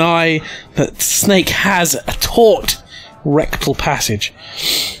confirm or deny that Snake has a taut rectal passage?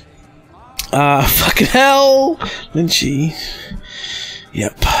 Fucking hell! Lynchy.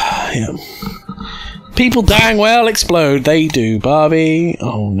 Yep. People dang well explode. They do, Barbie.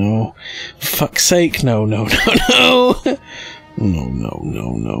 Oh no. Fuck's sake. No, no, no, no. No, no,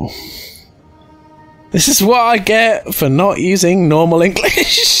 no, no. This is what I get for not using normal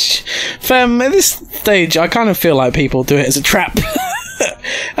English. Fem, at this stage, I kind of feel like people do it as a trap.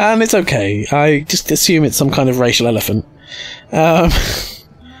 And it's okay. I just assume it's some kind of racial elephant.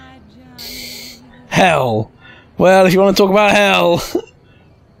 Hell. Well, if you want to talk about hell.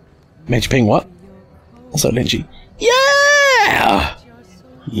 Major Ping, what? Also Lynchy. Yeah!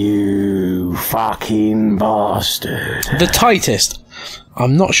 You fucking bastard. The tightest.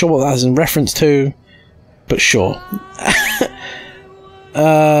 I'm not sure what that is in reference to, but sure.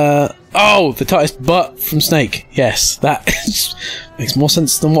 Oh, the tightest butt from Snake. Yes, that makes more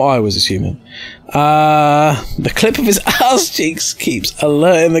sense than what I was assuming. The clip of his ass cheeks keeps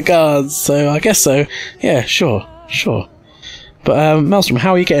alerting the guards, so I guess so. Yeah, sure. But, Maelstrom,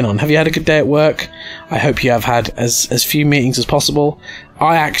 how are you getting on? Have you had a good day at work? I hope you have had as few meetings as possible.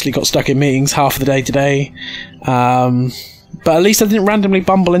 I actually got stuck in meetings half of the day today. But at least I didn't randomly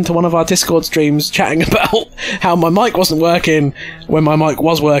bumble into one of our Discord streams chatting about how my mic wasn't working when my mic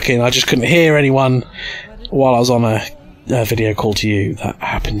was working. I just couldn't hear anyone while I was on a video call to you. That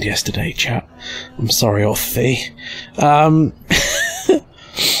happened yesterday, chat. I'm sorry, Orthy. I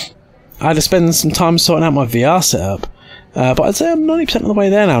had to spend some time sorting out my VR setup. But I'd say I'm 90% of the way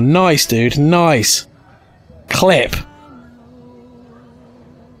there now. Nice, dude. Nice. Clip.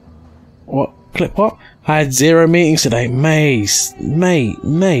 What? Clip what? I had 0 meetings today. Maelstrom,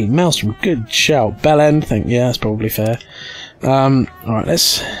 good shout. Bell end, yeah, that's probably fair. Alright,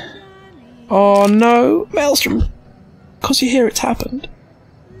 let's... Oh no, Maelstrom. Because you hear it's happened.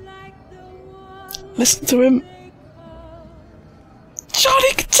 Listen to him.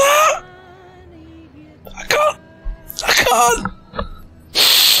 Johnny Guitar! I can't!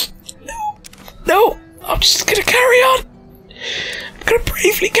 No, I'm just gonna carry on. I'm gonna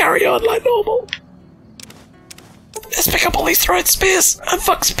bravely carry on like normal. Let's pick up all these throwing spears and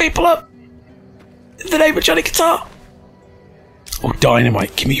fuck some people up. In the name of Johnny Guitar. Oh,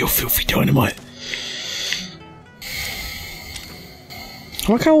 dynamite. Give me your filthy dynamite.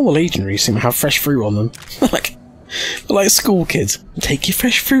 I like how all the legionaries seem to have fresh fruit on them. like school kids. Take your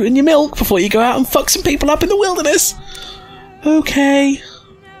fresh fruit and your milk before you go out and fuck some people up in the wilderness. Okay.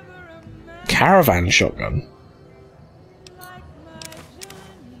 Caravan shotgun.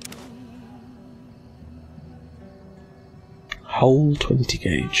 Whole 20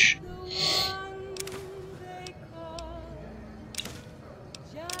 gauge.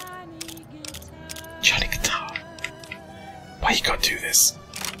 Johnny Guitar. Why you gotta do this?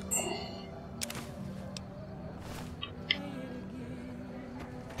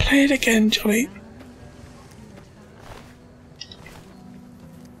 Play it again, Johnny.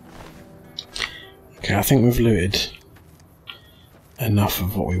 Okay, I think we've looted enough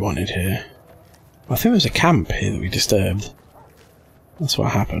of what we wanted here. I think there's a camp here that we disturbed. That's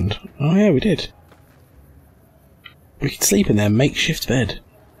what happened. Oh yeah, we did. We could sleep in their makeshift bed.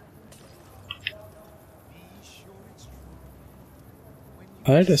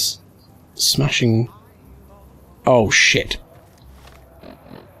 They're just smashing... Oh shit.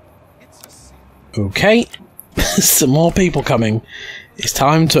 Okay. Some more people coming. It's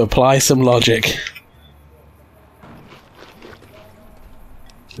time to apply some logic.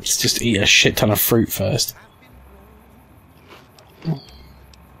 Let's just eat a shit ton of fruit first.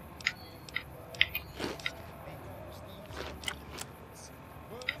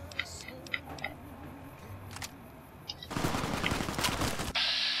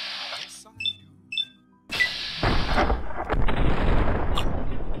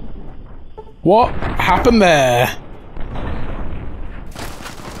 What happened there?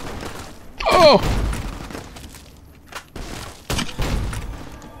 Oh!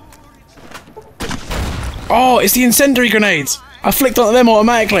 Oh, it's the incendiary grenades! I flicked onto them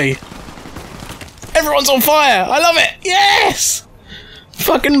automatically. Everyone's on fire! I love it! Yes!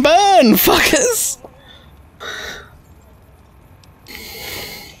 Fucking burn, fuckers!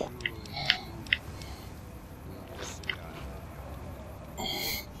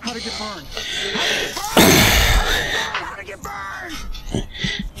 How to get burned? How to get burned?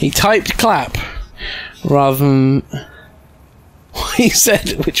 He typed clap rather than what he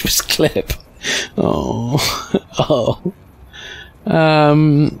said, which was clip. Oh, oh.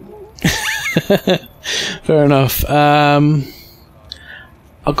 Fair enough. I've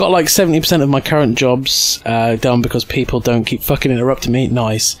got like 70% of my current jobs done because people don't keep fucking interrupting me.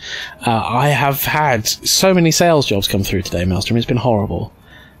 Nice. I have had so many sales jobs come through today, Maelstrom. It's been horrible.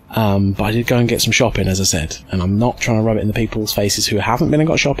 But I did go and get some shopping, as I said, and I'm not trying to rub it in the people's faces who haven't been and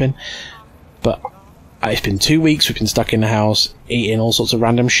got shopping, but It's been 2 weeks, we've been stuck in the house, eating all sorts of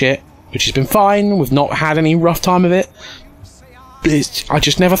random shit, which has been fine, we've not had any rough time of it. I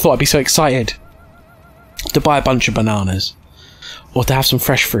just never thought I'd be so excited to buy a bunch of bananas, or to have some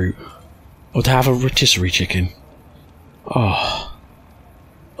fresh fruit, or to have a rotisserie chicken. Oh,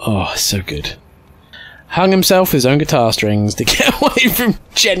 so good. Hung himself with his own guitar strings to get away from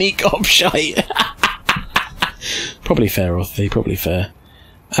Jenny Gobshite. Probably fair, Orthy, probably fair.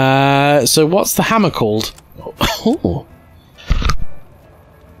 So what's the hammer called? Oh.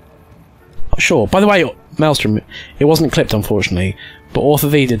 Sure. By the way, Maelstrom, it wasn't clipped, unfortunately, but Author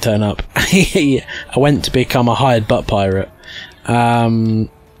V did turn up. I went to become a hired butt pirate. It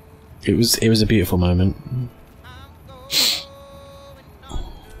was a beautiful moment.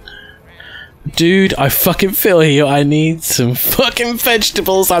 Dude, I fucking feel you. I need some fucking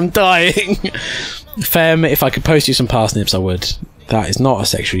vegetables. I'm dying. Fem, if I could post you some parsnips, I would. That is not a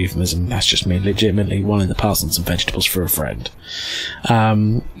sexual euphemism. That's just me legitimately wanting to pass on some vegetables for a friend.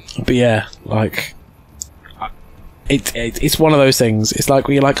 But yeah, like, it's one of those things. It's like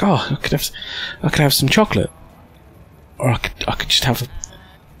where you're like, oh, I could have some chocolate, or I could just have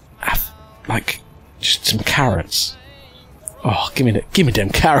like just some carrots. Oh, give me them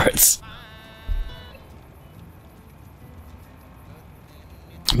carrots.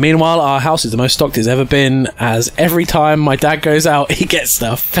 Meanwhile, our house is the most stocked it's ever been, as every time my dad goes out, he gets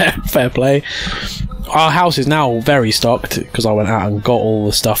stuff. Fair play. Our house is now very stocked, because I went out and got all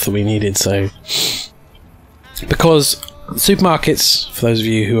the stuff that we needed, so... Because supermarkets, for those of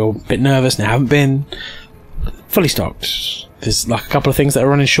you who are a bit nervous and haven't been, fully stocked. There's like a couple of things that are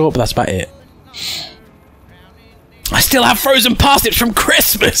running short, but that's about it. I still have frozen parsnips from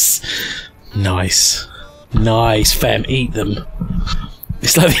Christmas! Nice. Nice, fam. Eat them.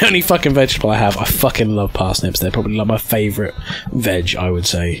 It's like the only fucking vegetable I have. I fucking love parsnips. They're probably like my favourite veg, I would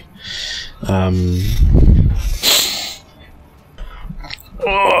say.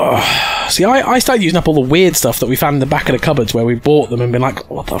 See, I started using up all the weird stuff that we found in the back of the cupboards where we bought them and been like,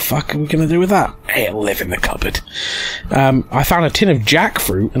 what the fuck are we going to do with that? It'll live in the cupboard. I found a tin of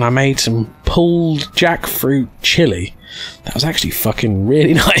jackfruit and I made some pulled jackfruit chili. That was actually fucking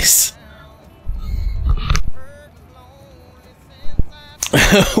really nice.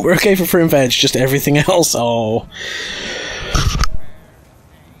 We're okay for fruit and veg, just everything else. Oh.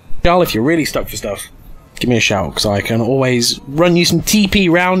 Charles, if you're really stuck for stuff, give me a shout, because I can always run you some TP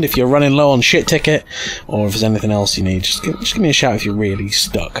round if you're running low on shit ticket, or if there's anything else you need. Just give me a shout if you're really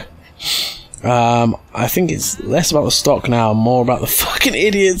stuck. I think it's less about the stock now, more about the fucking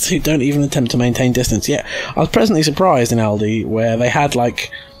idiots who don't even attempt to maintain distance. Yeah, I was pleasantly surprised in Aldi, where they had,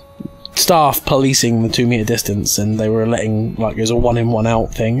 like, staff policing the 2 metre distance, and they were letting, like, it was a 1 in 1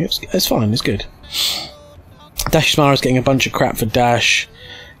 out thing. It's fine, it's good. Dash Smara's getting a bunch of crap for Dash,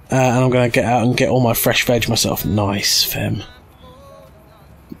 and I'm going to get out and get all my fresh veg myself. Nice, fem.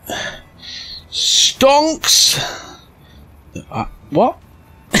 Stonks! What?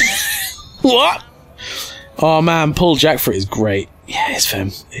 What? Oh man, pulled jackfruit is great. Yeah, it's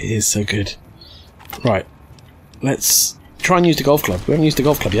fem. It is so good. Right. Let's try and use the golf club. We haven't used the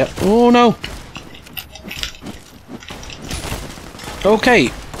golf club yet. Oh no! Okay.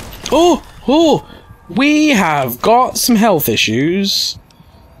 Oh! We have got some health issues.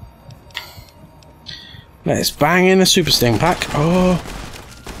 Let's bang in a super sting pack. Oh.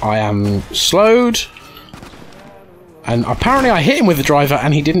 I am slowed. And apparently I hit him with the driver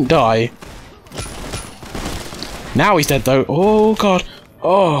and he didn't die. Now he's dead though. Oh god.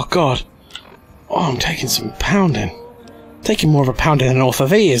 Oh god. Oh, I'm taking some pounding. Taking more of a pounding than Author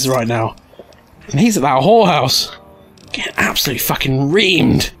V is right now. And he's at that whorehouse. Getting absolutely fucking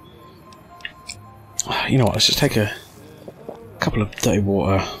reamed. You know what, let's just take a couple of dirty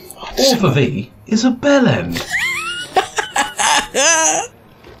water. Author V is a bellend.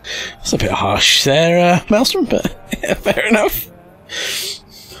 That's a bit harsh there, Maelstrom, but yeah, fair enough.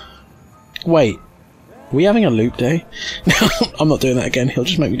 Wait, are we having a loop day? No, I'm not doing that again. He'll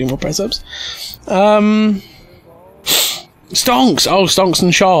just make me do more press-ups. Stonks! Oh, Stonks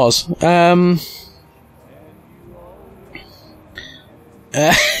and Shaw's.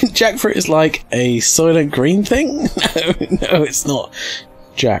 Jackfruit is like a Soylent Green thing? No, it's not.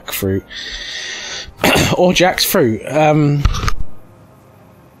 Jackfruit. Or Jack's fruit.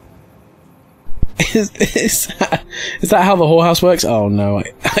 Is that how the whorehouse works? Oh no,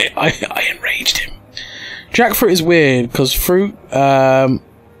 I enraged him. Jackfruit is weird because fruit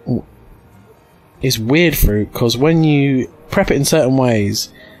is weird fruit because when you prep it in certain ways,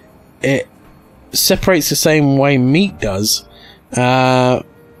 it separates the same way meat does.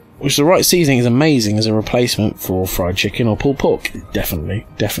 Which the right seasoning is amazing as a replacement for fried chicken or pulled pork.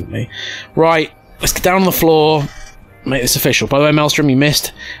 Definitely. Right, let's get down on the floor, make this official. By the way, Maelstrom, you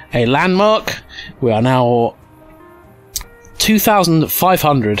missed a landmark. We are now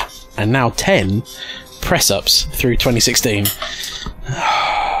 2,500 and now 10 press-ups through 2016.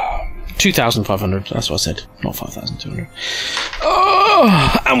 2,500, that's what I said, not 5,200.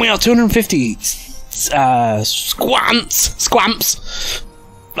 Oh, and we are 250 squamps.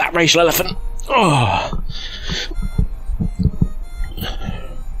 That racial elephant. Oh.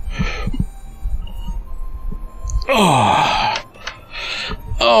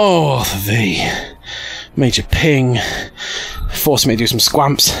 Oh, the Major Ping forced me to do some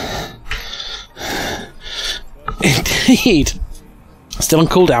squamps. Indeed. Still on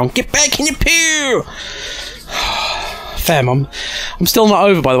cooldown. Get back in your poo! Fem, I'm still not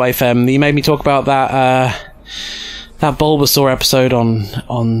over, by the way, Fem. You made me talk about that Bulbasaur episode on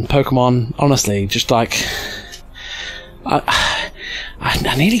Pokemon. Honestly, just like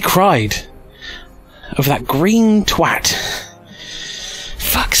I nearly cried over that green twat.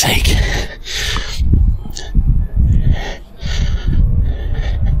 Fuck's sake.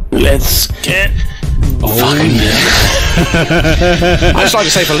 Let's get fucking. I just like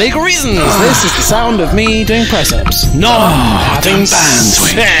to say, for legal reasons, this is the sound of me doing press-ups. No, having sex.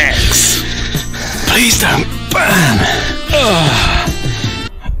 Please don't ban.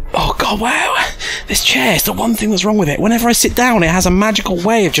 Oh god, wow. This chair is the one thing that's wrong with it. Whenever I sit down, it has a magical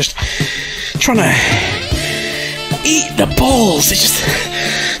way of just trying to eat the balls. It just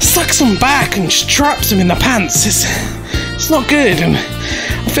sucks them back and just traps them in the pants. It's not good, and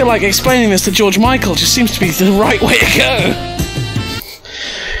I feel like explaining this to George Michael just seems to be the right way to go.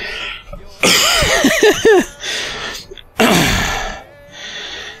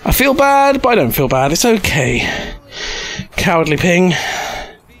 I feel bad, but I don't feel bad. It's okay. Cowardly Ping.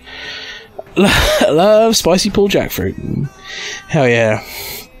 Love spicy pulled jackfruit. Hell yeah.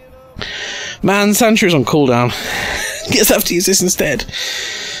 Man, Sancho's on cooldown. Guess I have to use this instead.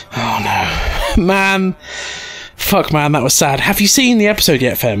 Oh no. Man. Fuck, man, that was sad. Have you seen the episode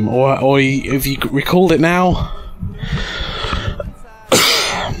yet, Fem? Or have you recalled it now?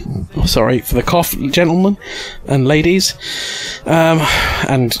 Oh, sorry for the cough, gentlemen and ladies.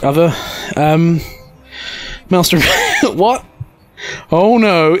 And other. Maelstrom. What? Oh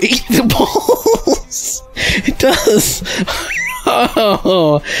no, eat the balls! It does!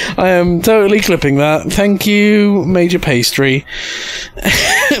 Oh, I am totally clipping that. Thank you, Major Pastry.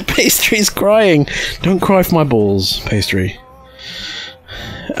 Pastry's crying. Don't cry for my balls, Pastry.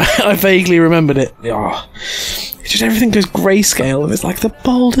 I vaguely remembered it. Oh. It's just everything goes grayscale, and it's like the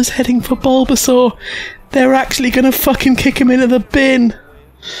boulder's heading for Bulbasaur. They're actually gonna fucking kick him into the bin.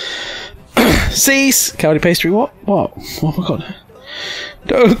 Cease! Cowardly Pastry, what? What? Oh my god.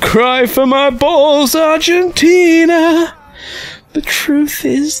 Don't cry for my balls, Argentina! The truth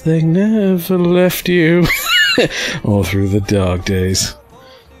is they never left you. All through the dark days.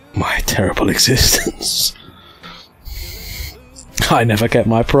 My terrible existence. I never kept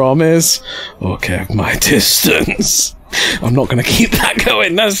my promise, or kept my distance. I'm not going to keep that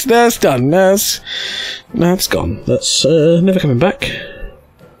going. That's done. That's gone. That's never coming back.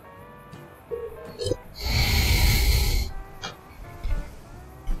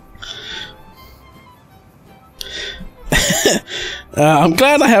 I'm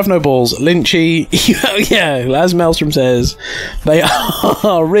glad I have no balls. Lynchy, yeah, as Maelstrom says, they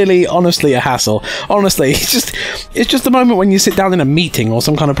are really, honestly, a hassle. Honestly, it's just the moment when you sit down in a meeting or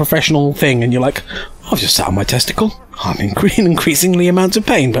some kind of professional thing and you're like, I've just sat on my testicle. I'm in increasingly amounts of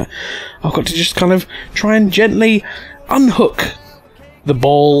pain, but I've got to just kind of try and gently unhook the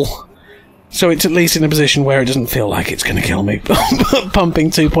ball so it's at least in a position where it doesn't feel like it's going to kill me.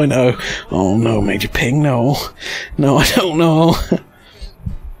 Pumping 2.0. Oh no, Major Ping, no. No, I don't know.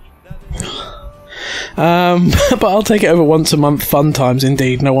 But I'll take it over once a month. Fun times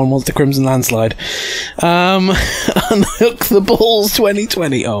indeed. No one wants the Crimson Landslide. Unhook the balls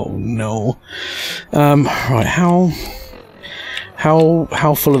 2020. Oh no. Right,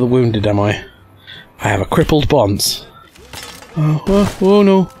 how full of the wounded am I? I have a crippled bonds. Oh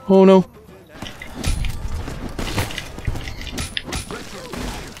no, oh no.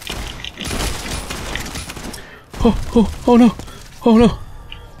 Oh no, oh no,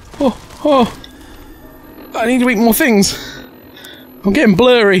 oh, I need to eat more things. I'm getting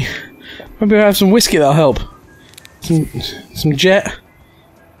blurry. Maybe I have some whiskey that'll help. Some jet,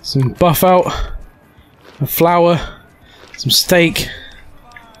 some buff out, a flour, some steak,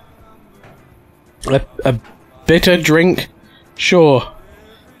 a bitter drink, sure.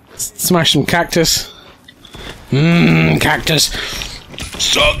 Smash some cactus. Cactus.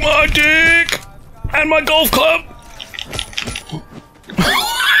 Suck my dick! And my golf club!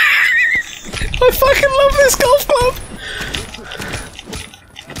 I I fucking love this golf club!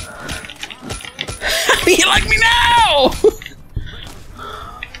 How do you like me now?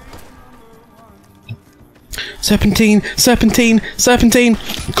 Serpentine, serpentine, serpentine,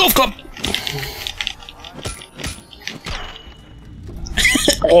 golf club!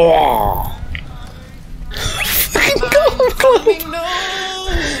 Oh. Fucking golf club!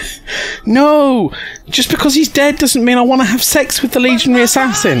 No! Just because he's dead doesn't mean I want to have sex with the legionary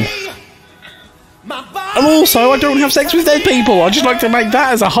assassin. And also, I don't have sex with dead people. I'd just like to make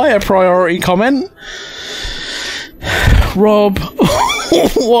that as a higher priority comment. Rob,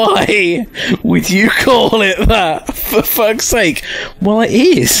 why would you call it that? For fuck's sake. Well, it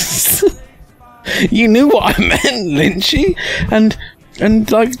is. You knew what I meant, Lynchy. And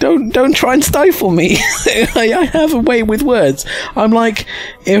like, don't try and stifle me. I have a way with words. I'm like,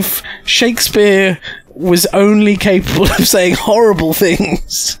 if Shakespeare was only capable of saying horrible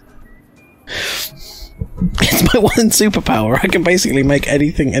things, it's my one superpower. I can basically make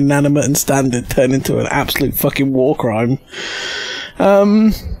anything inanimate and standard turn into an absolute fucking war crime.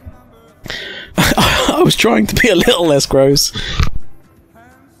 I was trying to be a little less gross.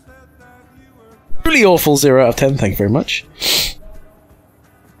 Really awful 0 out of 10, thank you very much.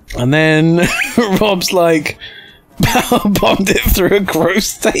 And then Rob's like, power bombed it through a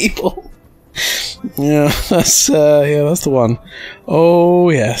gross table. Yeah, that's the one. Oh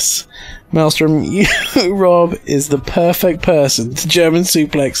yes, Maelstrom, you, Rob, is the perfect person to German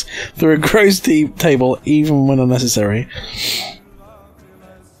suplex through a gross table, even when unnecessary.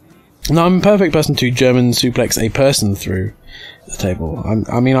 No, I'm a perfect person to German suplex a person through the table.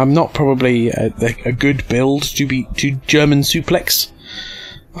 I mean, I'm not probably a good build to German suplex.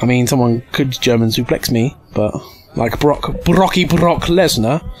 I mean, someone could German suplex me, but like Brocky Brock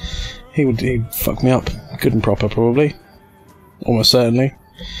Lesnar, he'd fuck me up good and proper, probably. Almost certainly.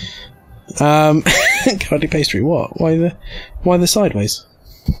 Candy pastry, what? Why the sideways?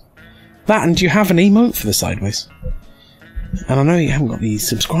 That, and do you have an emote for the sideways? And I know you haven't got the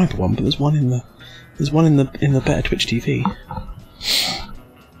subscriber one, but there's one in the better Twitch TV.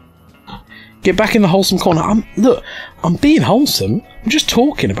 Get back in the wholesome corner. I'm being wholesome. I'm just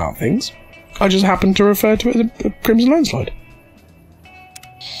talking about things. I just happen to refer to it as a Crimson Landslide.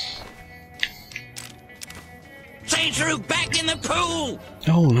 Train back in the pool!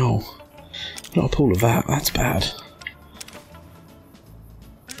 Oh no. Not a pool of that. That's bad.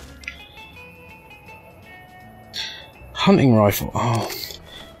 Hunting rifle. Oh.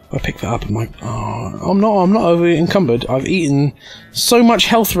 I picked that up and I'm not over encumbered. I've eaten so much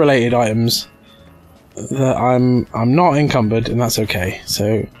health related items that I'm not encumbered, and that's okay.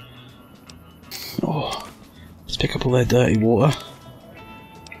 So let's pick up all their dirty water.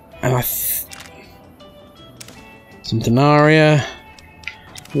 And some denaria,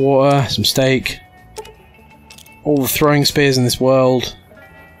 water, some steak, all the throwing spears in this world.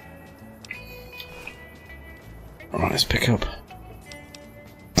 Alright, let's pick up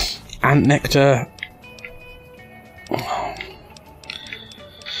ant nectar.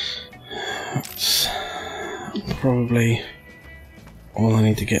 That's probably all I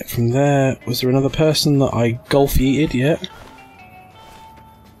need to get from there. Was there another person that I golf-yeeted yet?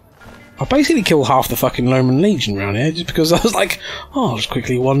 I basically killed half the fucking Roman Legion around here just because I was like, oh, I'll just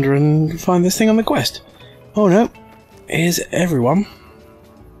quickly wander and find this thing on the quest. Oh no, here's everyone.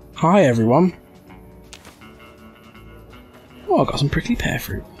 Hi everyone. Oh, I got some prickly pear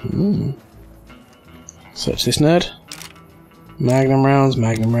fruit. Search this nerd. Magnum rounds,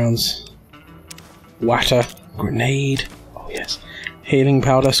 water, grenade. Oh yes. Healing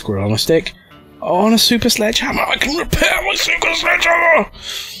powder, squirrel on a stick. Oh, on a super sledgehammer, I can repair my super sledgehammer!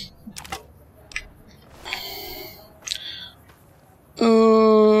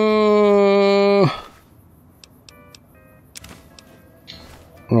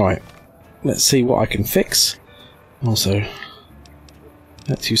 Right. Let's see what I can fix. Also,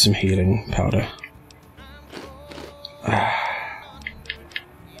 let's use some healing powder.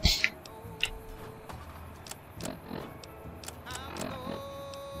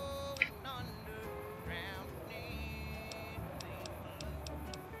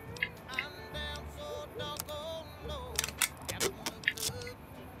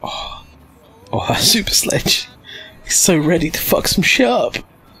 Oh, that super sledge is so ready to fuck some shit up.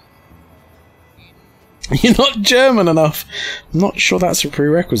 You're not German enough. I'm not sure that's a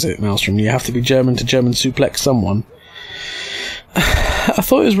prerequisite, Maelstrom. You have to be German to German suplex someone. I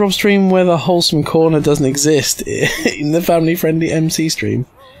thought it was Rob's stream where the wholesome corner doesn't exist in the family-friendly MC stream.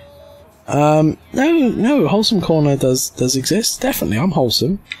 No, wholesome corner does exist. Definitely, I'm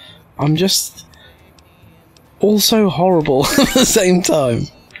wholesome. I'm just also horrible at the same time.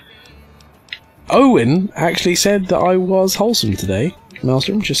 Owen actually said that I was wholesome today,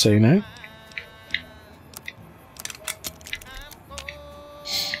 Maelstrom, just so you know.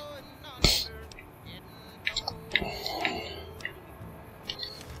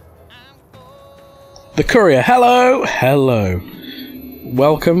 The Courier, hello! Hello.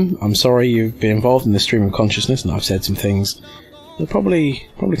 Welcome. I'm sorry you've been involved in this stream of consciousness and I've said some things that probably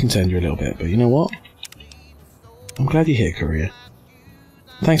concerned you a little bit, but you know what? I'm glad you're here, Courier.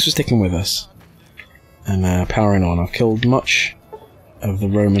 Thanks for sticking with us and powering on. I've killed much of the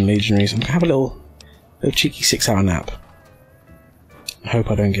Roman legionaries. I'm going to have a little cheeky 6-hour nap. I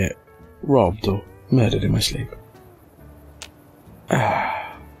hope I don't get robbed or murdered in my sleep.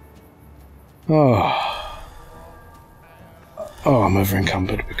 Oh, I'm over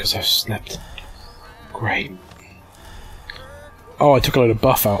encumbered because I've slept. Great. Oh, I took a load of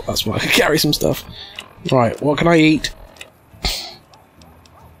buff out, that's why I could carry some stuff. Right, what can I eat?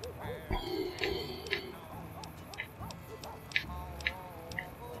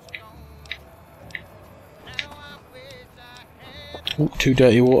 Ooh, 2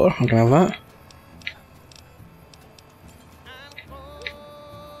 dirty water, I can have that.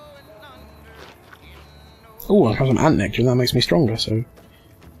 Oh, I have some ant nectar and that makes me stronger, so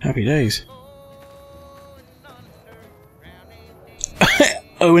happy days.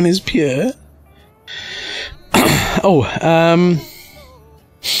 Owen is pure.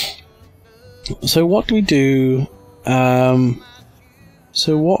 So what do we do?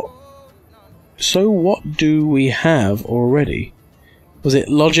 So what do we have already? Was it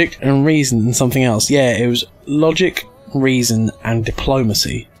logic and reason and something else? Yeah, it was logic, reason, and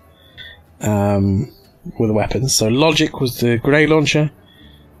diplomacy. With the weapons. So logic was the grenade launcher.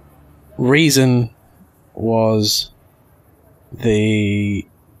 Reason was the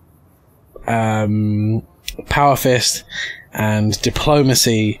power fist, and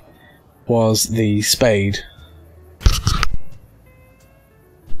diplomacy was the spade.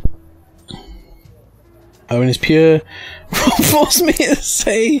 Owen is pure. Forced me to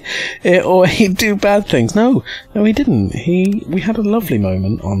say it, or he'd do bad things. No, he didn't. We had a lovely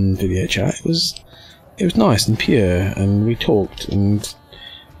moment on video chat. It was nice and pure, and we talked, and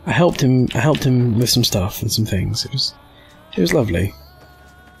I helped him with some stuff and some things. It was lovely.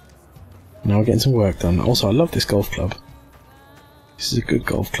 Now we're getting some work done. Also, I love this golf club. This is a good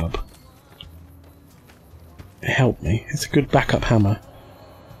golf club. It helped me. It's a good backup hammer.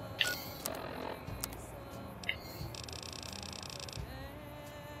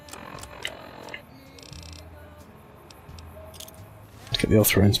 Let's get the off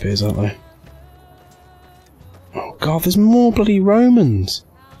throwing spears, aren't they? Oh god, there's more bloody Romans!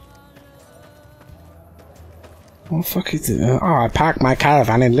 What the fuck is it? Oh, I parked my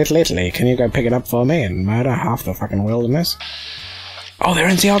caravan in Little Italy. Can you go pick it up for me and murder half the fucking wilderness? Oh, they're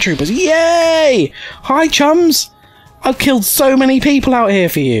NCR troopers. Yay! Hi, chums! I've killed so many people out here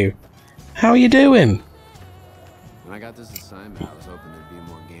for you. How are you doing? When I got this assignment, I was hoping there'd be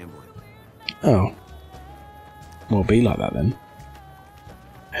more gambling. Oh. Well, be like that then.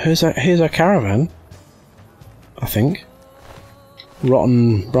 Here's our caravan. I think.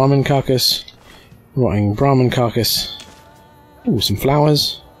 Rotten Brahmin carcass. Rotting Brahmin carcass. Ooh, some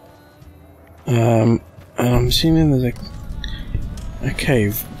flowers. And I'm assuming there's a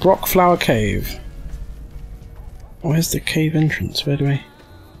cave. Brock Flower Cave. Where's the cave entrance? Where do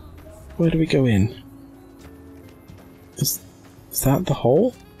we go in? Is that the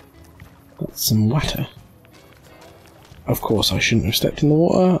hole? That's some water. Of course I shouldn't have stepped in the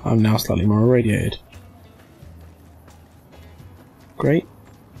water. I'm now slightly more irradiated. Great.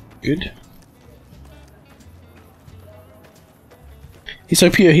 Good. He's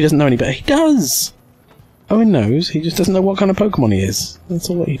so pure he doesn't know any better. He does! Owen knows, he just doesn't know what kind of Pokemon he is. That's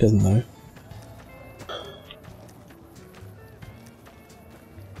all he doesn't know.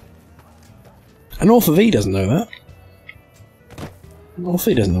 And Author V doesn't know that. Author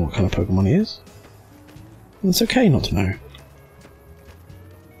V doesn't know what kind of Pokemon he is. And it's okay not to know.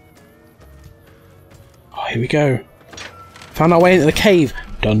 Oh, here we go. Found our way into the cave.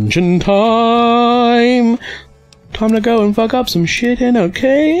 Dungeon time! Time to go and fuck up some shit in a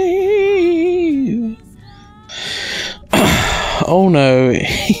cave. Oh no.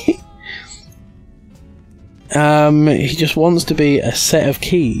 He just wants to be a set of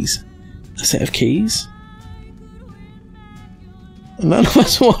keys. A set of keys? None of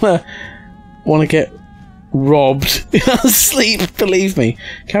us wanna get robbed in our sleep, believe me.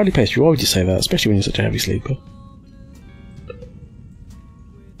 Cowardly Pastry, why would you say that? Especially when you're such a heavy sleeper.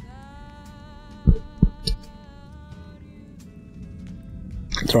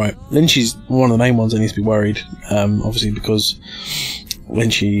 It's alright. Lynchy's one of the main ones that needs to be worried, obviously because when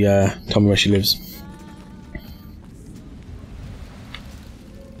she told me where she lives.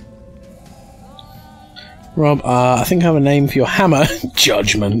 Rob, I think I have a name for your hammer.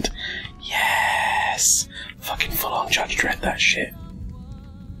 Judgment. Yes. Fucking full on Judge Dredd that shit.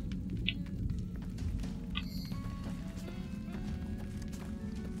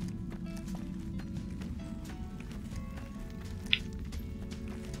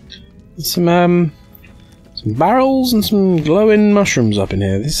 Some barrels and some glowing mushrooms up in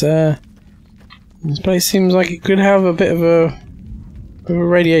here. This place seems like it could have a bit of a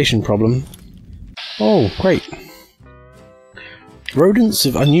radiation problem. Oh, great. Rodents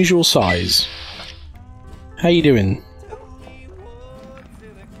of unusual size. How you doing?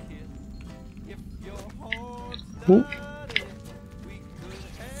 Ooh.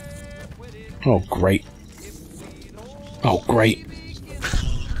 Oh, great. Oh, great.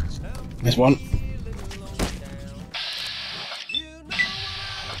 There's one.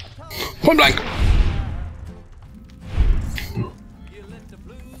 Point blank!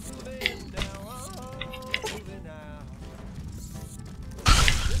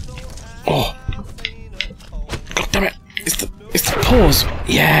 Oh! God damn it! It's the paws!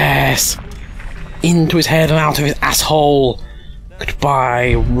 Yes! Into his head and out of his asshole!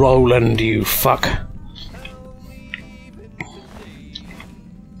 Goodbye, Roland, you fuck.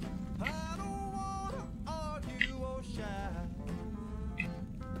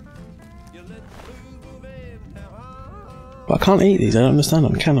 But I can't eat these, I don't understand,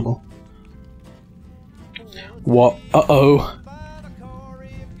 I'm a cannibal. What? Uh-oh.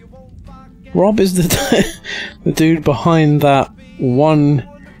 Rob is the the dude behind that one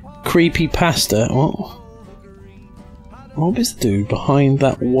creepy pasta. What? Rob is the dude behind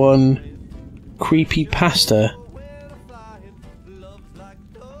that one creepy pasta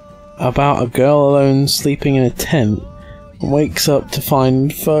about a girl alone sleeping in a tent and wakes up to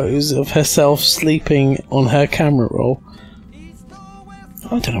find photos of herself sleeping on her camera roll.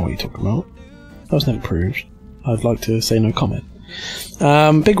 I don't know what you're talking about. That was never proved. I'd like to say no comment.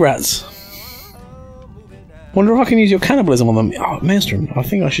 Big rats. Wonder if I can use your cannibalism on them. Oh, Maelstrom. I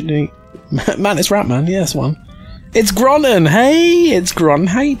think I should eat... Mantis Ratman. Yeah, that's one. It's Gronnen. Hey, it's Gronnen.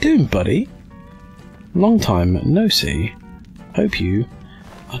 How you doing, buddy? Long time no see. Hope you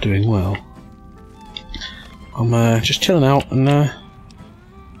are doing well. I'm just chilling out and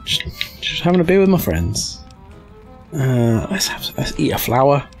just having a beer with my friends. Let's eat a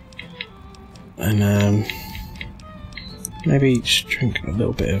flower and maybe just drink a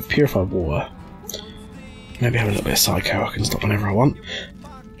little bit of purified water. Maybe have a little bit of psycho. I can stop whenever I want.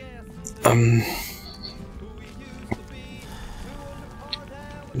 And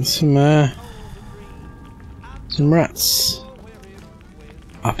some rats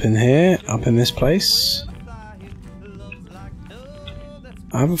up in here, up in this place.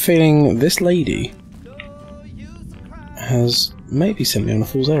 I have a feeling this lady has maybe sent me on a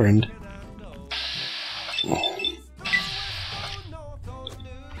fool's errand.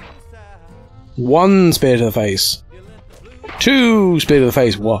 One spear to the face. Two spear to the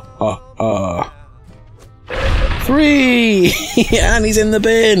face. What? 3! And he's in the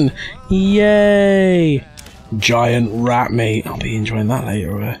bin! Yay! Giant rat meat. I'll be enjoying that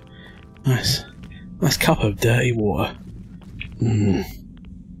later. Nice cup of dirty water.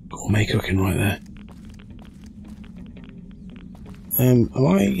 Gourmet cooking right there. Am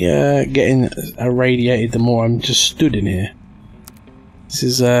I getting irradiated the more I'm just stood in here? This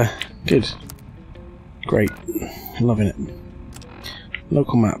is good. Great. Loving it.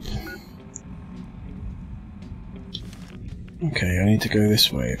 Local map. Okay, I need to go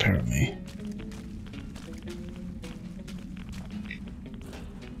this way apparently.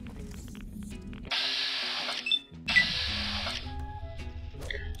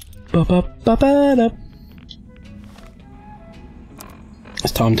 Ba-ba-ba-ba-da.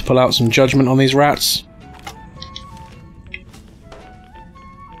 It's time to pull out some judgment on these rats.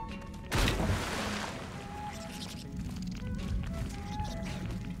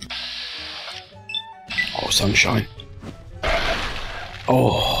 Oh, sunshine.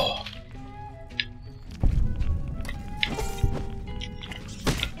 Oh.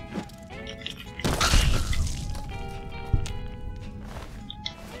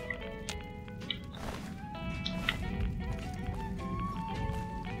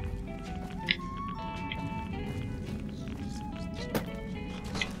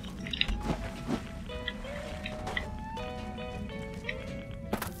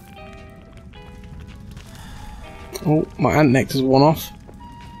 Oh, my ant nectar's worn off.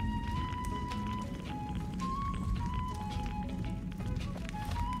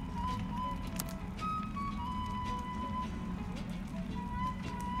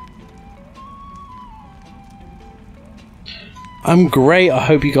 I'm great. I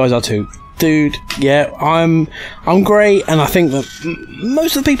hope you guys are too. Dude, yeah, I'm great, and I think that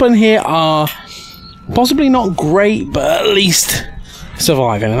most of the people in here are possibly not great, but at least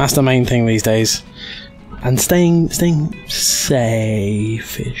surviving, and that's the main thing these days. And staying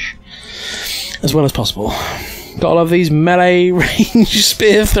safe-ish as well as possible. Gotta love these melee range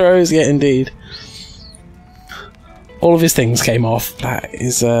spear throws. Yeah, indeed. All of his things came off. That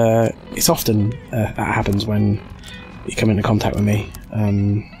is, it's often that happens when you come into contact with me.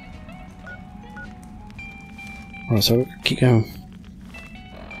 Right, so keep going.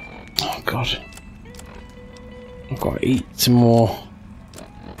 Oh god, I've got to eat some more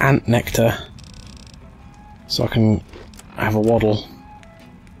ant nectar so I can have a waddle.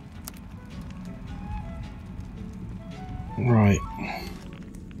 Right.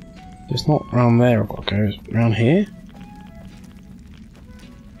 It's not round there I've got to go, it's round here.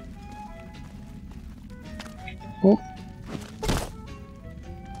 Oh.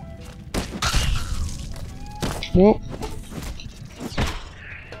 Oh.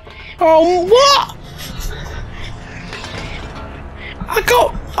 Oh, what?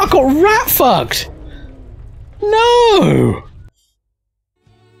 I got rat fucked. No.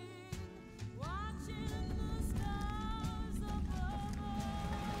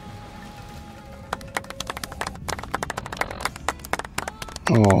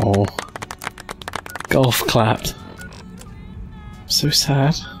 Oh, golf clapped. So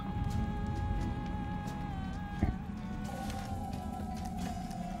sad.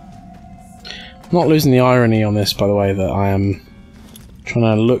 I'm not losing the irony on this, by the way, that I am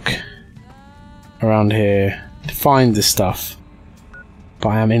trying to look around here to find this stuff, but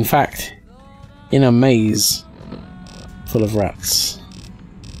I am in fact in a maze full of rats.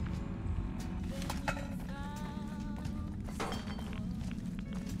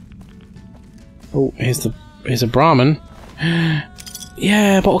 Oh, here's a Brahmin.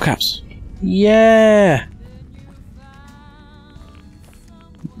 Yeah, bottle caps. Yeah.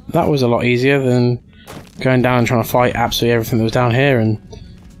 That was a lot easier than going down and trying to fight absolutely everything that was down here and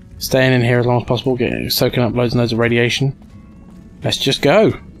staying in here as long as possible, soaking up loads and loads of radiation. Let's just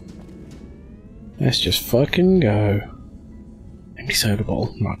go. Let's just fucking go. Empty soda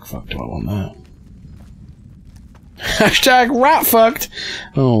bottle. Like, fuck, do I want that? Hashtag rat fucked!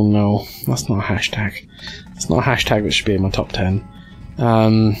 Oh no, that's not a hashtag. It's not a hashtag that should be in my top 10.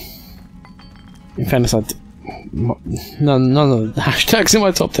 In fairness, none of the hashtags in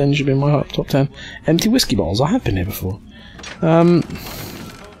my top 10 should be in my top 10. Empty whiskey bottles. I have been here before. Oh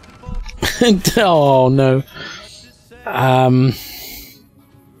no.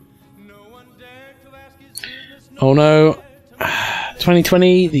 Oh no.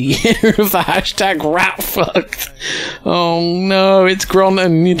 2020, the year of the hashtag rat fucked. Oh no, it's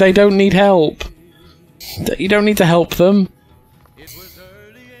Gronton. They don't need help. You don't need to help them.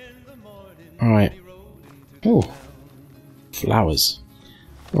 Alright. Oh. Flowers.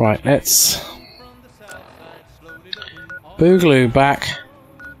 Right, let's boogaloo back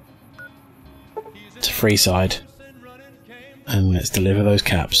to Freeside. And let's deliver those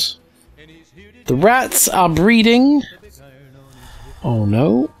caps. The rats are breeding. Oh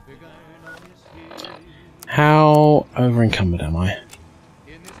no. How over encumbered am I?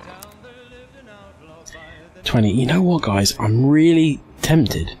 20. You know what, guys? I'm really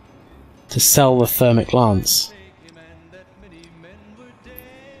tempted to sell the thermic lance,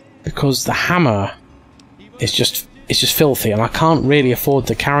 because the hammer is just filthy and I can't really afford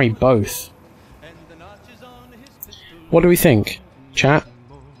to carry both. What do we think, chat?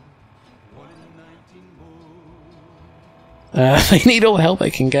 They need all the help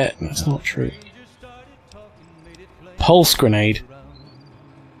they can get. That's not true. Pulse grenade.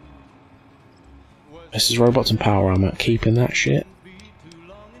 This is robots and power armor. Keeping that shit.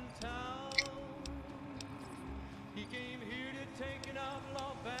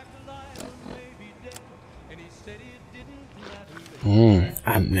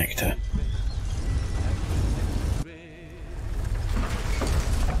 Ant nectar.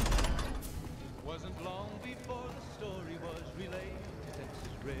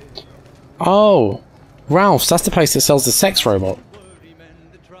 Oh, Ralph's, that's the place that sells the sex robot.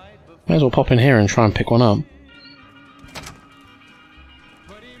 May as well pop in here and try and pick one up.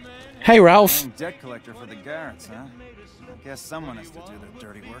 Hey, Ralph. Debt collector for the Garretts, huh? I guess someone has to do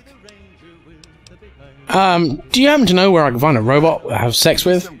their dirty work. Do you happen to know where I can find a robot to have sex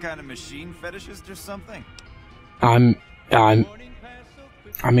with? Some kind of machine fetishist or something? I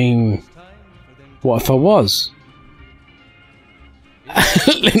mean, what if I was?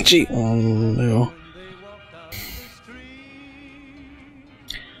 Lynchy. Oh no.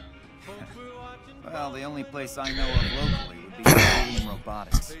 Well, the only place I know of locally would studying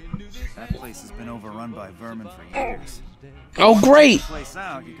robotics. That place has been overrun by vermin for years. Oh, great! Place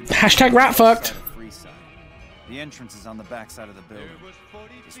out, you can Hashtag rat fucked. The entrance is on the back side of the building.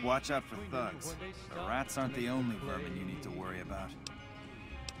 Just watch out for thugs. The rats aren't the only vermin you need to worry about.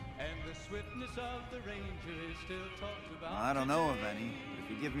 Well, I don't know of any. If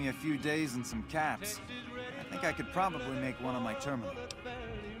you give me a few days and some caps, I think I could probably make one on my terminal.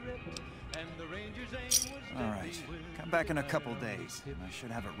 Alright, come back in a couple days, and I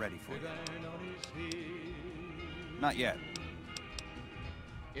should have it ready for you. Not yet.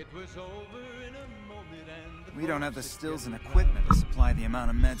 We don't have the stills and equipment to supply the amount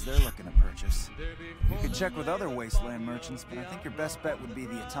of meds they're looking to purchase. You could check with other wasteland merchants, but I think your best bet would be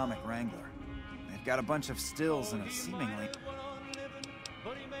the Atomic Wrangler. They've got a bunch of stills and a seemingly...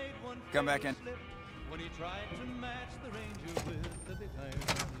 Come back in.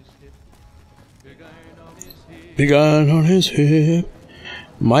 Big iron on his hip.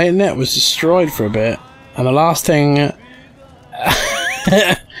 My internet was destroyed for a bit, and the last thing...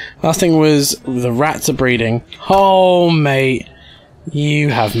 last thing was the rats are breeding. Oh, mate. You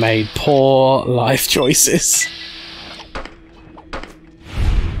have made poor life choices.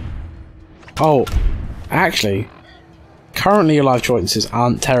 Oh, actually, currently your life choices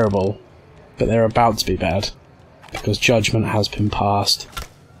aren't terrible, but they're about to be bad, because judgment has been passed.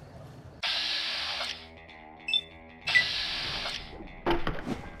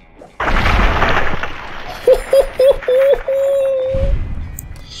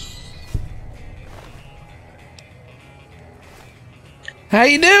 How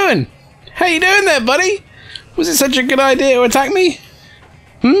you doing? How you doing there, buddy? Was it such a good idea to attack me?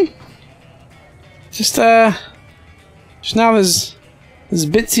 Just now there's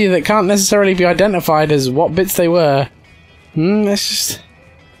bits here that can't necessarily be identified as what bits they were. Let's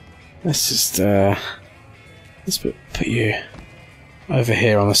put you over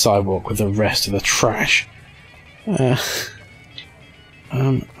here on the sidewalk with the rest of the trash. Oh,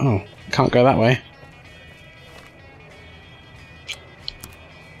 can't go that way.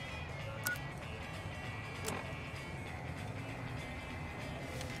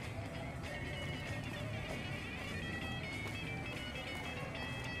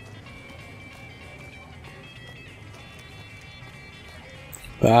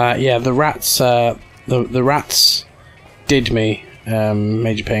 Yeah, the rats. The rats did me,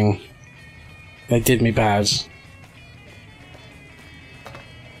 Major Ping. They did me bad.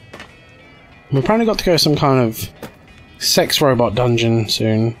 We've apparently got to go to some kind of sex robot dungeon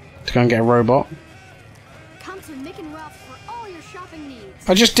soon to go and get a robot. Come to Mick and Ralph's for all your shopping needs.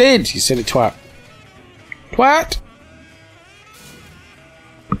 I just did. You silly twat. Twat.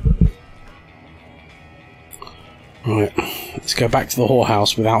 Right, let's go back to the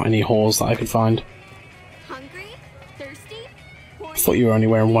whorehouse without any whores that I could find. Hungry? Thirsty? I thought you were only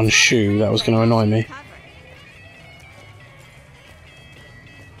wearing one shoe, that was going to annoy me.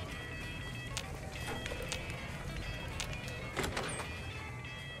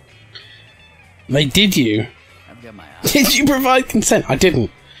 They did you? Did you provide consent? I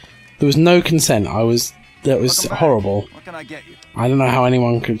didn't. There was no consent. That was horrible. What can I get you? I don't know how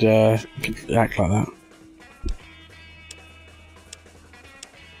anyone could act like that.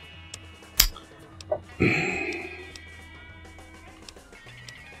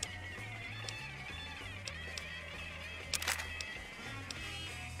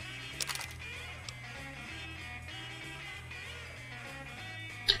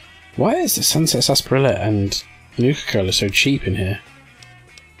 Why is the Sunset Sarsaparilla and Nuka-Cola so cheap in here?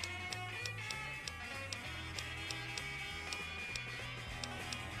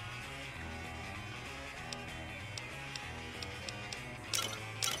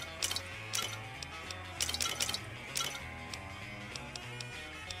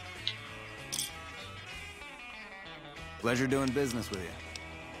 Pleasure doing business with you.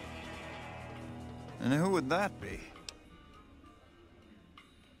 And who would that be?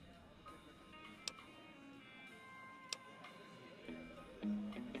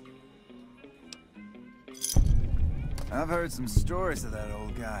 I've heard some stories of that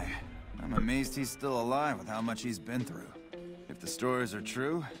old guy. I'm amazed he's still alive with how much he's been through. If the stories are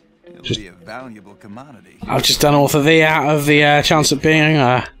true, it'll be a valuable commodity. I've just done Author V out of the chance of being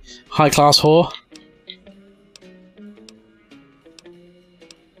a high-class whore.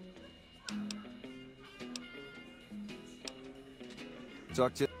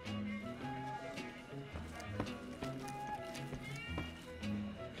 Talk to...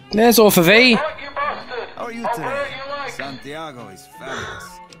 There's Author V. How are you today? Santiago is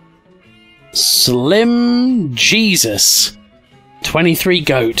fabulous. Slim Jesus. 23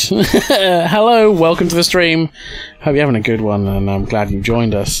 Goat. Hello, welcome to the stream. Hope you're having a good one, and I'm glad you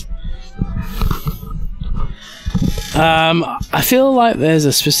joined us. I feel like there's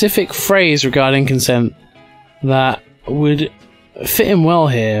a specific phrase regarding consent that would fit in well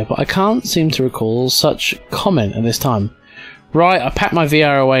here, but I can't seem to recall such comment at this time. Right, I packed my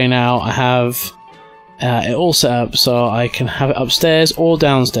VR away now. I have it all set up so I can have it upstairs or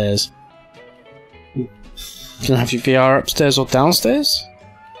downstairs. You can have your VR upstairs or downstairs?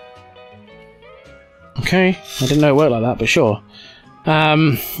 Okay, I didn't know it worked like that, but sure.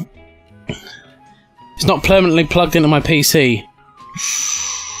 It's not permanently plugged into my PC.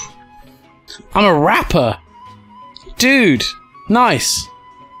 I'm a rapper! Dude! Nice!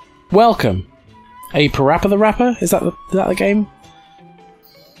 Welcome. Are you Parappa the Rapper? Is that the game?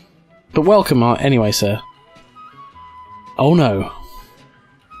 But welcome anyway, sir. Oh no.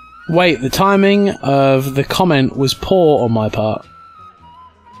 Wait, the timing of the comment was poor on my part.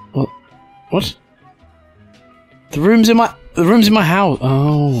 What? The room's in my house.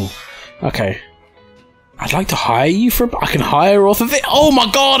 Oh. Okay. I'd like to hire you for I can hire Arthur V. Oh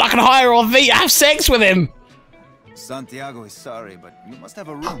my god, I can hire Arthur V. Have sex with him! Santiago is sorry, but you must have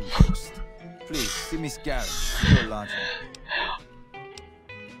a room first. Please, see Miss Garrett. Your lodging.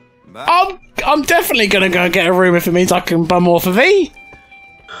 I'm definitely gonna go get a room if it means I can bum Arthur V.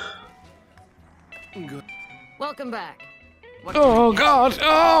 Welcome back. Oh god!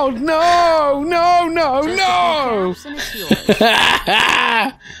 Oh no! No! No! No!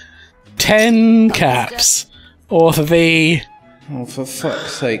 10 caps. Arthur V. Oh, for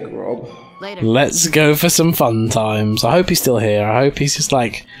fuck's sake, Rob. Let's go for some fun times. I hope he's still here. I hope he's just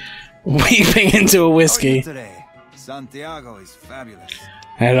like weeping into a whiskey. Santiago is fabulous.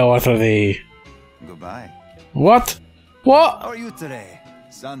 Hello, Arthur V. Goodbye. What? What? How are you today,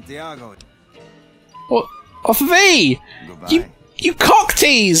 Santiago? What? Arthur V! You cock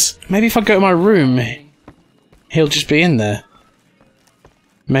tease! Maybe if I go to my room, he'll just be in there.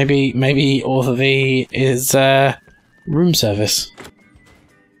 Maybe Arthur V is room service.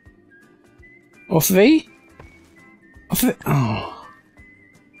 Arthur V? Arthur V? Oh.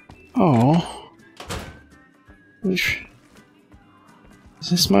 Oh. Which... Is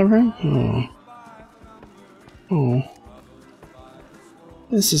this my room? Oh. Oh.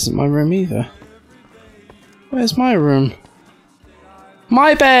 This isn't my room either. Where's my room?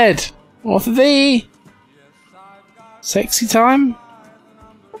 My bed! Arthur V! Sexy time?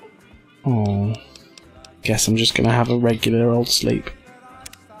 Oh. Guess I'm just gonna have a regular old sleep.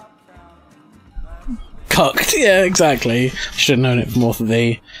 Cocked, yeah, exactly. Should have known it from Arthur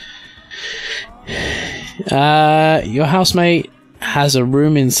V. Your housemate has a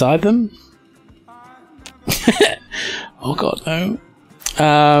room inside them? Oh god,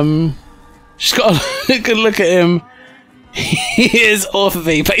 no. Just got a good look at him. He is Arthur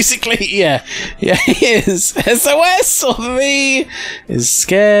V, basically. Yeah, he is. SOS! Arthur V is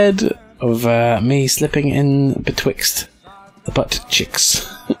scared of me slipping in betwixt the butt cheeks.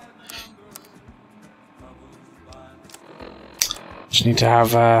 Just need to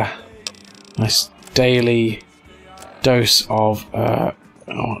have a nice daily dose of at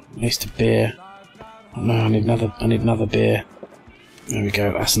least a beer. Oh, no, I need another beer. There we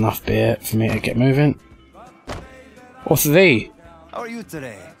go. That's enough beer for me to get moving. Arthur V. How are you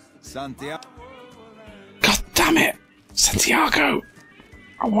today, Santiago? God damn it, Santiago!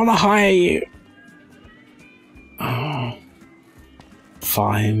 I want to hire you. Oh,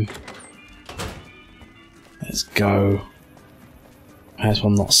 fine. Let's go. Might as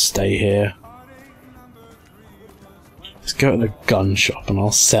well not stay here. Let's go to the gun shop and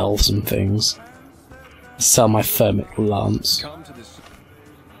I'll sell some things. Sell my thermic lance.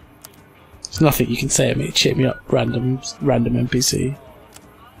 There's nothing you can say at me to cheer me up, random NPC.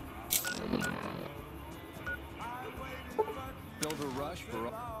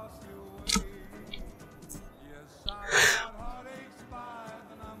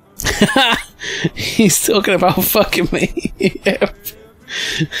 He's talking about fucking me. Yep.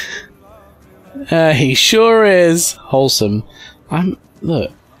 He sure is wholesome.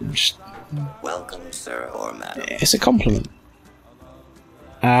 Look. Welcome, sir or madam. It's a compliment.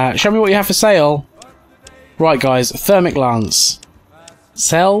 Show me what you have for sale. Right, guys, thermic lance.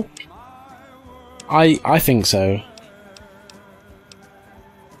 Sell? I think so.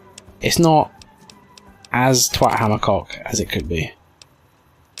 It's not as twat hammercock as it could be.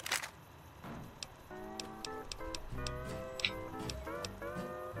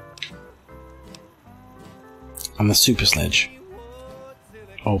 And the super sledge.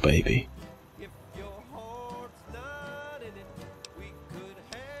 Oh baby.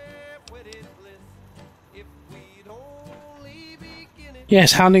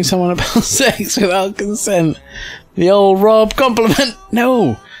 Yes, hounding someone about sex without consent. The old Rob compliment.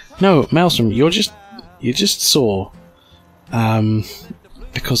 No, Maelstrom, you're just sore.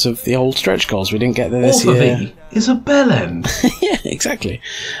 Because of the old stretch goals, we didn't get there this year. Orthovi is a bellend. Yeah, exactly.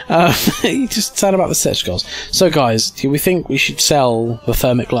 You just sad about the stretch goals. So, guys, do we think we should sell the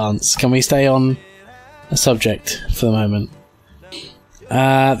thermic lance? Can we stay on a subject for the moment?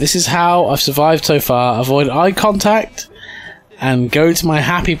 This is how I've survived so far. Avoid eye contact and go to my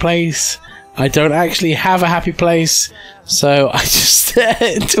happy place. I don't actually have a happy place, so I just stare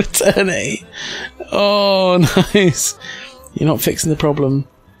into eternity. Oh, nice. You're not fixing the problem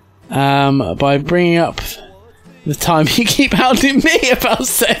by bringing up the time you keep hounding me about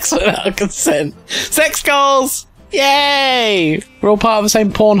sex without consent. Sex goals! Yay! We're all part of the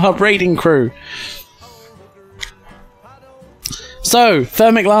same Pornhub raiding crew. So,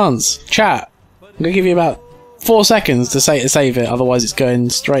 thermic lance, chat. I'm going to give you about 4 seconds to save it, otherwise it's going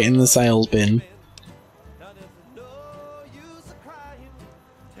straight in the sales bin.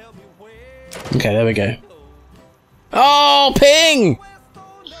 Okay, there we go. Oh, ping!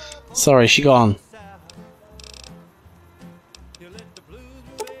 Sorry, she gone.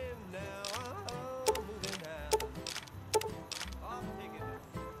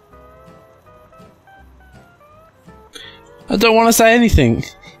 I don't want to say anything.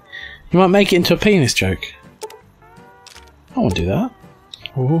 You might make it into a penis joke. I won't do that.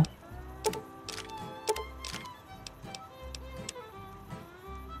 Ooh.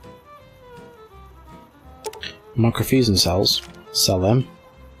 Microfusion cells. Sell them.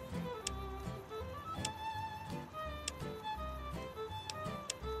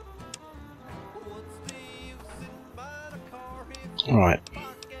 Alright.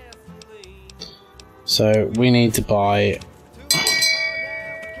 So we need to buy...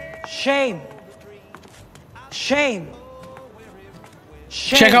 Shame! Shame!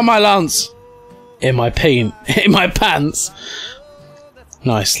 Shame! Check out my lance! In my pants!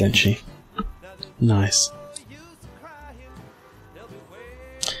 Nice, Lynchy. Nice.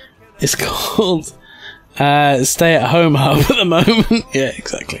 It's called Stay at Home Hub at the moment. Yeah,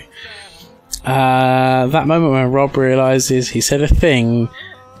 exactly. That moment when Rob realises he said a thing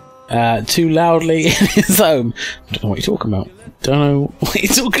too loudly in his home. Don't know what you're talking about. Don't know what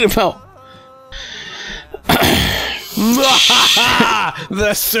you're talking about.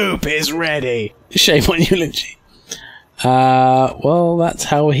 The soup is ready. Shame on you, Lynchy. Well, that's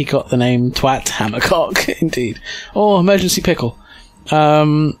how he got the name Twat Hammercock, indeed. Oh, emergency pickle.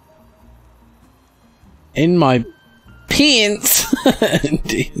 In my pants.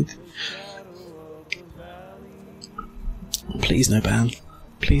 Indeed. Please no ban.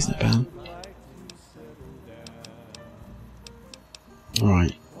 Please no ban.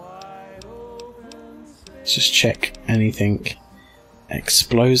 Alright. Let's just check anything.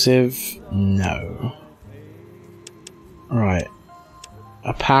 Explosive? No. Right.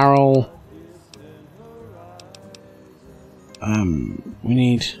 Apparel. We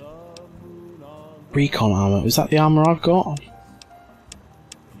need recon armor. Is that the armor I've got?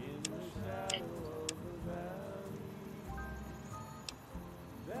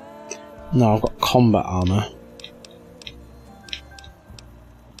 No, I've got combat armor.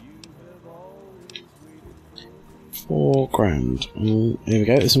 £4,000. Here we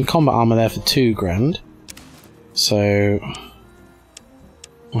go. There's some combat armor there for £2,000. So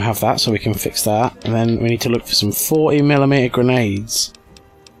we'll have that, so we can fix that. And then we need to look for some 40mm grenades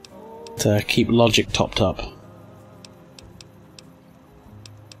to keep logic topped up.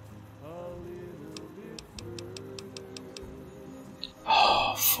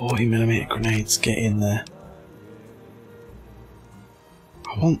 Oh, 40mm grenades, get in there.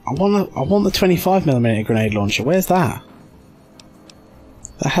 I want the 25mm grenade launcher. Where's that?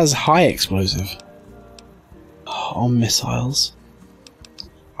 That has high explosive. Oh, on missiles.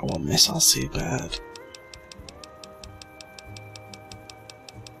 I want missiles so bad.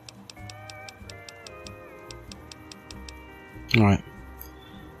 Alright.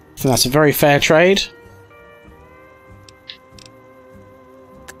 I think that's a very fair trade.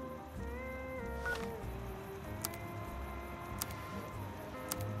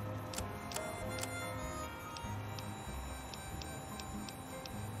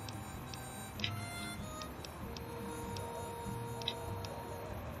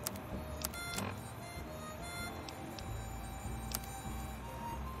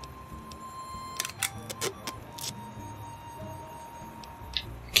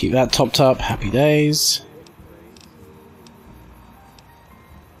 Keep that topped up. Happy days.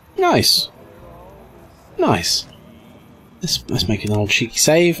 Nice. Nice. Let's make an old cheeky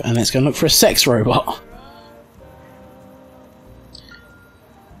save and let's go and look for a sex robot.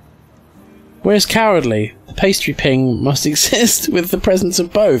 Where's cowardly? The pastry ping must exist with the presence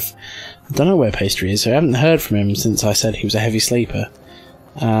of both. I don't know where pastry is, so I haven't heard from him since I said he was a heavy sleeper.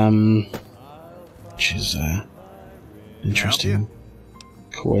 Which is interesting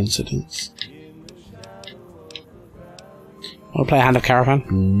coincidence. Want to play a hand of Caravan?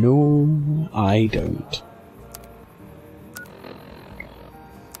 No, I don't.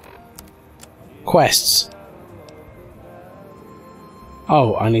 Quests.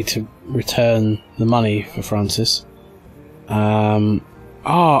 Oh, I need to return the money for Francis. I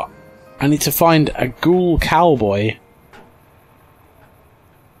need to find a ghoul cowboy.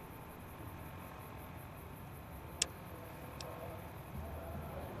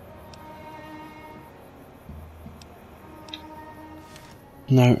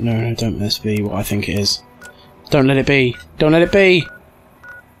 No, don't let this be what I think it is. Don't let it be. Don't let it be!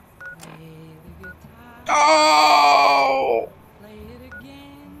 Oh!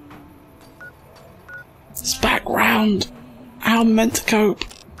 It's back round. How am I meant to cope?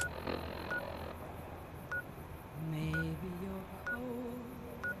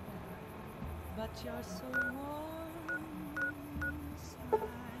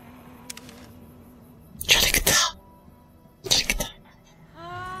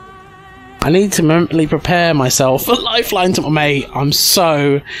 I need to mentally prepare myself for Lifeline to my mate. I'm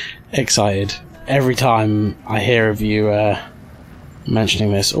so excited every time I hear of you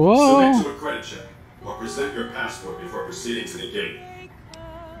mentioning this. Whoa! Submit to a credit check or present your passport before proceeding to the gate.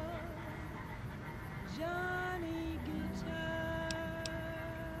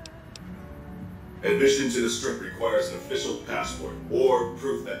 Admission to the strip requires an official passport or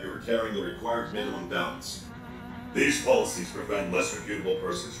proof that you are carrying the required minimum balance. These policies prevent less reputable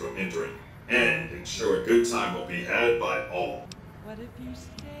persons from entering and ensure a good time will be had by all.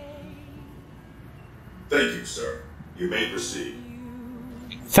 Thank you, sir. You may proceed.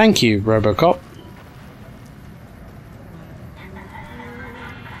 Thank you, Robocop.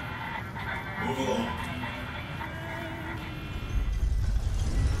 Move along.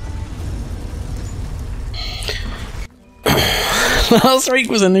 Last week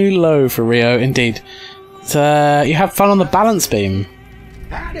was a new low for Rio, indeed. You have fun on the balance beam.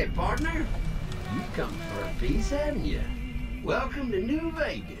 Howdy, partner. You come for a piece, haven't you? Welcome to New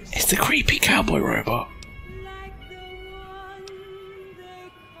Vegas. It's the creepy cowboy robot.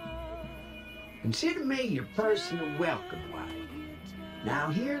 Consider me your personal welcome wagon.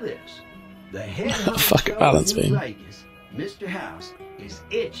 Now hear this. The head Fuck it, balance of New beam. Vegas, Mr. House, is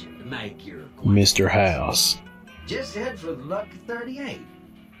itching to make your acquaintance. Mr. House. Just head for the Lucky 38.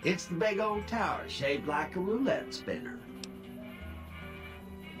 It's the big old tower shaped like a roulette spinner.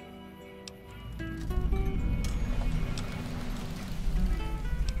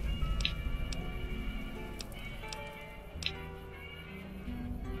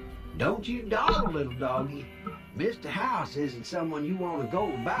 Don't you dawdle, little doggy. Mr. House isn't someone you want to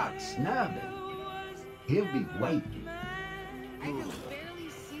go about snubbing. He'll be waiting. I can barely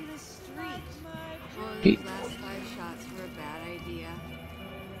see the street. He- Those last 5 shots were a bad idea.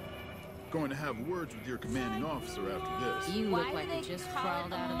 Going to have words with your commanding officer after this. You look like you just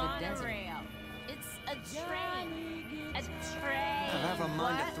crawled out of the desert. It's a train. A train. I have a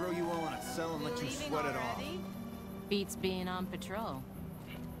mind to throw you all in a cell and let you sweat it off. Beats being on patrol.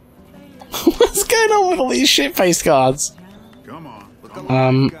 What's going on with all these shit-faced guards? Come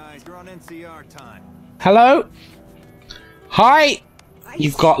on. Guys, you're on NCR time. Hello? Hi!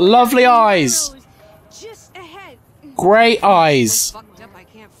 You've got lovely eyes. Just ahead. Great eyes. Fucked up, I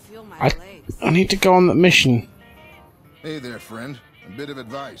can't feel my I need to go on that mission. Hey there, friend. A bit of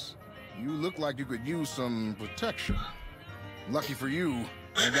advice. You look like you could use some protection. Lucky for you,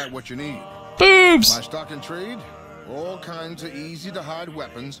 I got what you need. Boobs! My stock and trade? All kinds of easy-to-hide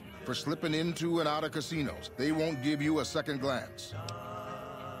weapons for slipping into and out of casinos. They won't give you a second glance.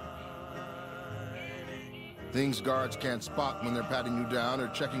 Things guards can't spot when they're patting you down or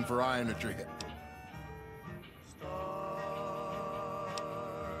checking for iron at your hip.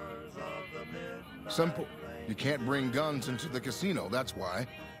 Simple. You can't bring guns into the casino, that's why.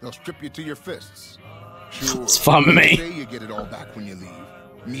 They'll strip you to your fists. Sure, It's fun with me. say you get it all back when you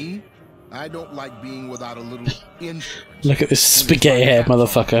leave. Me? I don't like being without a little insurance. Look at this spaghetti head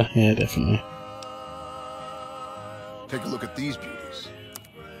motherfucker. Yeah, definitely. Take a look at these beauties.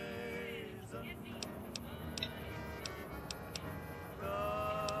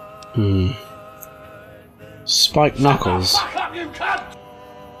 Spike Knuckles.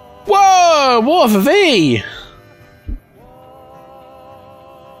 Whoa! What a V!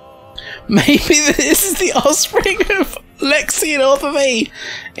 Maybe this is the offspring of Lexi and Arthur V.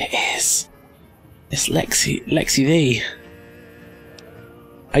 It is. It's Lexi V.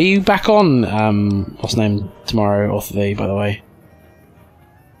 Are you back on, what's the name, tomorrow, Author V, by the way?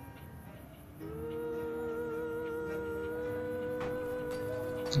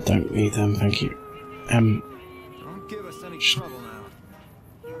 Don't need them, thank you. Don't give us any trouble now.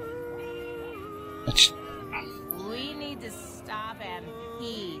 We need to stop and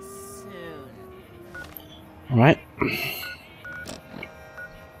pee soon. Alright.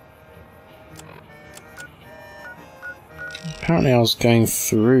 Apparently I was going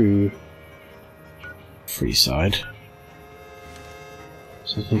through Freeside.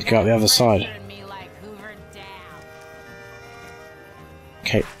 So I need to go out the other side.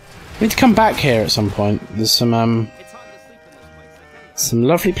 Okay. We need to come back here at some point. There's some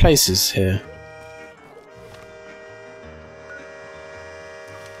lovely places here.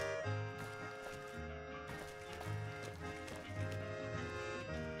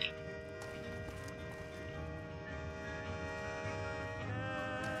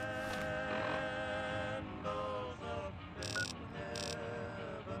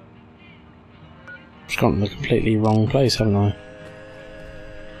 Just gone to the completely wrong place, haven't I?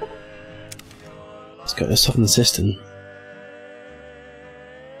 Let's go to the southern cistern.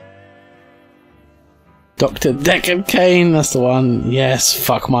 Dr. Deckard Cain, that's the one. Yes,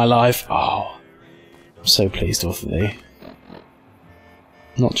 fuck my life. Oh, I'm so pleased with thee.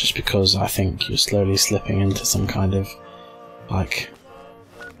 Not just because I think you're slowly slipping into some kind of, like,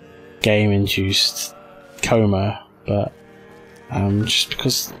 game-induced coma, but just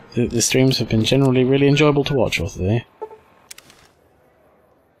because the streams have been generally really enjoyable to watch, with thee.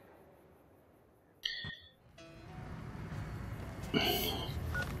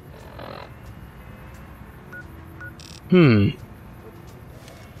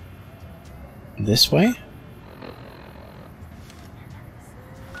 This way?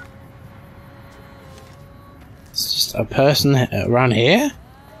 It's just a person around here?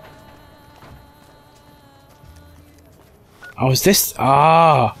 Oh, is this...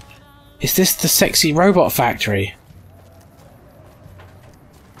 Ah! Is this the sexy robot factory?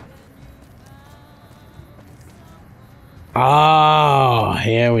 Ah,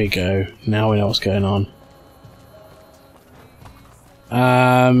 here we go. Now we know what's going on.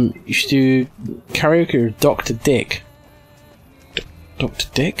 You should do karaoke with Dr. Dick. Dr.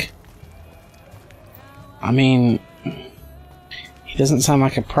 Dick? I mean, he doesn't sound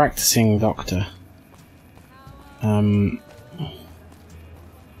like a practicing doctor.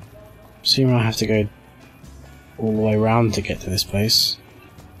 Assuming I have to go all the way around to get to this place.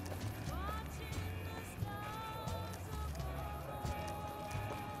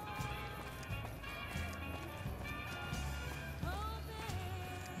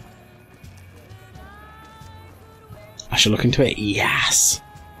 I shall look into it. Yes!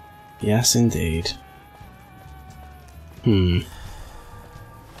 Yes, indeed. Oh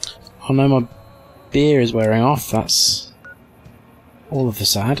no, my beer is wearing off. That's all of the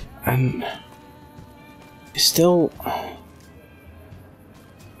sad. And it still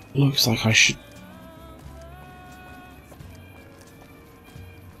looks like I should...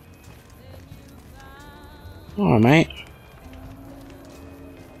 Alright, mate.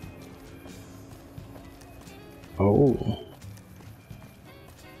 Oh.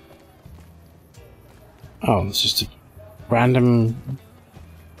 Oh, it's just a random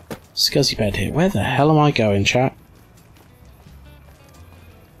scuzzy bed here. Where the hell am I going, chat?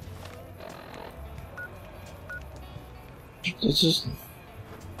 It's just...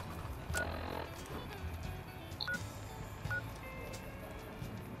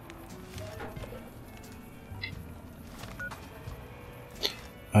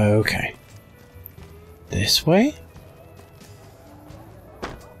 Okay. This way?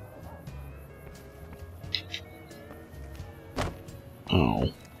 Oh.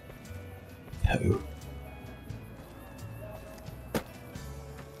 Oh.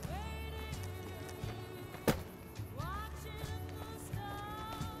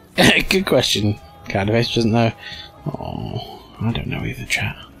 Good question. Cardface doesn't know. Oh, I don't know either,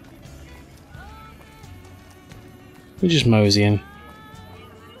 chat. We're just moseying.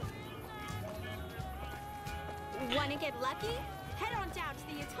 Wanna get lucky? Head on down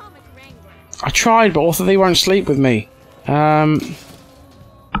to the Atomic Wrangler. I tried, but also they won't sleep with me. Come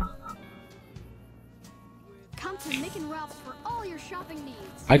to Mick and Ralph's for all your shopping needs.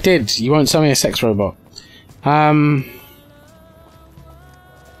 I did. You won't sell me a sex robot.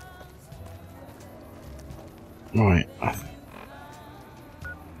 Right.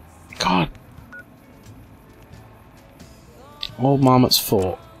 God. Old Marmot's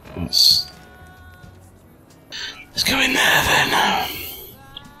Fort. Let's go in there then.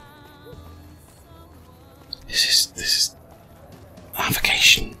 This is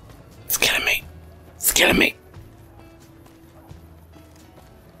navigation. killing me.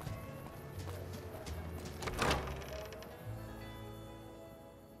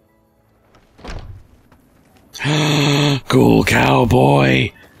 Cool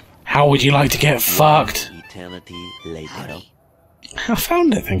cowboy. How would you like to get fucked? Eternity later. I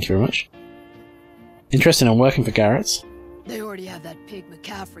found it, thank you very much. Interesting, I'm working for Garrett's. They already have that pig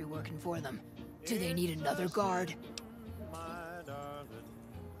McCaffrey working for them. Do they need another guard?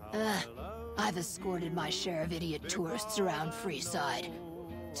 I've escorted my share of idiot tourists around Freeside.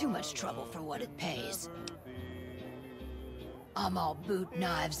 Too much trouble for what it pays. I'm all boot,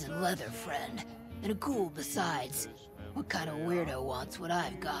 knives, and leather, friend. And a ghoul besides. What kind of weirdo wants what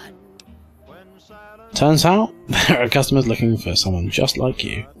I've got? Turns out, there are customers looking for someone just like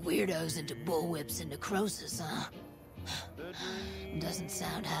you. Weirdos into bullwhips and necrosis, huh? Doesn't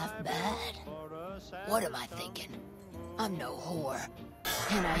sound half bad. What am I thinking? I'm no whore.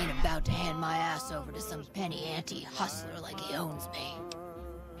 And I ain't about to hand my ass over to some penny ante hustler like he owns me.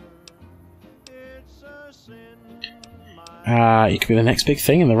 You could be the next big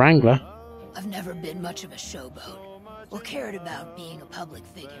thing in the Wrangler. I've never been much of a showboat, or cared about being a public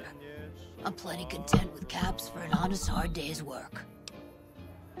figure. I'm plenty content with caps for an honest, hard day's work.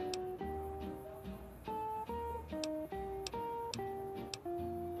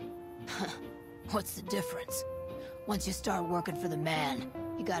 What's the difference? Once you start working for the man,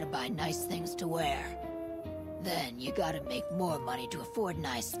 you gotta buy nice things to wear. Then you gotta make more money to afford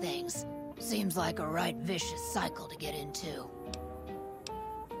nice things. Seems like a right vicious cycle to get into.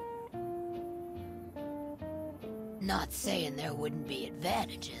 Not saying there wouldn't be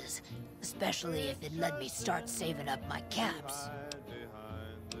advantages, especially if it let me start saving up my caps.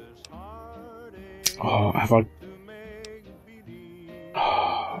 Oh, have I...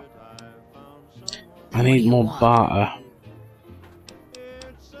 Oh. I need more barter.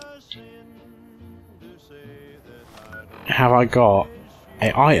 Have I got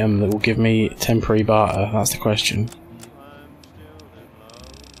an item that will give me temporary barter? That's the question.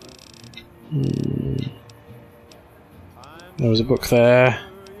 There was a book there.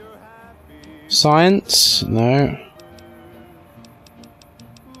 Science? No.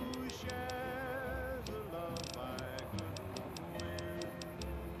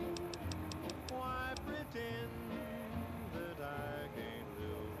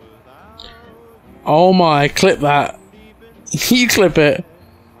 Oh my, clip that. You clip it.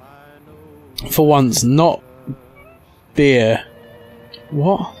 For once, not beer.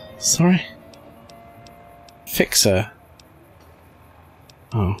 What? Sorry? Fixer.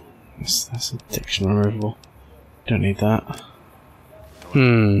 Oh, that's addiction removable. Don't need that.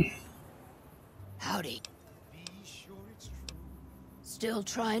 Howdy. Still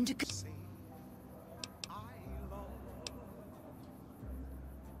trying to...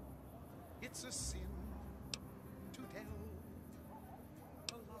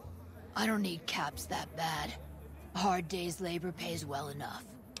 I don't need caps that bad. A hard day's labor pays well enough.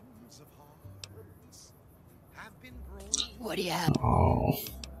 What do you have? Oh.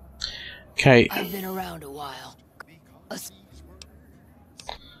 Okay. I've been around a while.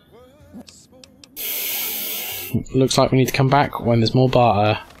 Looks like we need to come back when there's more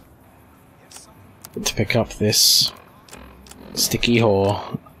barter to pick up this sticky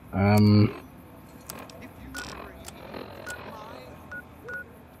whore.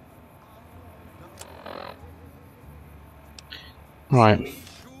 Right.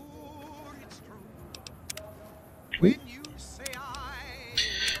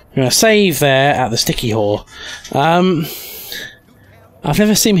 I'm going to save there at the sticky whore. I've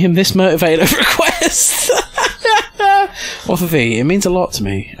never seen him this motivated over a quest. Author V, it means a lot to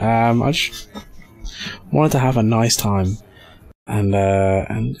me. I just wanted to have a nice time and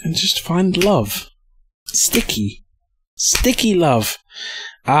just find love, sticky love.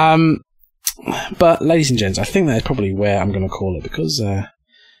 But ladies and gents, I think that's probably where I'm going to call it, because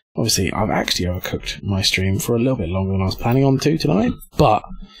obviously I've actually overcooked my stream for a little bit longer than I was planning on to tonight, but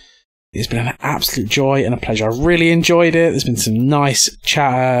it's been an absolute joy and a pleasure. I really enjoyed it. There's been some nice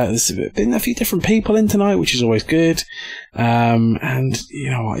chatter. There's been a few different people in tonight, which is always good. And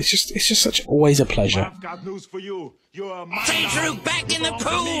you know, it's just such always a pleasure. I've got news for you. You're back in the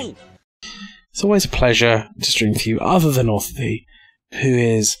pool. It's always a pleasure to stream for you, other than Author V, who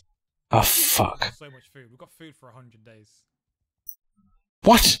is a fuck. So much food. We've got food for 100 days.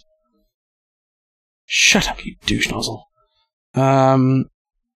 What? Shut up, you douche nozzle.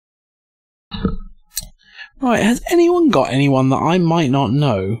 Right, has anyone got anyone that I might not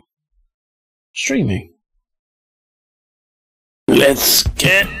know streaming? Let's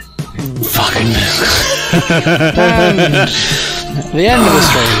get fucking and the end of the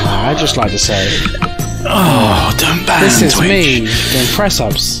stream. I'd just like to say Oh, don't ban This is Twitch. me doing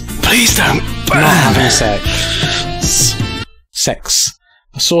press-ups. Please don't ban. Not having sex.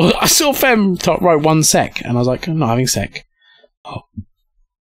 I saw Fem write 1 sec, and I was like, I'm not having sec. Oh.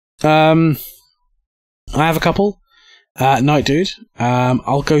 I have a couple. Night Dude.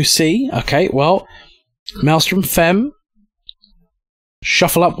 I'll go see. Okay, well, Maelstrom, Fem,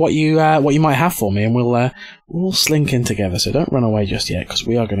 shuffle up what you might have for me, and we'll slink in together. So don't run away just yet, because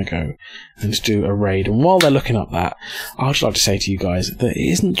we are going to go and do a raid. And while they're looking up that, I'd just like to say to you guys that it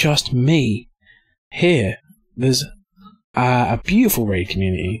isn't just me here. There's a beautiful raid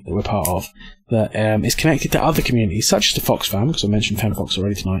community that we're part of that is connected to other communities, such as the Fox fam, because I mentioned Fem Fox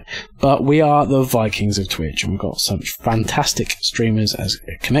already tonight. But we are the Vikings of Twitch, and we've got some fantastic streamers as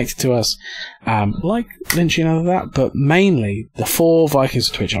connected to us, like Lynchy and other that. But mainly the 4 Vikings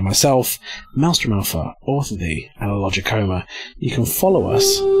of Twitch are myself, Maelstrom Alpha, Author D, and Logicoma. You can follow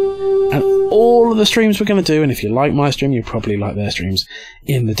us and all of the streams we're going to do, and if you like my stream, you probably like their streams,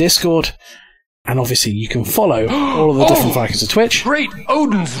 in the Discord. And obviously you can follow all of the different Vikings of Twitch. Great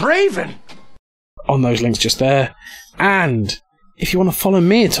Odin's Raven! On those links just there. And if you want to follow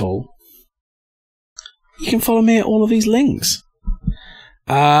me at all, you can follow me at all of these links.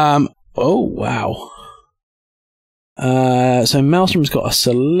 Oh, wow. So Maelstrom's got a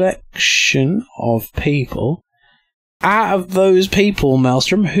selection of people. Out of those people,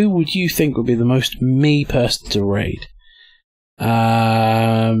 Maelstrom, who would you think would be the most me person to raid?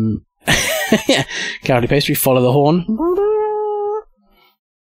 Yeah, Cowdy Pastry, follow the horn.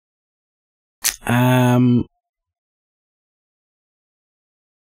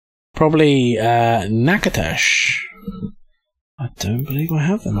 Probably Nakatash. I don't believe I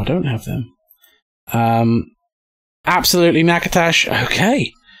have them. I don't have them. Absolutely Nakatash.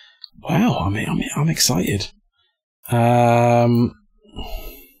 Okay. Wow. I'm excited.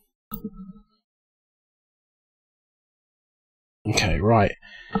 Okay. Right.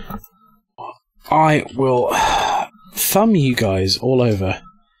 I will thumb you guys all over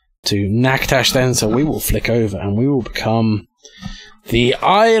to Nakatash then, so we will flick over and we will become the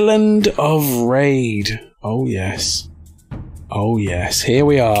Island of Raid. Oh yes. Oh yes, here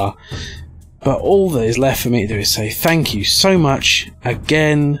we are. But all that is left for me to do is say thank you so much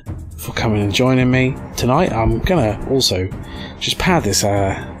again for coming and joining me tonight. I'm gonna also just pad this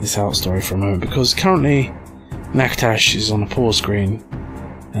out story for a moment, because currently Nakatash is on a pause screen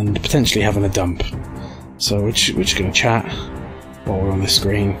and potentially having a dump. So we're just going to chat while we're on this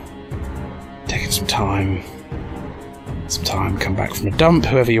screen, taking some time, come back from a dump,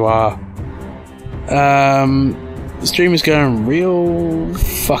 whoever you are. The stream is going real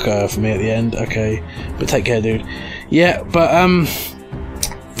fucker for me at the end, okay, but take care, dude. Yeah, but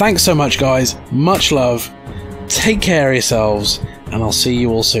thanks so much, guys, much love, take care of yourselves, and I'll see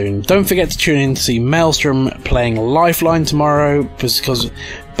you all soon. Don't forget to tune in to see Maelstrom playing Lifeline tomorrow, because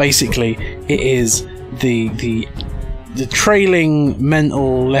basically it is the trailing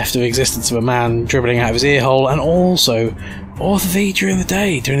mental left of existence of a man dribbling out of his ear hole, and also Author V during the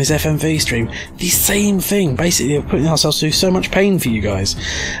day doing his FMV stream. The same thing, basically, of putting ourselves through so much pain for you guys.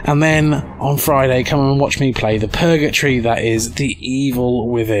 And then on Friday, come and watch me play the purgatory that is The Evil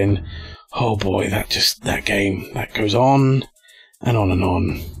Within. Oh boy, that game that goes on and on and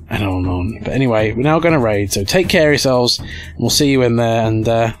on and on and on. But anyway, we're now going to raid, so take care of yourselves, and we'll see you in there, and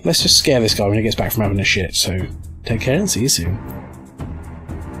let's just scare this guy when he gets back from having a shit. So take care and see you soon.